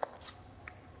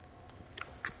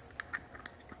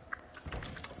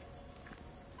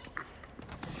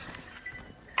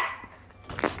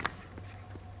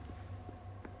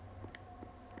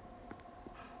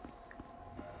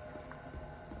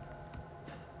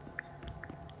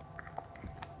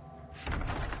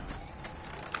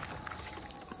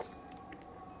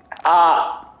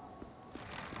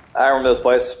 I remember this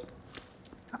place.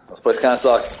 This place kind of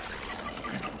sucks.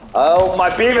 Oh, my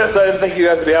Beavis! I didn't think you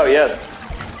guys would be out yet.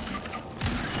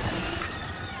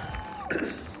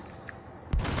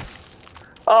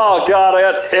 Oh God, I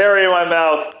got Terry in my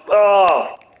mouth.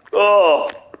 Oh.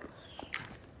 Boop.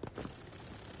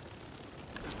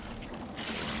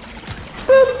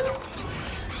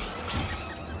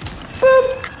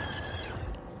 Boop.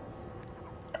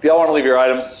 If y'all want to leave your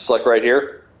items, just like right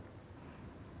here.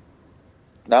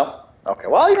 No? Okay,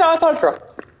 well, I thought I'd try.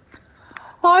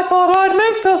 I thought I'd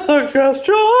make the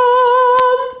suggestion.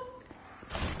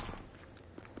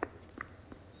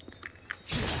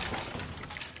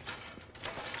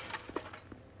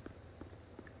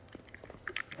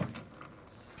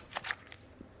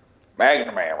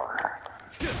 Magnum hammer.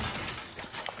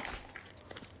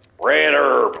 Red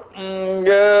herb.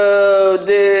 Go,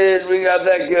 dude, we got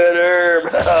that good herb.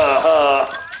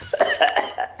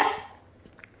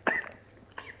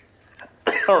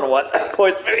 I don't know what that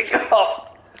voice made me cough.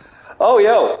 Oh,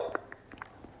 yo.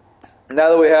 Now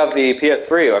that we have the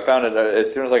PS3, I found it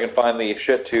as soon as I can find the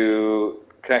shit to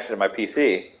connect it to my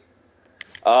PC.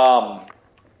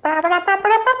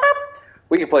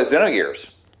 We can play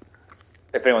Xenogears.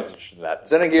 If anyone's interested in that.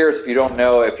 Xenogears, if you don't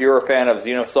know, if you're a fan of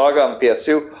Xenosaga on the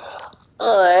PS2,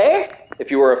 or if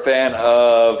you were a fan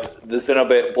of the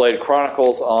Xenoblade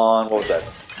Chronicles on, what was that?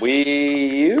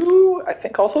 Wii U? I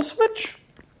think also Switch?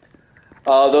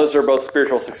 Those are both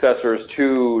spiritual successors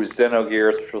to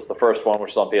Xenogears, which was the first one,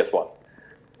 which was on PS1.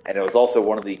 And it was also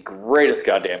one of the greatest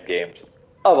goddamn games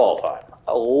of all time.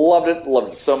 I loved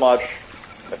it so much.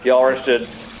 If y'all are interested,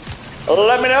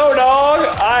 Let me know, dog.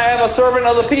 I am a servant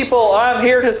of the people. I'm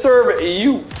here to serve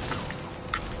you.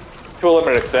 To a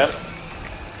limited extent.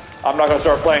 I'm not going to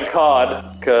start playing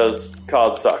COD, because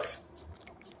COD sucks.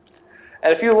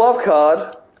 And if you love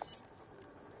COD,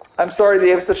 I'm sorry that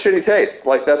you have such shitty taste.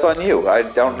 Like, that's on you. I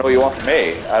don't know what you want from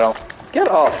me. I don't... Get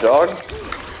off, dog.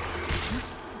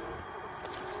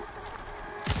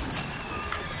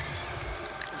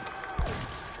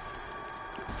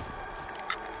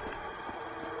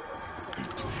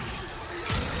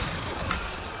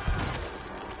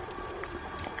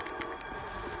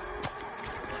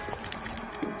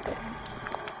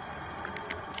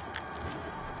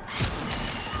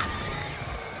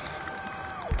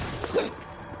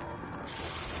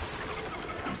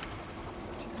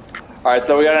 Alright,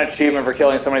 so we got an achievement for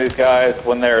killing some of these guys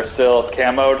when they're still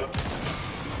camoed.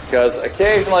 Because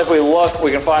occasionally if we look,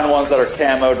 we can find ones that are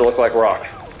camoed to look like rock.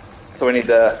 So we need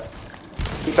to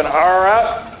keep an eye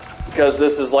out, because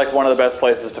this is like one of the best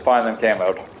places to find them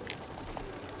camoed.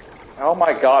 Oh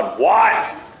my god, what?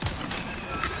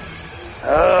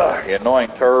 Ugh, you annoying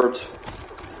turds.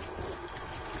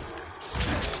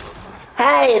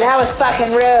 Hey, that was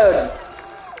fucking rude.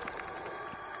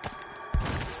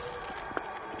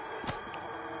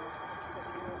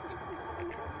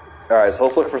 Alright, so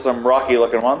let's look for some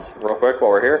rocky-looking ones real quick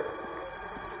while we're here.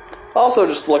 Also,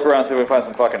 just look around and see if we can find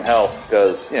some fucking health,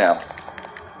 because, you know.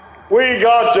 We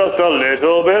got just a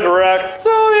little bit wrecked. So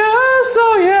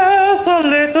yes, a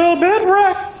little bit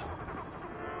wrecked.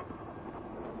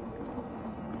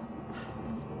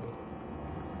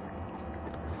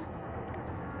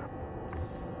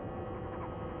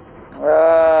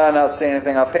 Not seeing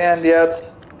anything offhand yet.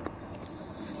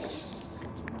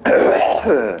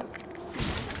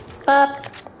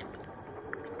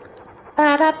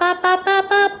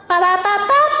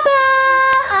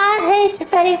 I hate your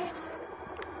face.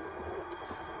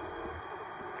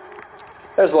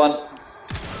 There's one.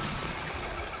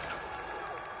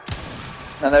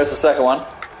 And there's the second one.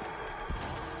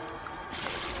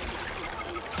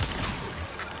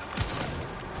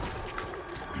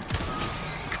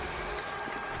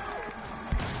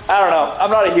 I don't know. I'm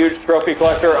not a huge trophy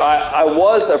collector. I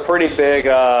was a pretty big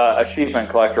achievement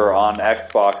collector on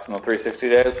Xbox in the 360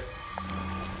 days.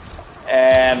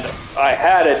 And I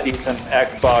had a decent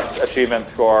Xbox achievement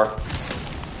score.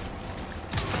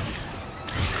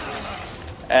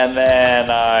 And then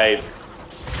I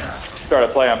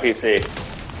started playing on PC.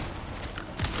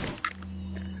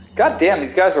 God damn,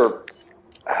 these guys were...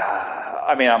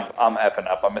 I mean, I'm effing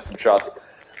up. I'm missing shots.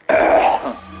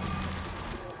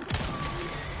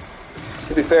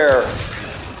 To be fair,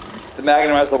 the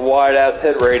Magnum has a wide-ass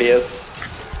hit radius,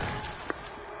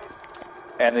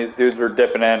 and these dudes were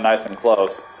dipping in nice and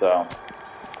close, so...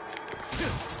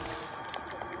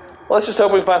 Let's just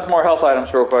hope we can find some more health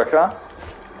items real quick, huh?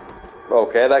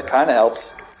 Okay, that kind of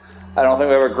helps. I don't think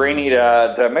we have a greenie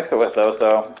to mix it with, though,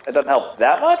 so it doesn't help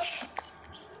that much.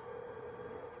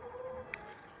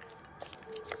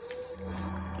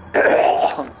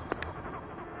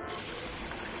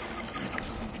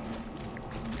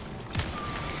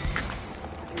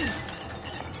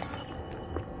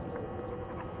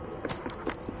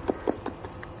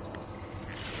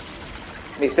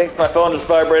 He thinks my phone just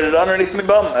vibrated underneath my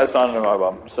bum. That's not under my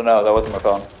bum. So no, that wasn't my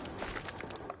phone.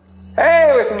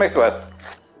 Hey, what's some mixed with?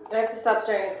 I have to stop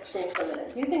staring at the screen for a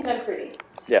minute. Do you think I'm pretty?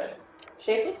 Yes.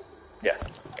 Shapely?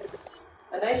 Yes.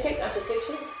 A nice shape, not just big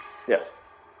shape? Yes.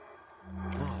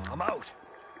 I'm out.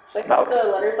 Should I cut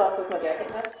the letters off with my jacket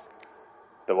now?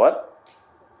 The what?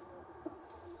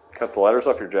 Cut the letters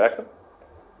off your jacket?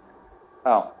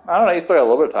 Oh, I don't know. You still got a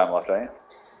little bit of time left, don't you?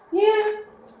 Yeah.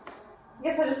 I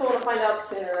guess I just want to find out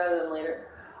sooner rather than later.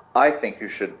 I think you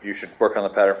should work on the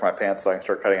pattern for my pants so I can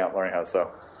start cutting out and learning how to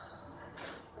sew.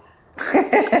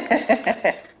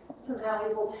 It's a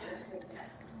valuable task.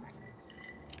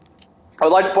 I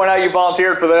would like to point out you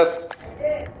volunteered for this.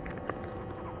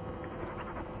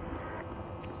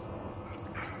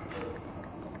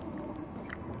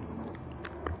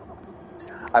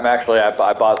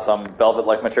 I bought some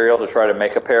velvet-like material to try to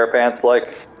make a pair of pants like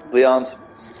Leon's.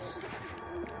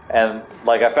 And,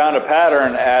 like, I found a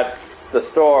pattern at the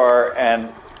store,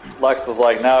 and Lex was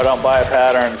like, no, don't buy a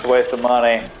pattern, it's a waste of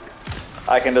money.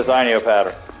 I can design you a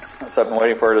pattern. So I've been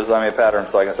waiting for her to design me a pattern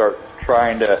so I can start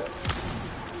trying to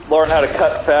learn how to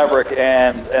cut fabric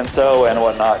and sew and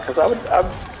whatnot. Because I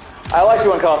like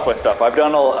doing cosplay stuff. I've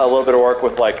done a little bit of work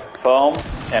with, like, foam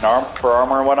and for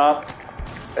armor and whatnot.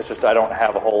 It's just I don't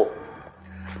have a whole...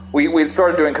 We'd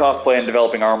started doing cosplay and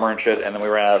developing armor and shit, and then we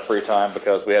ran out of free time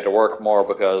because we had to work more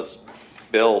because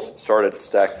bills started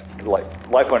stacked, like,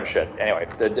 life went to shit. Anyway,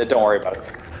 don't worry about it.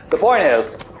 The point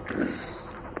is,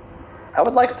 I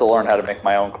would like to learn how to make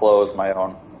my own clothes, my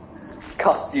own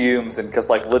costumes, and because,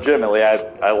 like, legitimately,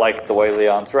 I like the way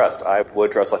Leon's dressed. I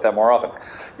would dress like that more often.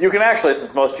 You can actually,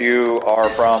 since most of you are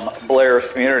from Blair's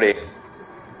community,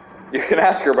 you can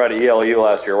ask her about ELU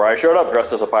last year, where I showed up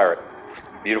dressed as a pirate.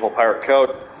 Beautiful pirate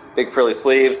coat, big frilly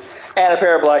sleeves, and a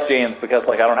pair of black jeans, because,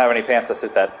 like, I don't have any pants that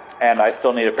suit that. And I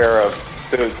still need a pair of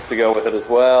boots to go with it as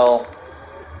well.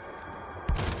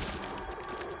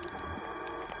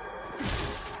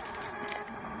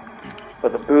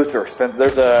 But the boots are expensive.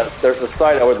 There's a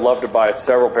site I would love to buy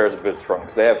several pairs of boots from,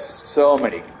 because they have so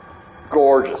many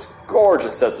gorgeous,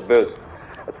 gorgeous sets of boots.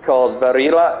 It's called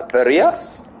Verillas or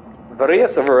Verillas.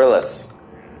 Verillas,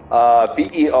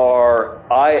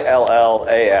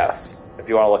 if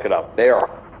you want to look it up. They are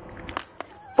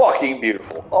fucking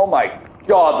beautiful. Oh my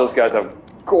god, those guys have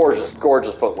gorgeous,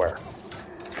 gorgeous footwear.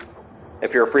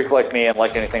 If you're a freak like me and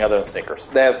like anything other than sneakers.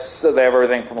 They have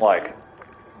everything from, like,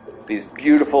 these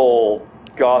beautiful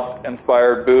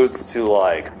goth-inspired boots to,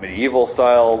 like,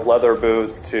 medieval-style leather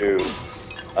boots to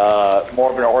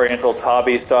more of an oriental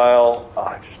tabby style.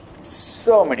 Just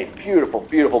so many beautiful,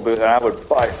 beautiful boots, and I would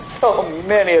buy so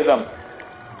many of them.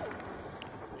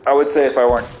 I would say if I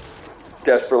weren't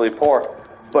desperately poor.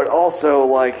 But also,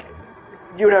 like,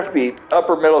 you'd have to be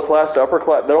upper middle class to upper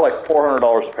class. They're like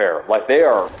 $400 a pair. Like, they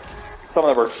are, some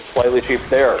of them are slightly cheap.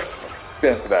 They're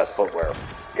expensive-ass footwear.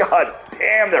 God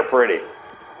damn, they're pretty.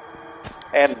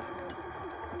 And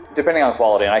depending on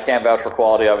quality, and I can't vouch for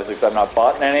quality, obviously, because I've not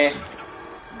bought any,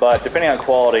 but depending on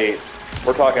quality,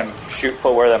 we're talking shoot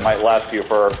footwear that might last you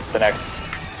for the next,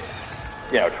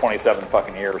 27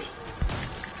 fucking years.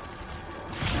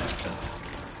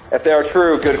 If they are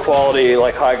true, good quality,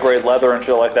 like high-grade leather and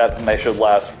shit like that, then they should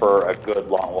last for a good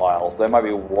long while. So they might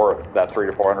be worth that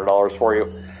 $300 to $400 for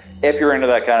you. If you're into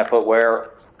that kind of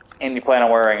footwear, and you plan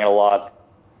on wearing it a lot,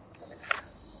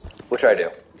 which I do.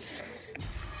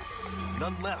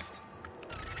 None left.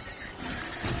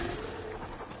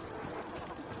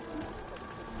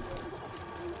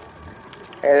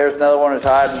 Hey, there's another one who's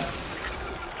hiding.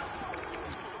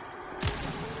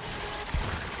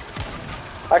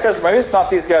 Because maybe it's not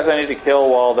these guys I need to kill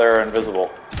while they're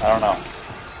invisible. I don't know.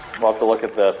 We'll have to look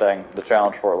at the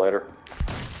challenge for it later.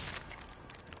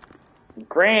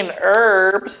 Green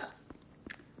herbs.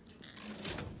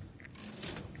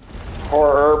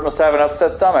 Poor herb must have an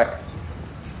upset stomach.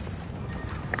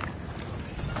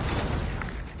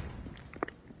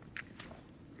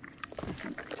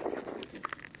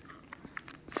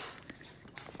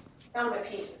 Found my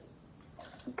pieces.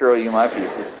 Girl, you my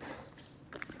pieces.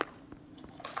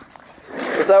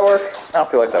 Does that work? I don't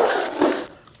feel like that works.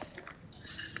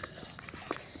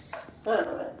 I don't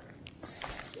know.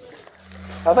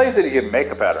 I thought you said you could make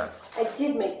a pattern. I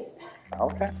did make this pattern.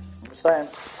 Okay, I'm just saying.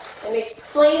 I'm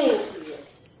explaining to you.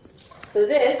 So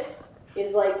this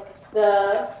is like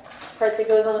the part that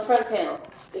goes on the front panel.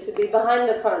 This would be behind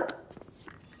the front.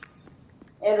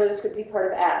 And or this would be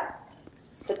part of ass.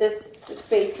 But this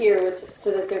space here was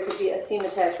so that there could be a seam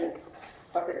attachment.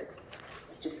 Fucker.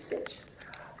 Stupid bitch.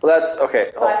 Well, that's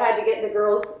okay. So I had to get the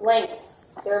girl's lengths.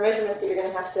 There are measurements that you're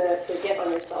going to have to get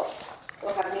on yourself.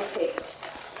 We'll have new tape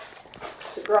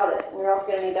to draw this. And you're also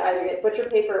going to need to either get butcher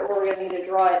paper or we're going to need to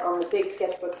draw it on the big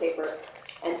sketchbook paper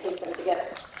and tape them together.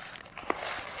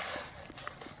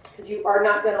 Because you are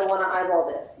not going to want to eyeball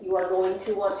this. You are going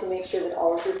to want to make sure that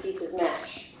all of your pieces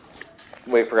match.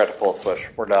 We forgot to pull a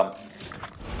switch. We're dumb.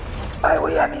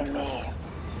 I mean me.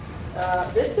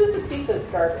 This is a piece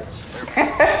of garbage.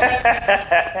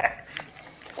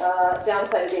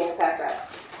 Downside of being a pack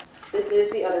rat. This is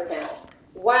the other panel.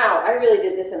 Wow, I really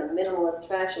did this in a minimalist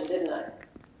fashion, didn't I?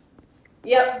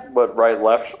 Yep. What, right,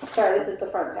 left? Sorry, this is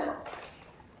the front panel.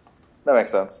 That makes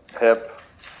sense. Hip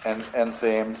and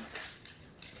seam.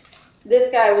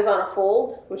 This guy was on a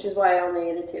fold, which is why I only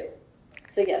needed two.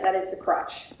 So yeah, that is the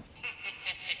crotch.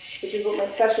 Which is what my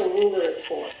special ruler is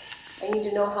for. I need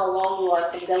to know how long you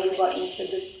are from belly button to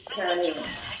the perineum,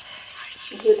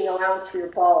 including allowance for your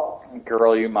balls.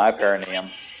 Girl, you my perineum.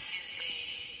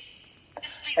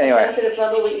 Anyway. Sensitive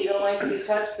bundle that you don't like to be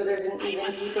touched, but there's an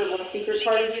even deeper, more secret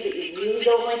part of you that you really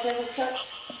don't like to be touched.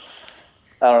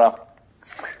 I don't know.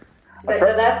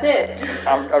 That's it.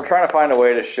 I'm trying to find a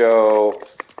way to show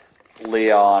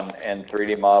Leon in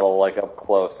 3D model like up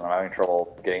close, and I'm having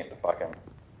trouble getting it to fucking.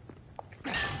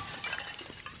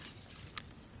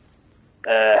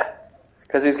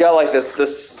 Because he's got like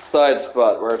this side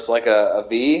spot where it's like a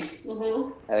V,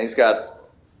 and he's got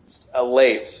a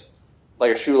lace,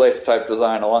 like a shoelace type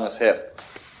design along his hip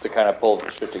to kind of pull the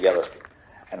shit together.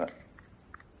 And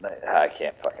I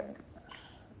can't fucking.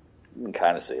 You can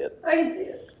kind of see it. I can see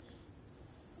it.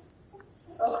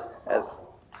 Oh,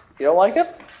 you don't like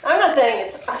it? I'm not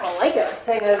saying I don't like it. I'm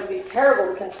saying that it would be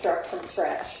terrible to construct from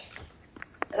scratch.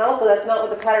 And also, that's not what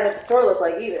the pattern at the store looked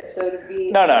like either. So it would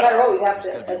be, no matter what, we'd have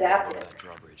to adapt it.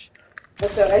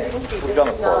 But so, as you can see,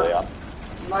 this is not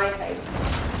my height.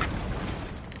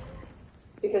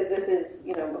 Because this is,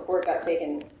 before it got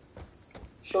taken,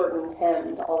 shortened,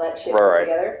 hemmed, all that shit put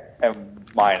together. And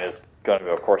mine is going to,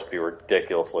 of course, be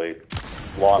ridiculously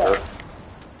longer. So,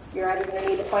 you're either going to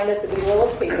need to find us a big roll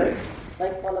of paper,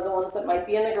 like one of the ones that might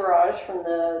be in the garage from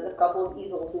the couple of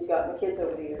easels we've gotten the kids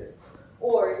over the years.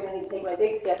 Or you're going to need to take my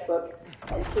big sketchbook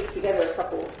and tape together a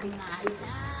couple of pieces of paper.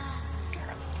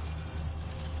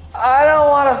 I don't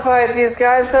want to fight these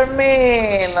guys, they're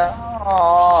mean.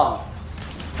 Aww.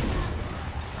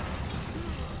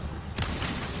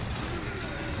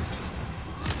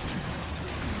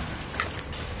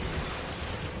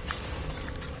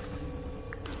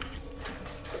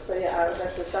 So yeah, I was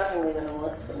actually shockingly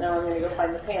minimalist, but now I'm going to go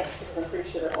find the pants because I'm pretty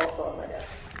sure they're also on my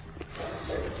desk.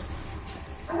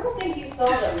 I don't think you saw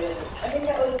them yet. I think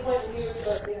that was the point when you were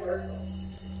supposed to be rehearsal.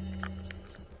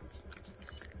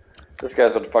 This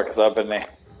guy's about to fuck us up, isn't he?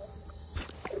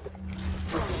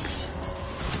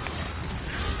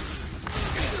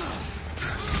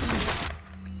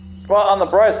 Well, on the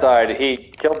bright side,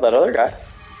 he killed that other guy.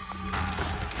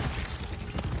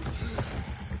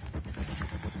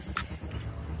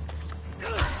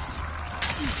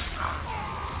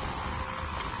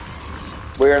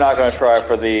 We are not going to try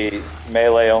for the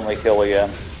melee-only kill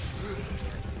again.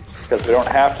 Because we don't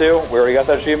have to. We already got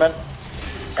that achievement.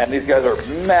 And these guys are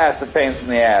massive pains in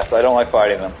the ass. I don't like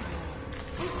fighting them.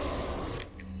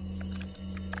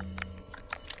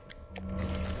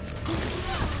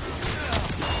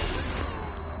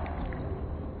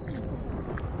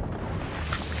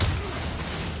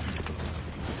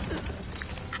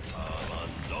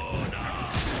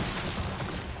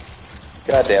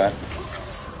 God damn it.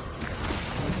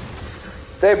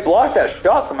 They blocked that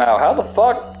shot somehow. How the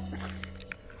fuck?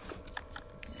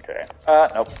 Okay.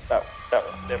 Nope. That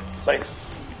one. Yep. Thanks.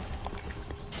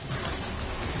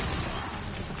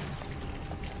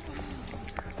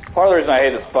 Part of the reason I hate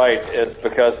this fight is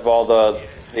because of all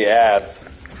the ads.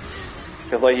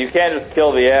 Because, like, you can't just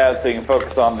kill the ads so you can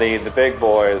focus on the big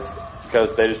boys,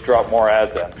 because they just drop more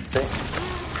ads in. See?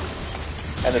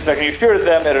 And the second you shoot at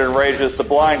them, it enrages the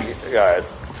blind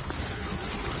guys.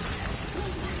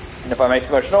 And if I make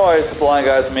too much noise, the blind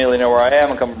guys immediately know where I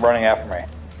am and come running after me.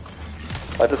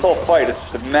 Like, this whole fight is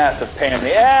just a massive pain in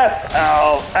the ass.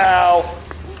 Ow, ow.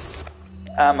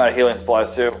 I'm out of healing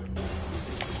supplies, too.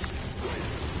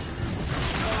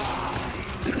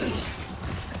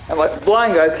 And, like, the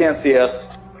blind guys can't see us,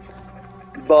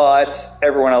 but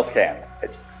everyone else can.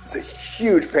 It's a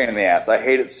huge pain in the ass. I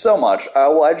hate it so much.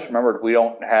 Well, I just remembered we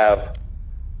don't have...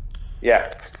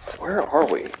 Yeah. Where are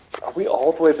we? Are we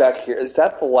all the way back here? Is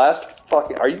that the last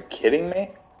fucking... Are you kidding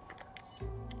me?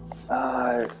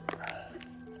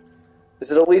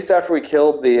 Is it at least after we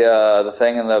killed the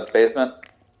thing in the basement?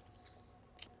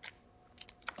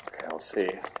 Okay, let's see.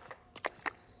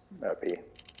 That'd be...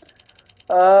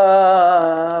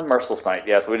 Merciless Night.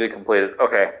 Yes, we did complete it.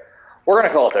 Okay. We're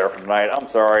gonna call it there for tonight. I'm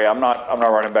sorry. I'm not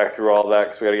running back through all that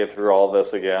because we gotta get through all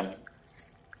this again.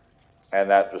 And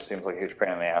that just seems like a huge pain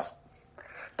in the ass.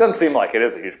 Doesn't seem like it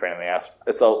is a huge pain in the ass.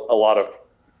 It's a lot of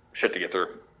shit to get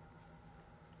through.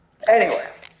 Anyway.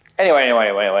 Thank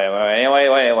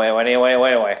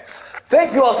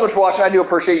you all so much for watching. I do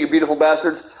appreciate you, beautiful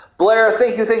bastards. Blair,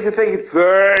 thank you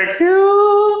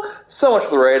so much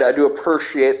for the raid. I do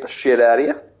appreciate the shit out of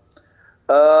you.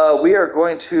 We are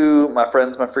going to, my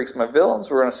friends, my freaks, my villains,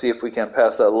 we're going to see if we can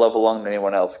pass that love along to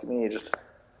anyone else. Give me just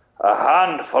a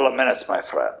handful of minutes, my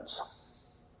friends.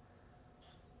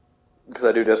 Because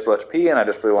I do desperately have to pee, and I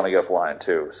desperately want to get offline,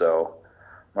 too. So,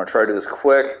 I'm going to try to do this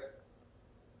quick.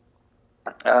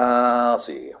 Let's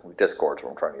see. Discord's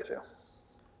what I'm trying to get to.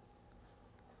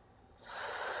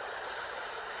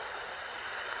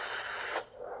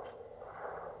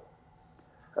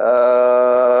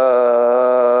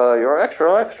 Your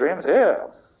extra live streams, yeah.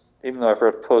 Even though I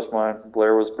forgot to post mine,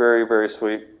 Blair was very, very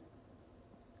sweet.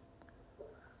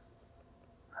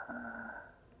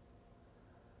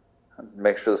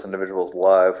 Make sure this individual is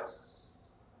live.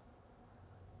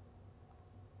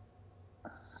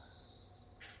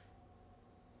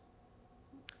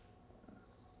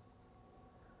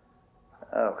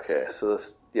 Okay, so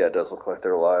this, yeah, it does look like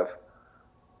they're live.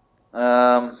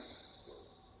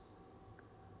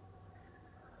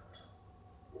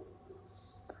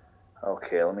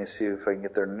 Okay, let me see if I can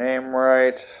get their name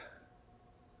right.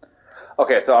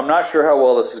 Okay, so I'm not sure how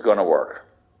well this is going to work.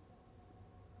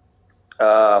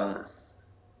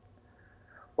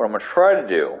 what I'm going to try to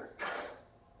do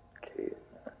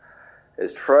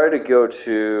is try to go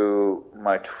to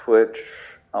my Twitch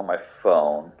on my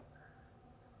phone.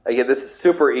 Again, this is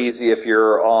super easy if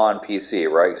you're on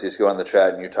PC, right? Because you just go in the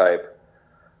chat and you type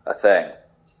a thing.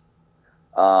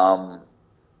 But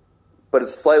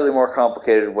it's slightly more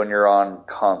complicated when you're on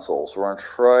consoles. We're going to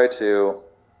try to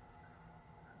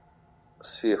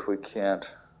see if we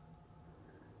can't...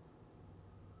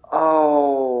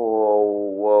 Oh,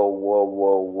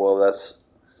 whoa, that's...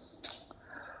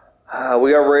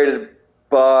 we got raided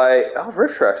by... Oh,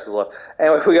 Rift Tracks is left.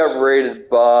 Anyway, we got raided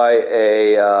by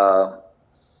a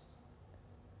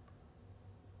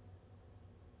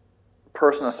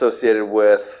person associated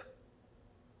with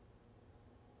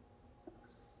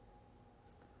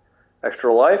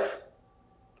Extra Life.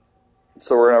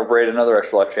 So we're going to raid another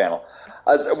Extra Life channel.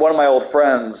 As one of my old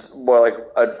friends, like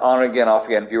an on-again,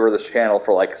 off-again viewer of this channel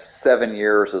for like 7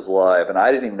 years is live, and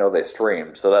I didn't even know they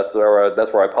streamed. So that's where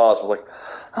I paused. I was like,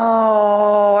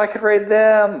 oh, I could raid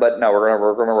them, but no, we're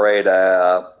gonna raid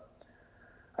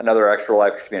another Extra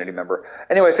Life community member.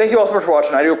 Anyway, thank you all so much for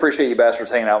watching. I do appreciate you bastards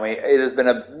hanging out with me. It has been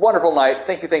a wonderful night.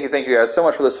 Thank you guys so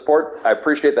much for the support. I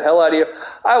appreciate the hell out of you.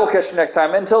 I will catch you next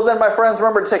time. Until then, my friends,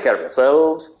 remember to take care of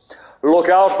yourselves. Look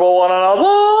out for one another.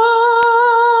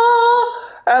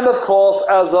 And of course,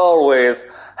 as always,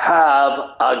 have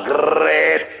a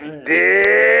great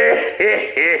day.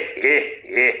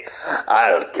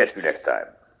 I'll catch you next time.